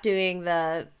like not doing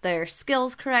their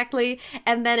skills correctly,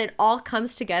 and then it all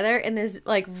comes together in this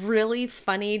like really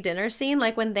funny dinner scene,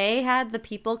 like when they had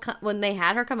when they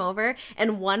had her come over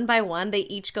and one by one they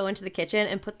each go into the kitchen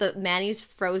and put the Manny's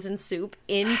frozen soup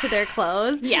into their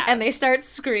clothes and they start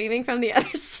screaming from the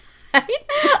other side.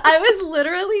 I was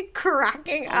literally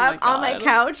cracking up on my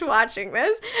couch watching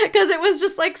this because it was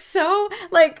just like so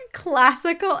like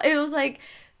classical. It was like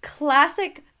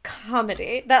classic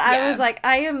comedy that I was like,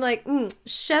 I am like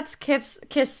chef's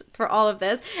kiss for all of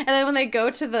this. And then when they go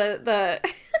to the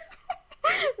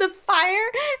the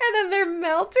fire and then they're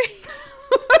melting.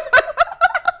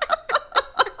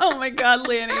 Oh my God,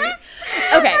 Lanny. Okay.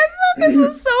 I thought this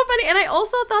was so funny. And I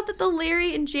also thought that the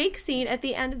Larry and Jake scene at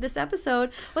the end of this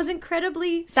episode was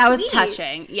incredibly sweet. That was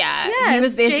touching. Yeah. Yes, he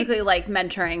was basically like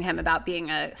mentoring him about being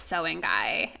a sewing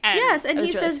guy. And and he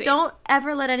really says, sweet. don't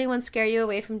ever let anyone scare you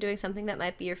away from doing something that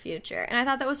might be your future. And I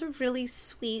thought that was a really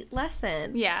sweet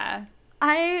lesson. Yeah.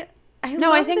 I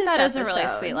think that is a really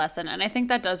episode. sweet lesson, and I think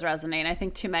that does resonate. I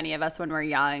think too many of us when we're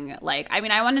young, like, I mean,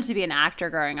 I wanted to be an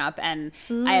actor growing up, and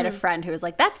I had a friend who was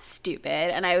like, that's stupid,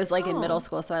 and I was like in middle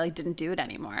school, so I like didn't do it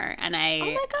anymore, and oh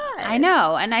my God. I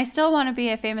know, and I still want to be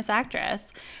a famous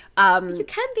actress. You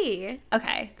can be.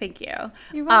 Okay, thank you.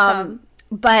 You're welcome.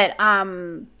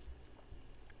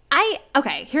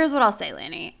 Here's what I'll say,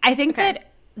 Lanny. I think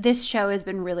that this show has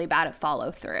been really bad at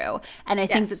follow through, and I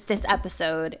think that this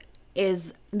episode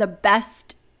is the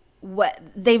best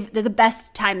the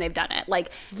best time they've done it.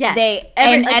 Like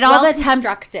and all the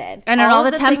attempts and all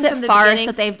the attempts at farce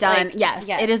that they've done. Like,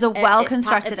 it is a well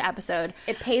constructed episode.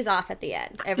 It pays off at the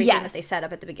end. Everything that they set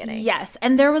up at the beginning. Yes,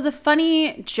 and there was a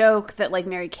funny joke that like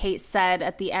Mary Kate said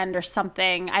at the end or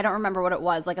something. I don't remember what it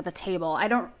was. Like at the table, I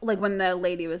don't like when the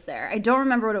lady was there. I don't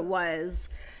remember what it was,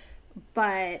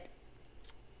 but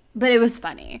it was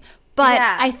funny. But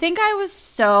I think I was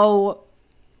so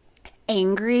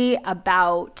angry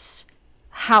about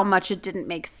how much it didn't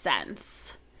make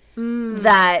sense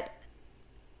that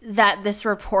this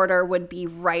reporter would be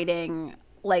writing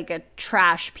like a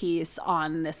trash piece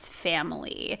on this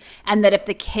family, and that if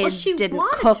the kids didn't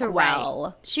cook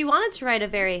well, she wanted to write a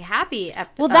very happy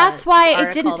that's why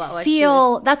it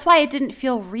didn't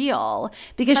feel real,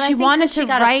 because she wanted to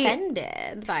write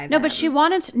offended by them. No, but she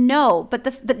wanted to but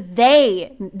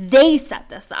they set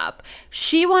this up.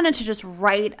 She wanted to just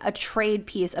write a trade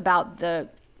piece about the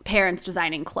parents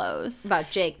designing clothes,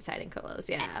 about Jake designing clothes.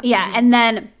 And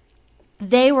then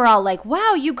they were all like,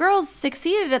 wow, you girls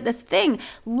succeeded at this thing.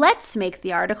 Let's make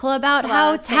the article about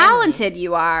how talented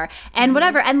you are and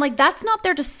whatever. And like, that's not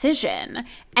their decision.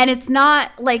 And it's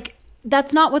not like,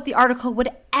 that's not what the article would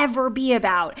ever be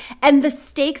about. And the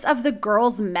stakes of the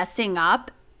girls messing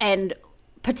up and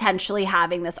potentially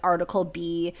having this article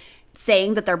be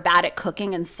saying that they're bad at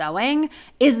cooking and sewing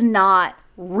is not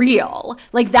real.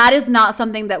 Like, that is not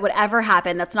something that would ever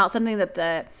happen. That's not something that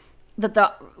the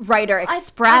writer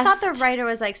expressed. I thought the writer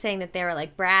was like saying that they were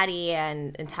like bratty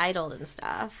and entitled and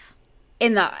stuff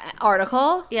in the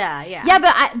article. Yeah.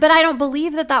 But I don't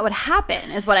believe that would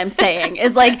happen, is what I'm saying.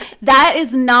 Is like, that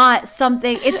is not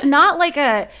something. It's not like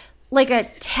a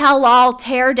tell-all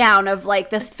teardown of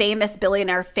like this famous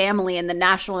billionaire family in the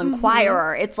National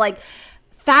Enquirer. It's like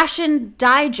Fashion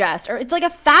Digest, or it's like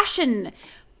a fashion,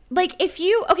 like even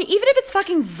if it's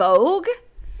fucking Vogue,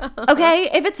 okay,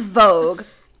 if it's Vogue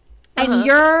and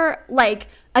you're like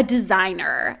a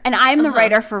designer and I'm the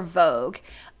writer for Vogue,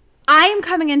 I'm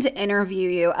coming in to interview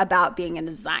you about being a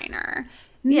designer.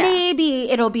 Yeah.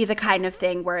 Maybe it'll be the kind of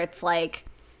thing where it's like,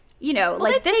 you know,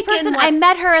 like this person, I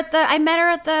met her at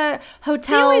the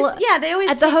hotel. They always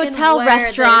at the hotel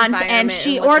restaurant, and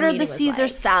she ordered the Caesar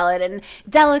salad and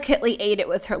delicately ate it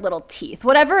with her little teeth.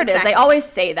 Whatever it is, they always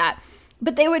say that.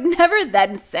 But they would never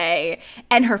then say,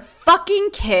 and her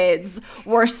fucking kids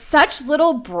were such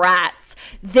little brats.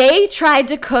 They tried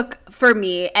to cook for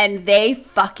me and they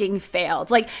fucking failed.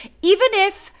 Like, even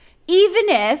if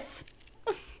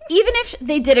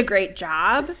they did a great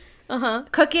job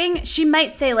cooking, she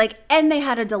might say like, and they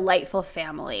had a delightful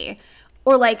family,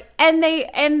 or like, and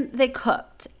they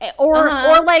cooked, or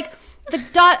like,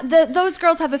 those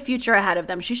girls have a future ahead of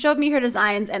them. She showed me her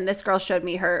designs and this girl showed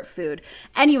me her food.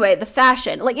 Anyway, the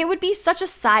fashion, like, it would be such a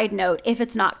side note if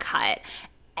it's not cut.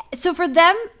 So for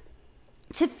them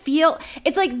to feel,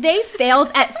 it's like they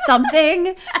failed at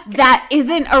something that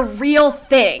isn't a real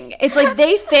thing. It's like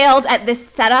they failed at this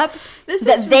setup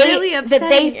that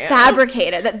they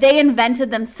fabricated, that they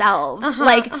invented themselves.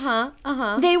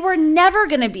 They were never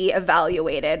going to be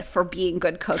evaluated for being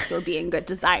good cooks or being good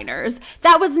designers.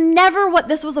 That was never what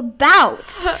this was about.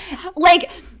 Like,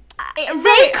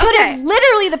 they could have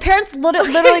literally, the parents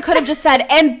literally could have just said,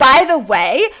 and by the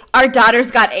way, our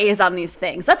daughter's got A's on these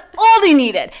things. That's all they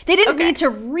needed. They didn't need to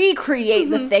recreate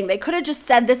the thing. They could have just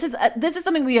said, this is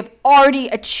something we have already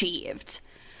achieved.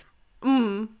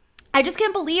 I just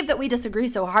can't believe that we disagree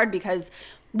so hard, because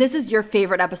this is your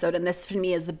favorite episode, and this, to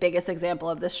me, is the biggest example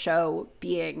of this show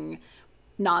being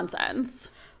nonsense.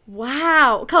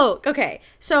 Wow. Cool. Okay.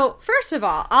 So, first of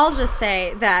all, I'll just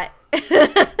say that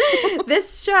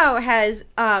this show has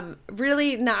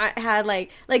really not had like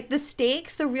the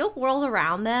stakes, the real world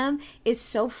around them is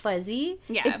so fuzzy.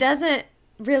 Yeah. It doesn't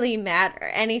really matter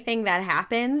anything that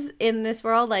happens in this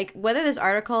world, like whether this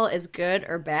article is good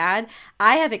or bad.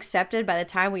 I have accepted by the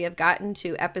time we have gotten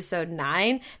to episode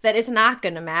 9 that it's not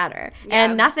going to matter. Yeah.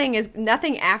 And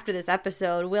nothing after this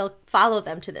episode will follow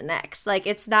them to the next. Like,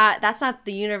 that's not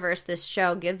the universe this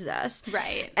show gives us.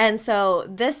 Right. And so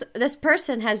this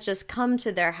person has just come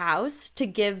to their house to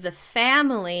give the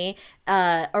family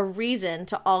a reason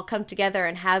to all come together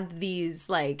and have these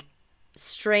like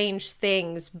strange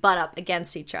things butt up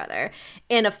against each other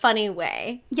in a funny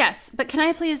way. Yes, but can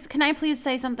I please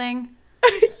say something?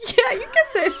 Yeah, you can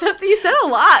say something. You said a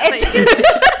lot.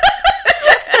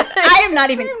 I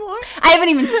haven't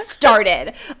even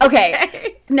started.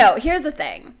 Okay. No, here's the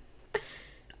thing.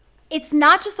 It's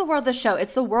not just the world of the show,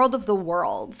 it's the world of the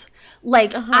world.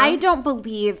 Like, I don't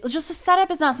believe, just the setup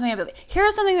is not something I believe.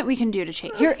 Here's something that we can do to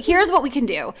change. Here's what we can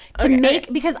do to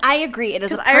make, because I agree, it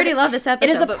is I already love this episode.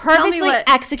 It is a perfectly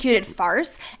executed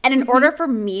farce, and in order for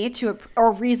me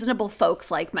or reasonable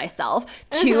folks like myself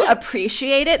to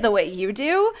appreciate it the way you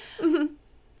do,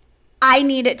 I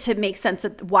need it to make sense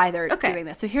of why they're doing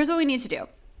this. So here's what we need to do.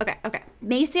 Okay.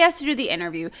 Macy has to do the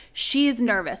interview. She's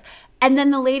nervous. And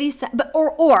then the lady said,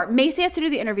 or Macy has to do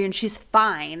the interview and she's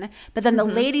fine. But then the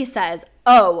lady says,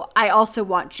 oh, I also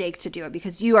want Jake to do it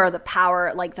because you are the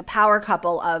power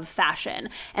couple of fashion.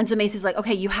 And so Macy's like,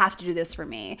 okay, you have to do this for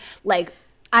me. Like,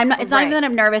 it's not even that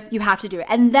I'm nervous. You have to do it.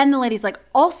 And then the lady's like,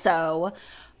 also,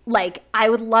 like, I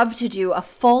would love to do a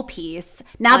full piece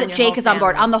now that Jake is on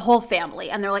board, on the whole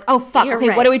family. And they're like, oh, fuck. You're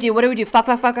okay, what do we do?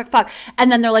 Fuck.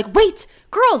 And then they're like, wait,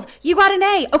 girls, you got an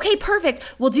A. Okay, perfect.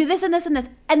 We'll do this and this and this.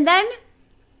 And then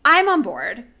I'm on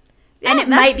board. Yeah, and it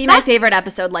might be my favorite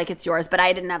episode like it's yours, but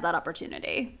I didn't have that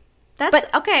opportunity.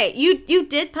 Okay. You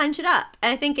did punch it up.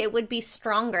 And I think it would be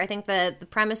stronger. I think the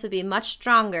premise would be much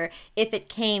stronger if it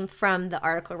came from the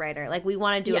article writer. Like, we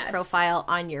want to do a profile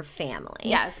on your family.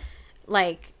 Yes.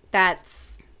 Like, that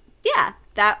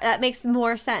makes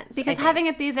more sense. Because having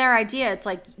it be their idea, it's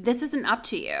like, this isn't up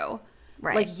to you.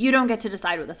 Right. Like, you don't get to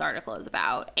decide what this article is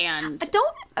about. And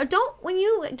don't when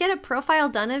you get a profile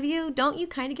done of you, don't you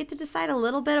kind of get to decide a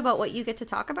little bit about what you get to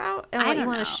talk about and what you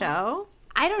want to show?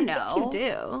 I don't know. I think you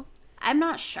do. I'm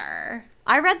not sure.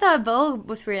 I read the Vogue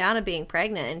with Rihanna being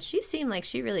pregnant, and she seemed like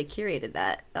she really curated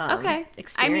that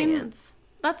experience. I mean,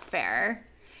 that's fair.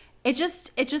 It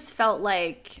just felt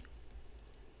like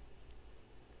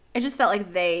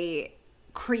they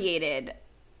created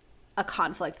a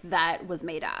conflict that was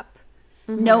made up.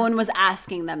 Mm-hmm. No one was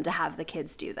asking them to have the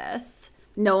kids do this.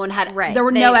 No one had, there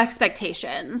were no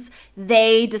expectations.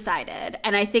 They decided.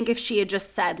 And I think if she had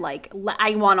just said, like,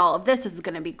 I want all of this is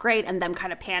going to be great, and them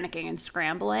kind of panicking and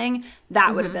scrambling,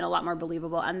 that would have been a lot more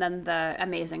believable. And then the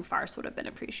amazing farce would have been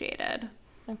appreciated.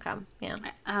 Okay. Yeah.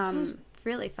 It was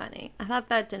really funny. I thought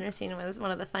that dinner scene was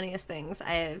one of the funniest things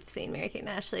I have seen Mary-Kate and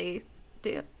Ashley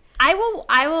do. I will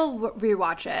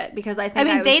rewatch it because I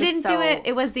think they didn't do it.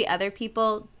 It was the other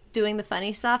people doing the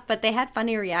funny stuff, but they had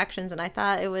funny reactions, and I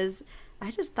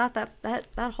just thought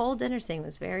that whole dinner scene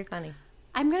was very funny.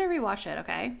 I'm gonna rewatch it,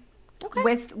 okay?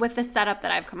 With the setup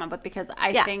that I've come up with because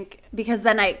I think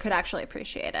then I could actually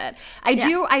appreciate it.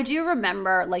 I do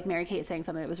remember like Mary-Kate saying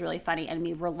something that was really funny and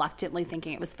me reluctantly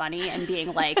thinking it was funny and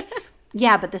being like,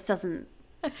 yeah, but this doesn't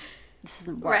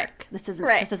work. Right. This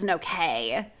isn't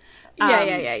okay.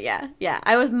 Yeah.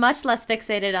 I was much less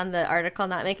fixated on the article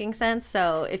not making sense.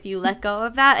 So if you let go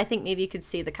of that, I think maybe you could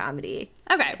see the comedy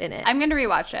in it. I'm going to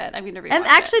rewatch it. And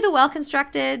actually the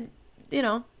well-constructed,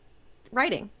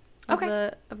 writing of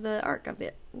the arc of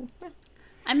it. Yeah.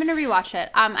 I'm going to rewatch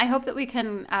it. I hope that we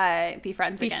can be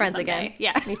friends again.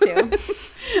 Yeah. Me too.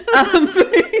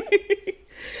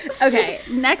 Okay,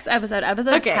 next episode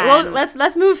 10. Well,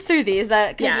 let's move through these.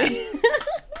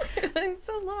 It's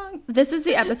so long. This is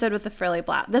the episode with the frilly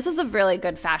blouse. This is a really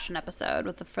good fashion episode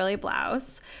with the frilly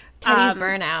blouse. Teddy's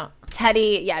burnout.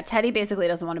 Teddy basically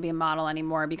doesn't want to be a model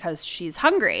anymore because she's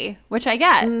hungry, which I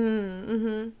get.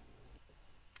 Mm-hmm.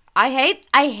 I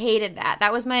hated that.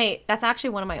 That's actually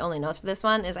one of my only notes for this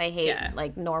one is I hate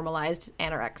like normalized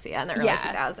anorexia in the early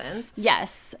 2000s.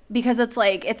 Yes, because it's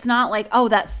like it's not like, oh,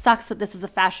 that sucks that this is a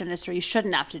fashion industry. You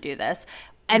shouldn't have to do this.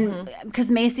 And because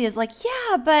Macy is like,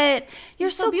 yeah, but you're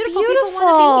so beautiful. People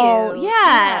want to be you.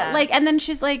 Yeah. Like, and then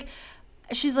she's like,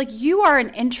 you are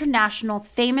an international,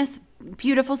 famous,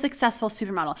 beautiful, successful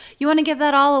supermodel. You want to give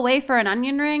that all away for an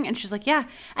onion ring? And she's like, yeah.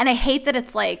 And I hate that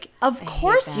it's like, of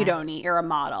course you don't eat. You're a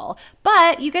model,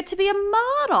 but you get to be a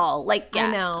model. Like, yeah.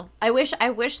 I know. I wish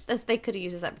they could have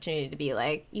used this opportunity to be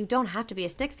like, you don't have to be a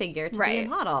stick figure to be a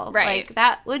model. Right. Like,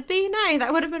 that would be nice.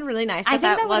 That would have been really nice. But I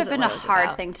think that would have been a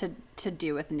hard thing to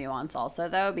do with Nuance also,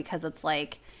 though, because it's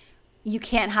like, you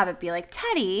can't have it be like,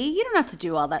 Teddy, you don't have to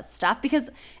do all that stuff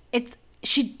because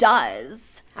she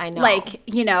does. I know. Like,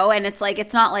 and it's like,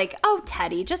 it's not like, oh,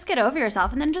 Teddy, just get over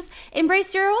yourself and then just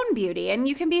embrace your own beauty and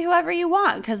you can be whoever you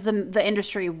want because the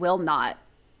industry will not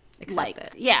accept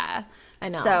it. Yeah. I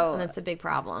know. So, and that's a big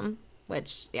problem,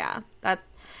 which, this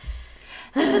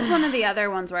is one of the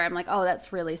other ones where I'm like, oh,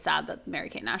 that's really sad that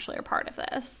Mary-Kate and Ashley are part of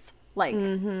this. Like,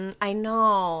 I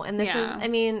know. And this is, I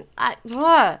mean, I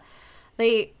thought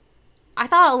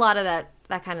a lot of that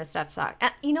kind of stuff sucked.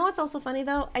 And you know what's also funny,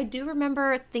 though? I do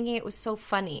remember thinking it was so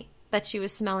funny that she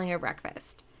was smelling her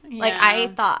breakfast. Yeah. Like,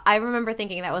 I remember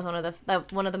thinking that was one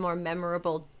of the more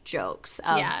memorable jokes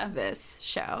of this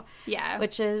show. Yeah.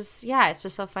 Which is, it's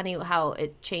just so funny how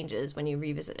it changes when you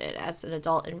revisit it as an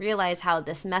adult and realize how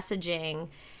this messaging,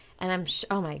 and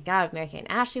oh my God, Mary-Kate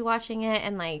and Ashley watching it,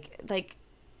 and like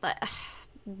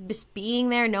just being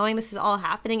there, knowing this is all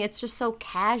happening, it's just so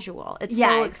casual. It's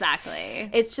exactly.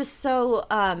 It's just so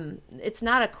it's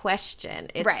not a question.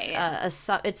 It's right.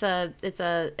 It's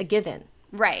a given.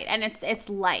 Right, and it's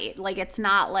light. Like it's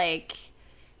not like,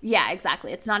 yeah,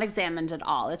 exactly. It's not examined at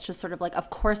all. It's just sort of like, of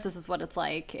course, this is what it's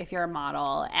like if you're a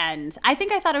model. And I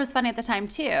think I thought it was funny at the time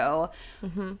too,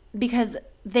 because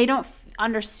they don't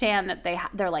understand that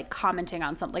they're like commenting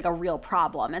on something like a real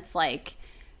problem. It's like,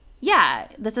 yeah,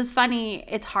 this is funny,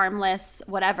 it's harmless,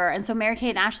 whatever. And so Mary-Kate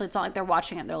and Ashley, it's not like they're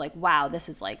watching it, they're like, wow, this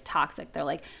is like toxic. They're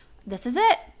like, this is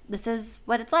it. This is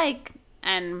what it's like.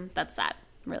 And that's sad.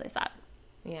 Really sad.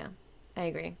 Yeah, I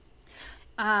agree.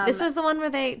 This was the one where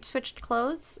they switched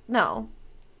clothes? No.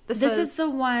 This is the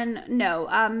one. No,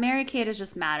 Mary-Kate is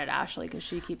just mad at Ashley because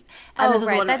she keeps. And this is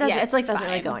right. One, that doesn't, it's like doesn't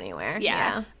really go anywhere.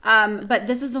 Yeah. But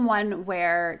this is the one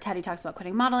where Teddy talks about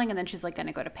quitting modeling, and then she's like going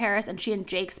to go to Paris, and she and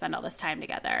Jake spend all this time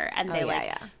together, and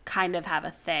they kind of have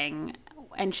a thing.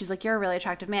 And she's like, "You're a really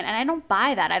attractive man," and I don't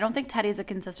buy that. I don't think Teddy's a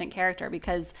consistent character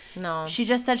because she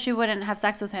just said she wouldn't have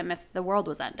sex with him if the world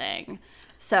was ending.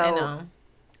 So I know.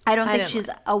 I don't think didn't she's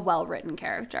a well-written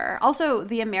character. Also,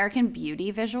 the American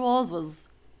Beauty visuals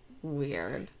was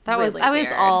weird. That really was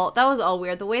weird. all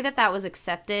weird. The way that was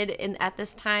accepted at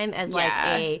this time as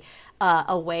like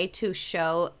a way to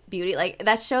show beauty, like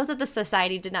that shows that the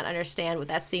society did not understand what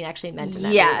that scene actually meant in that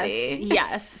movie.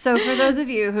 Yes. So for those of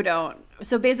you who don't,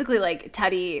 so basically like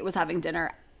Teddy was having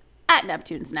dinner at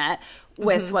Neptune's Net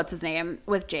with what's his name,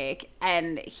 with Jake,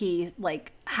 and he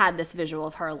like had this visual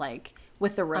of her like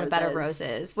with the roses, On a Bed of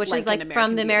Roses, which is in like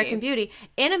from the American Beauty.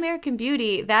 In American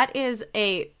Beauty, that is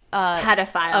a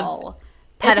pedophile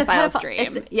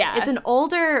stream. It's an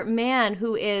older man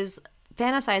who is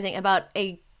fantasizing about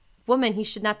a woman he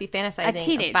should not be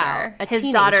fantasizing about.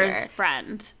 His daughter's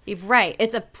friend. Right.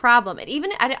 It's a problem. And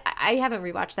even I haven't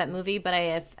rewatched that movie, but I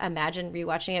have imagined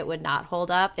rewatching it would not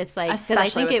hold up. It's like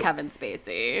especially with Kevin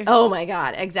Spacey. Oh my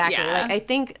God, exactly. Yeah.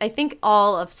 Like I think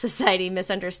all of society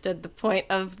misunderstood the point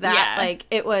of that. Yeah. Like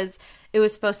it was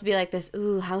supposed to be like this,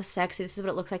 ooh, how sexy. This is what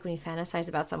it looks like when you fantasize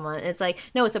about someone. And it's like,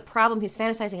 no, it's a problem. He's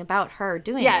fantasizing about her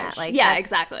doing that. Like, yeah,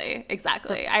 exactly.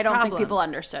 I don't think problem. people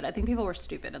understood. I think people were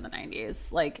stupid in the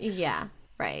 90s. Like, yeah,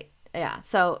 right. Yeah.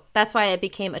 So that's why it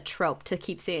became a trope to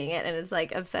keep seeing it. And it's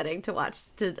like upsetting to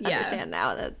watch, to understand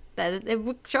now that it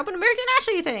would show up in American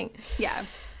Ashley thing. yeah.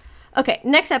 Okay,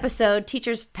 next episode,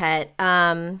 Teacher's Pet.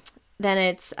 Then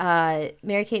it's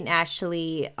Mary-Kate and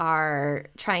Ashley are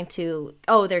trying to.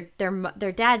 Oh,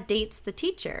 their dad dates the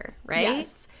teacher, right?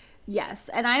 Yes.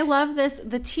 And I love this.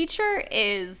 The teacher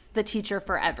is the teacher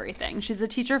for everything. She's a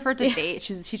teacher for debate.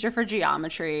 She's a teacher for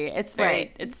geometry. It's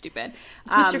it's stupid.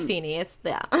 It's Mr. Feeney. It's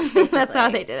that's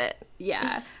how they did it.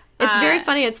 Yeah. It's very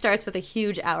funny. It starts with a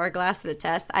huge hourglass for the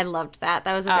test. I loved that.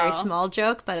 That was a very small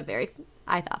joke, but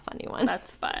I thought, funny one.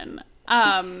 That's fun.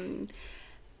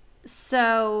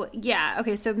 So, yeah.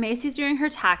 Okay, so Macy's doing her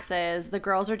taxes. The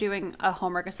girls are doing a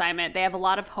homework assignment. They have a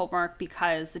lot of homework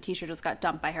because the teacher just got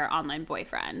dumped by her online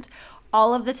boyfriend.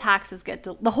 All of the taxes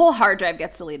the whole hard drive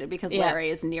gets deleted because Larry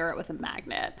is near it with a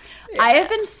magnet. Yeah. I have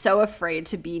been so afraid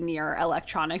to be near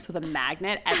electronics with a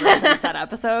magnet ever since that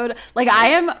episode. Like, I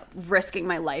am risking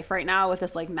my life right now with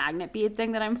this, like, magnet bead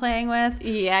thing that I'm playing with.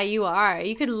 Yeah, you are.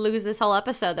 You could lose this whole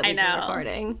episode that we've been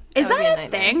recording. Is that a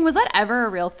thing? Was that ever a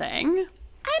real thing?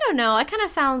 I don't know. It kind of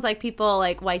sounds like people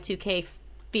like Y2K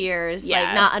fears,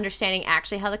 like not understanding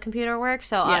actually how the computer works.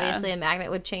 So obviously a magnet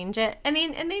would change it. I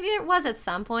mean, and maybe there was at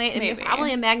some point. And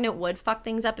probably a magnet would fuck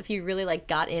things up if you really like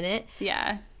got in it.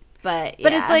 Yeah. But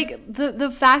it's like the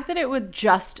fact that it would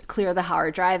just clear the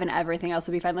hard drive and everything else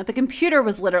would be fine. Like the computer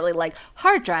was literally like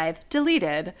hard drive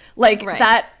deleted. Like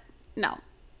that. No.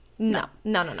 So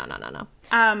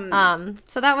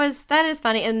that is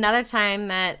funny. Another time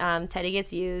that Teddy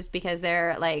gets used because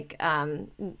they're like,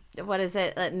 what is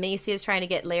it? Macy is trying to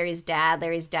get Larry's dad.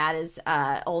 Larry's dad is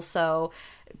also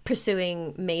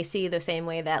pursuing Macy the same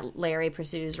way that Larry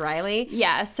pursues Riley.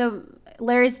 Yeah. So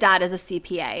Larry's dad is a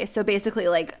CPA. So basically,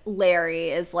 like,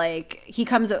 Larry is like,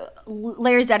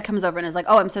 Larry's dad comes over and is like,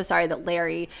 oh, I'm so sorry that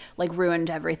Larry, like, ruined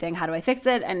everything. How do I fix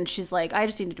it? And she's like, I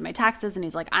just need to do my taxes. And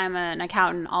he's like, I'm an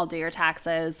accountant. I'll do your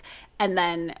taxes. And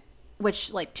then,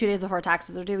 which, like, 2 days before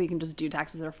taxes are due, we can just do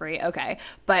taxes are free. Okay.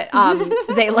 But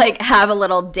they, like, have a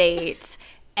little date.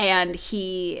 And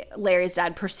Larry's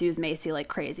dad pursues Macy like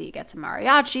crazy. He gets a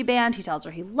mariachi band. He tells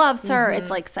her he loves her. Mm-hmm. It's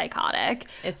like psychotic.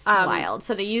 It's wild.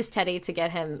 So they use Teddy to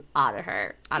get him out of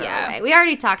her way. We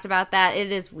already talked about that.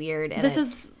 It is weird. And this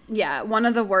is one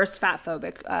of the worst fat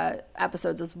phobic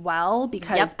episodes as well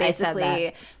because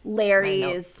basically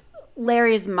Larry's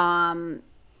mom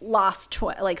lost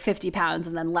 50 pounds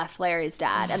and then left Larry's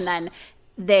dad and then.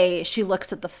 Macy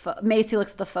looks at the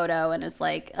photo and is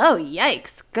like, oh,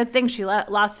 yikes. Good thing she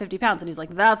lost 50 pounds. And he's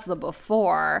like, that's the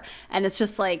before. And it's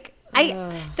just like,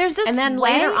 there's this. And then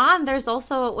later on, there's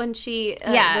also when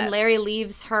when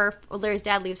Larry's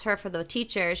dad leaves her for the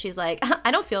teacher, she's like,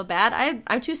 I don't feel bad.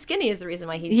 I'm too skinny is the reason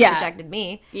why he rejected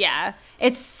me. Yeah.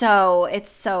 It's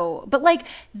so, but like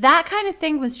that kind of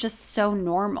thing was just so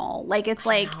normal. Like, it's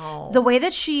like the way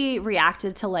that she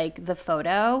reacted to like the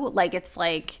photo, like, it's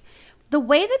like, the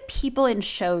way that people in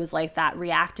shows like that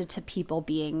reacted to people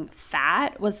being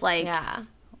fat was like,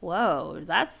 whoa,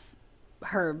 that's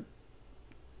her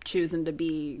choosing to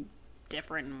be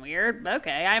different and weird.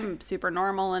 Okay, I'm super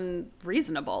normal and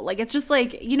reasonable. Like, it's just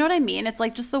like, you know what I mean? It's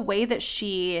like just the way that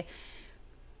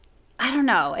I don't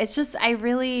know. It's just, I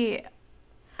really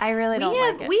don't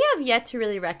like it. We have yet to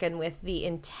really reckon with the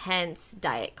intense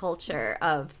diet culture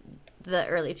of the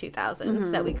early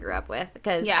 2000s that we grew up with.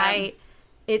 Because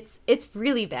it's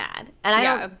really bad,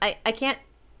 and I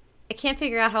can't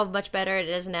figure out how much better it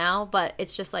is now. But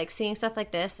it's just like seeing stuff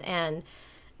like this and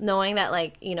knowing that,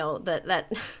 like, you know, that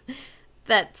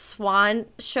that Swan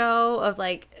show of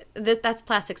like that's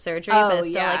plastic surgery, but it's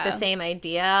still like the same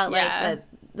idea. Like that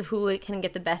who can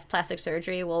get the best plastic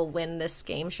surgery will win this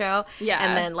game show. Yeah.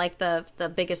 And then like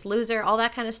the biggest loser, all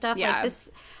that kind of stuff. Yeah. Like this,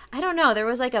 I don't know. There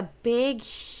was like a big,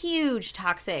 huge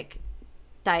toxic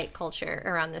diet culture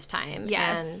around this time.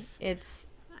 Yes. And it's,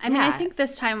 I mean, I think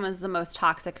this time was the most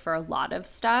toxic for a lot of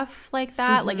stuff like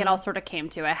that. Mm-hmm. Like it all sort of came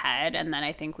to a head, and then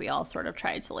I think we all sort of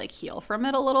tried to like heal from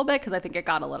it a little bit because I think it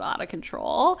got a little out of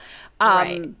control.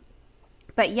 Right.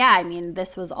 But yeah, I mean,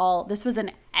 this was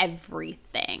in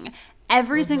everything.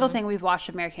 Every single thing we've watched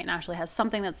of Mary-Kate and Ashley has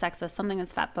something that's sexist, something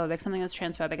that's fatphobic, something that's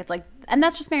transphobic. It's like, and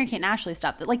that's just Mary-Kate and Ashley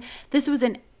stuff. That like this was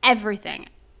in everything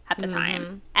at the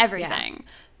time, everything.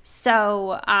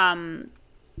 Yeah.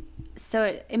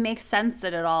 So it makes sense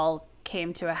that it all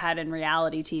came to a head in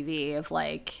reality TV of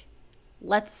like,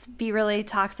 let's be really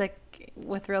toxic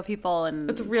with real people and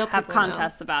have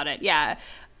contests about it. Yeah.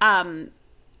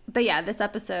 But yeah, this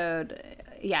episode,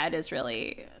 it is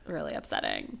really, really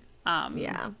upsetting.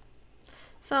 Yeah.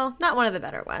 So not one of the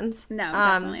better ones. No,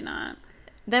 definitely not.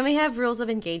 Then we have Rules of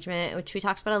Engagement, which we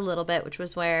talked about a little bit, which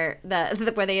was where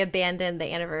where they abandoned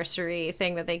the anniversary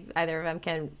thing that either of them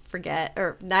can forget,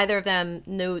 or neither of them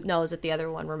knows that the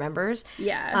other one remembers.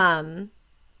 Yeah.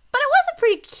 But it was a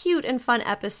pretty cute and fun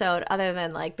episode, other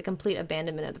than like the complete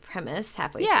abandonment of the premise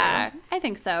halfway through. Yeah, I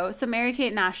think so. So Mary-Kate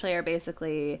and Ashley are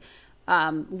basically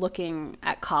looking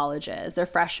at colleges. They're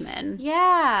freshmen.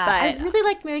 Yeah. But I really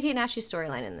liked Mary-Kate and Ashley's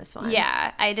storyline in this one.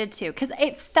 Yeah, I did too. Because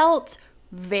it felt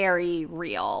very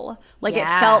real. Like it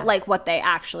felt like what they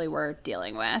actually were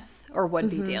dealing with or would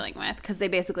be dealing with. Because they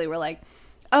basically were like,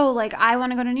 oh, like I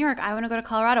want to go to New York. I want to go to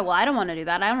Colorado. Well, I don't want to do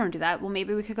that. I don't want to do that. Well,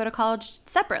 maybe we could go to college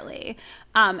separately.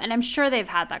 And I'm sure they've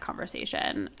had that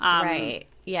conversation. Right.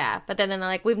 Yeah, but then they're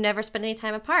like, we've never spent any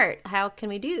time apart. How can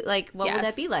we do, like, what would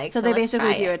that be like? So they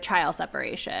basically do a trial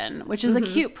separation, which is a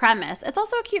cute premise. It's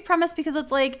also a cute premise because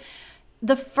it's like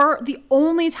the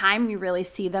only time you really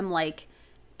see them like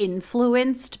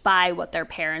influenced by what their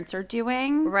parents are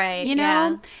doing, right? You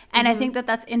know, and I think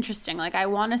that's interesting. Like, I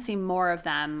want to see more of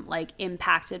them like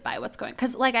impacted by what's going.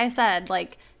 Because, like I said,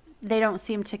 like, they don't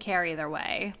seem to care either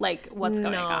way, like what's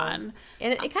going on.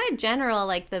 And it kind of general,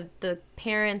 like the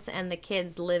parents and the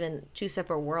kids live in two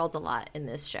separate worlds a lot in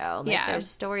this show. Like, their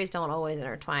stories don't always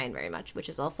intertwine very much, which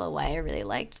is also why I really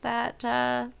liked that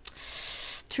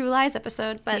True Lies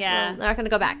episode. But we're not going to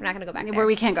go back. We're not going to go back there. Where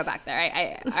we can't go back there.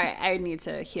 I need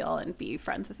to heal and be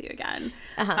friends with you again.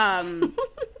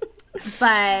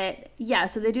 But yeah,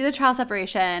 so they do the trial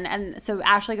separation, and so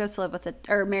Ashley goes to live with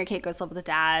Mary-Kate goes to live with the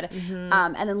dad,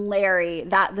 and then Larry.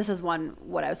 This is what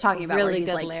I was talking about. Really where he's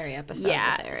good like, Larry episode.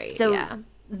 Yeah, with Larry. So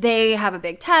they have a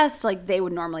big test. Like, they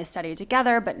would normally study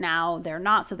together, but now they're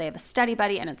not. So they have a study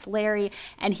buddy, and it's Larry,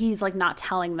 and he's like not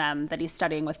telling them that he's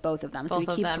studying with both of them. So he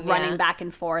keeps running back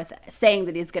and forth, saying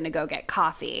that he's going to go get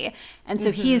coffee, and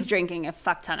so he's drinking a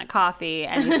fuck ton of coffee,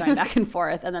 and he's going back and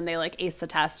forth, and then they like ace the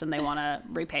test, and they want to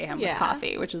repay him with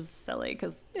coffee, which is silly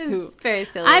because it's very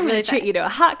silly. I'm going to treat you to a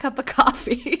hot cup of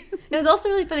coffee. It was also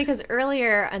really funny because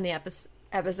earlier in the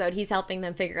episode he's helping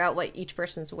them figure out what each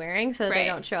person's wearing so that they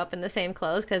don't show up in the same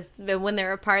clothes, because when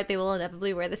they're apart they will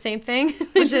inevitably wear the same thing,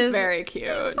 which is very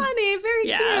cute, funny, very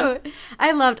cute.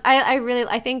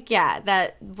 I think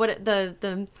that what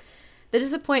the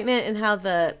disappointment in how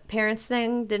the parents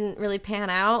thing didn't really pan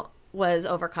out was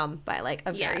overcome by like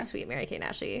a very sweet Mary-Kate and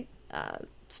Ashley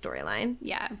storyline.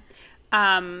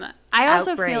 I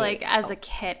also feel like as a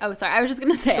kid, I was just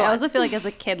gonna say, I also feel like as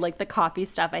a kid, like the coffee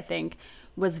stuff I think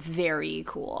was very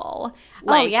cool.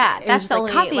 Like, that's the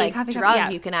only coffee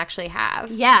drug you can actually have.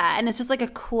 Yeah, and it's just like a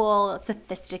cool,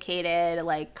 sophisticated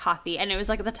like coffee. And it was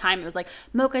like at the time it was like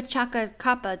mocha, chocolate,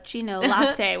 cappuccino,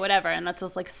 latte, whatever. And that's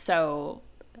just like so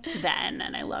then,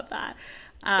 and I love that.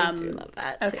 I do love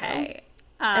that too. Okay.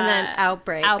 And then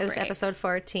Outbreak is episode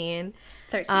 13.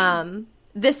 13.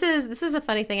 This is a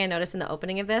funny thing I noticed in the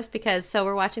opening of this, because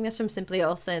we're watching this from Simply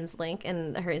Olsen's link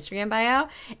in her Instagram bio,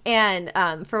 and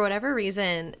for whatever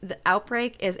reason the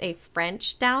Outbreak is a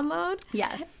French download.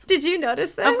 Yes. Did you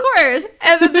notice this? Of course.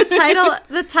 And then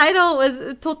the title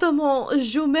was Totalement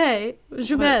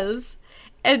Jumelles.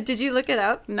 And did you look it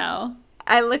up? No.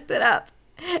 I looked it up,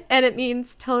 and it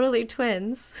means totally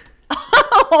twins.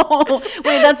 Oh,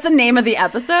 wait, that's the name of the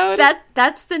episode?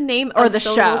 That's the name or of the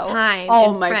So show. Little Time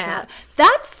Oh in my France. God.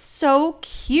 That's so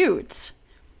cute.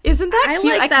 Isn't that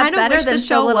cute? I like that better than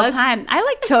So Little Time. I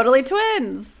like Totally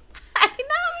Twins. I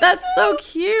know. That's so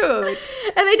cute.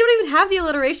 And they don't even have the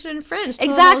alliteration in French.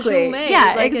 Exactly.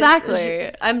 Yeah, like exactly.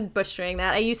 I'm butchering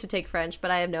that. I used to take French,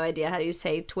 but I have no idea how you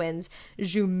say twins.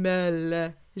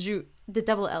 Jumelles. the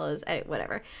double L is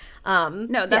whatever.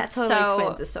 No, that's Totally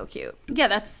Twins is so cute. Yeah,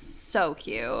 that's so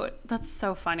cute. That's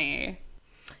so funny.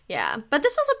 Yeah, but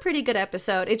this was a pretty good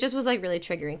episode. It just was like really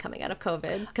triggering coming out of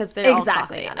COVID because they're all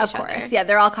coughing on each other. Yeah,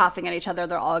 they're all coughing at each other.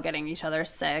 They're all getting each other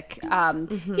sick.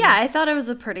 Yeah, I thought it was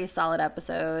a pretty solid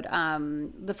episode.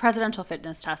 The presidential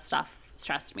fitness test stuff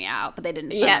stressed me out, but they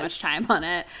didn't spend much time on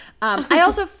it. I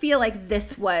also feel like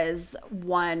this was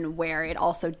one where it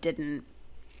also didn't,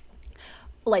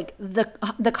 like,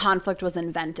 the conflict was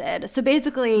invented. So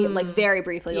basically, like, very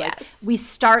briefly, like, we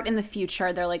start in the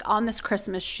future. They're like on this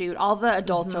Christmas shoot. All the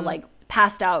adults are like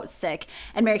passed out sick,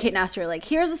 and Mary-Kate and Ashley are like,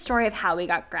 here's the story of how we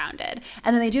got grounded.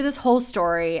 And then they do this whole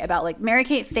story about like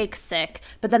Mary-Kate fakes sick,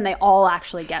 but then they all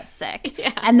actually get sick.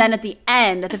 And then at the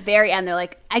very end, they're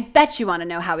like, I bet you want to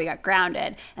know how we got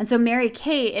grounded. And so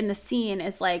Mary-Kate in the scene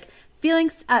is like,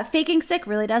 faking sick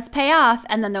really does pay off.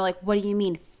 And then they're like, what do you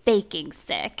mean faking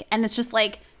sick? And it's just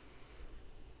like,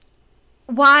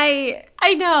 why?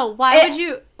 I know. Why would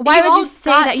you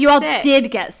say that? You all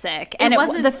did get sick, and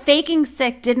the faking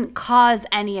sick didn't cause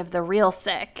any of the real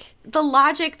sick. The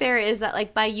logic there is that,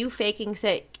 like, by you faking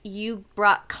sick, you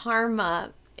brought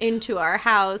karma into our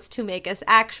house to make us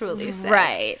actually sick.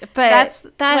 Right. But that's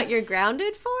what you're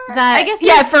grounded for? I guess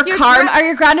for karma. Are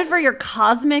you grounded for your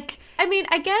cosmic? I mean,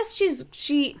 I guess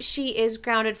she is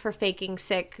grounded for faking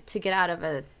sick to get out of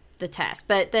the test,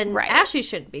 but then Ashley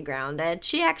shouldn't be grounded.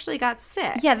 She actually got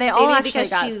sick. Yeah, they all actually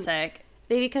got sick.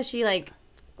 Maybe because she like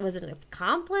was an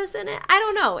accomplice in it. I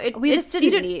don't know. We just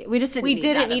didn't need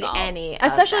any,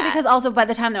 especially because also by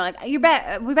the time they're like, we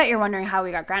bet you're wondering how we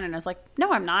got grounded. And I was like,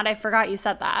 no, I'm not. I forgot you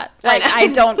said that. Like, I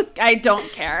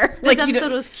don't care. This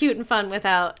episode was cute and fun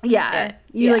without. Yeah,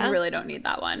 you like really don't need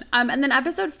that one. And then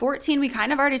episode 14 we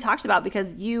kind of already talked about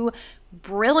because you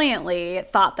brilliantly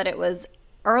thought that it was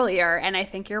earlier, and I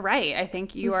think you're right. I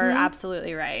think you are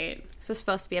absolutely right. So it's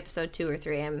supposed to be episode 2 or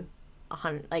 3. I'm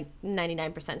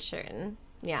 99% certain.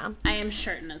 Yeah, I am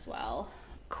certain as well.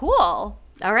 Cool.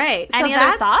 All right. Any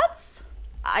other thoughts?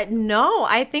 No,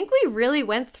 I think we really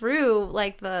went through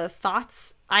like the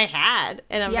thoughts I had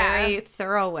in a very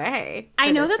thorough way.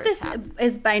 I know that this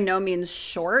is by no means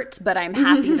short, but I'm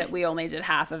happy that we only did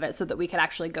half of it so that we could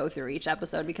actually go through each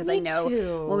episode because I know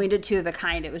when we did Two of a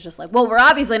Kind, it was just like, well, we're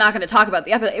obviously not going to talk about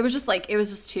the episode. It was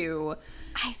just too.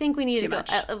 I think we need to go.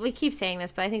 We keep saying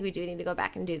this, but I think we do need to go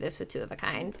back and do this with Two of a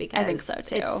Kind because I think so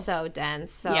too. It's so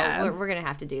dense. So we're gonna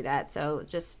have to do that. So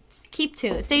just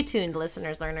stay tuned,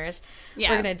 listeners, learners.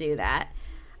 Yeah, we're gonna do that.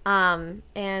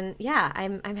 And yeah,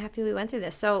 I'm happy we went through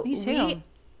this. So me too.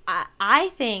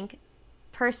 I think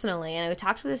personally, and I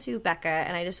talked with this with Becca,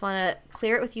 and I just want to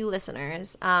clear it with you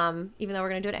listeners. Even though we're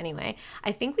gonna do it anyway,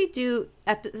 I think we do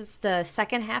the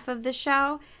second half of this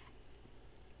show.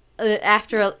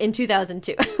 In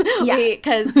 2002,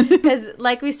 because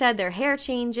like we said, their hair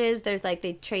changes. There's like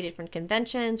they trade different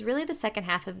conventions. Really, the second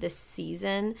half of this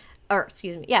season,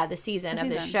 the season of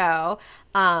the show,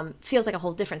 feels like a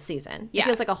whole different season. It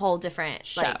feels like a whole different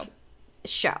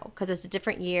show because it's a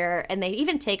different year, and they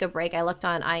even take a break. I looked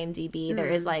on IMDb. There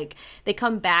is like they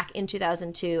come back in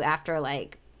 2002 after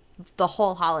like the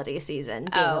whole holiday season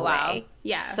being away. Wow.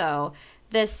 Yeah, so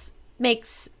this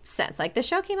makes sense. Like the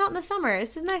show came out in the summer.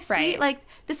 Isn't that sweet? Like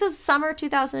this was summer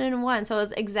 2001, so it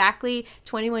was exactly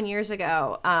 21 years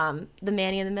ago. The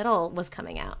Manny in the Middle was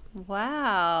coming out.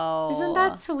 Wow, isn't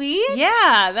that sweet?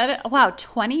 Yeah,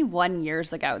 21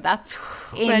 years ago. That's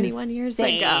 21 years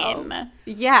ago.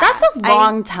 Yeah, that's a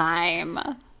long time.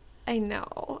 I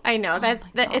know. That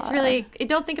it's really.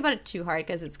 Don't think about it too hard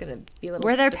because it's gonna be a little.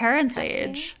 We're their parents'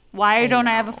 age. Why don't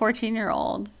I have a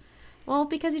 14-year-old? Well,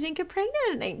 because you didn't get pregnant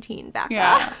at 19 back then.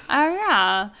 Yeah.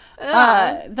 Oh,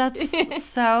 yeah. That's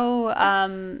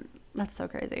so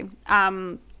crazy.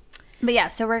 But yeah,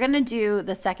 so we're going to do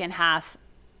the second half.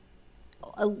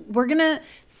 We're going to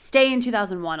stay in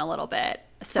 2001 a little bit.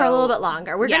 For a little bit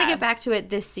longer. We're going to get back to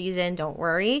it this season, don't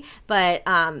worry. But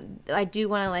I do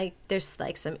want to, there's,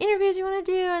 some interviews you want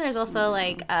to do. And there's also,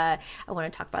 I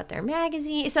want to talk about their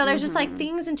magazine. So there's just,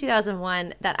 things in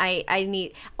 2001 that I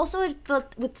need. Also,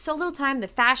 with so little time, the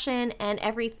fashion and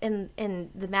in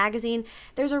the magazine,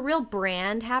 there's a real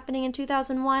brand happening in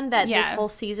 2001 that this whole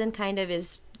season kind of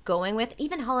is going with.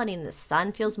 Even Holiday in the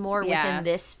Sun feels more within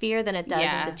this sphere than it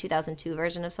does in the 2002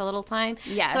 version of So Little Time.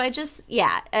 Yes. So I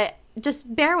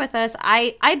just bear with us.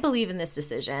 I believe in this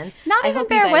decision. Not even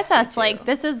bear with us.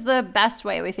 This is the best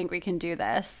way we think we can do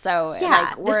this. So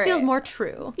this feels more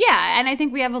true. Yeah, and I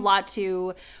think we have a lot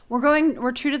to.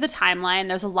 We're true to the timeline.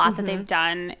 There's a lot that they've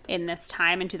done in this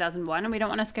time in 2001, and we don't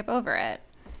want to skip over it.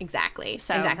 Exactly.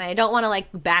 So- Exactly. I don't want to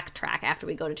like backtrack after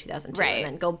we go to 2002 Right. and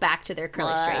then go back to their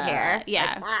curly straight hair.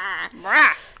 Yeah.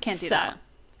 Like, Can't do So- that.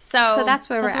 So that's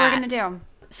where we're at. going to do.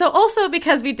 So also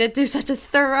because we did do such a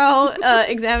thorough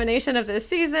examination of this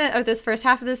season, or this first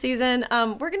half of the season,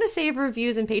 we're going to save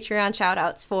reviews and Patreon shout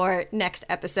outs for next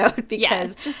episode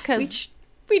because just 'cause-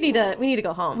 we need to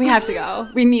go home. We have to go.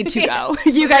 We need to go.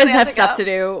 You guys really have have to stuff go. to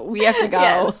do. We have to go.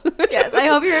 Yes. Yes. I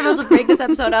hope you're able to break this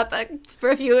episode up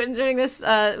for a few during this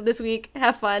week.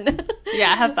 Have fun.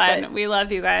 Yeah, have fun. But- We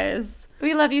love you guys.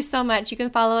 We love you so much. You can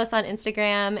follow us on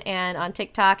Instagram and on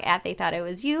TikTok at They Thought It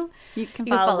Was You. You can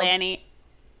You can follow follow- Lanny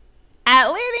at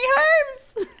Lanny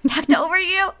Harms. Talked over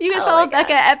you. You can Oh follow my God.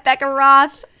 Becca at Becca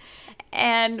Roth.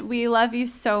 And we love you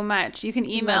so much. You can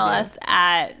email Love you. us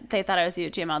at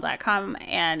theythoughtitwasyou@gmail.com.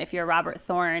 And if you're Robert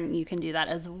Thorne, you can do that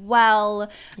as well.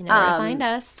 You know where to find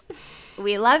us.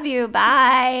 We love you.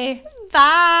 Bye.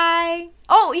 Bye.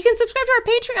 Oh, you can subscribe to our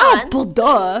Patreon. Well,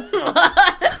 duh.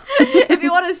 If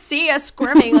you want to see us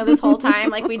squirming this whole time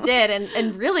like we did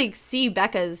and really see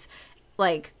Becca's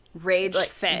like Rage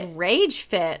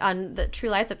fit. on the True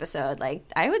Lies episode, like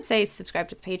I would say subscribe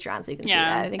to the Patreon so you can see that.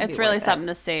 Yeah, I think it'd it's be really worth it. something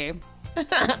to see. All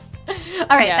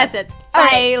right, Yeah. that's it. Bye.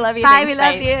 Okay. Love you. Bye. Thanks. We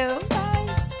Bye. love you.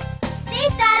 They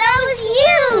thought I was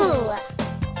you.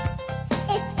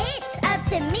 If it's up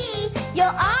to me,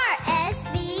 you'll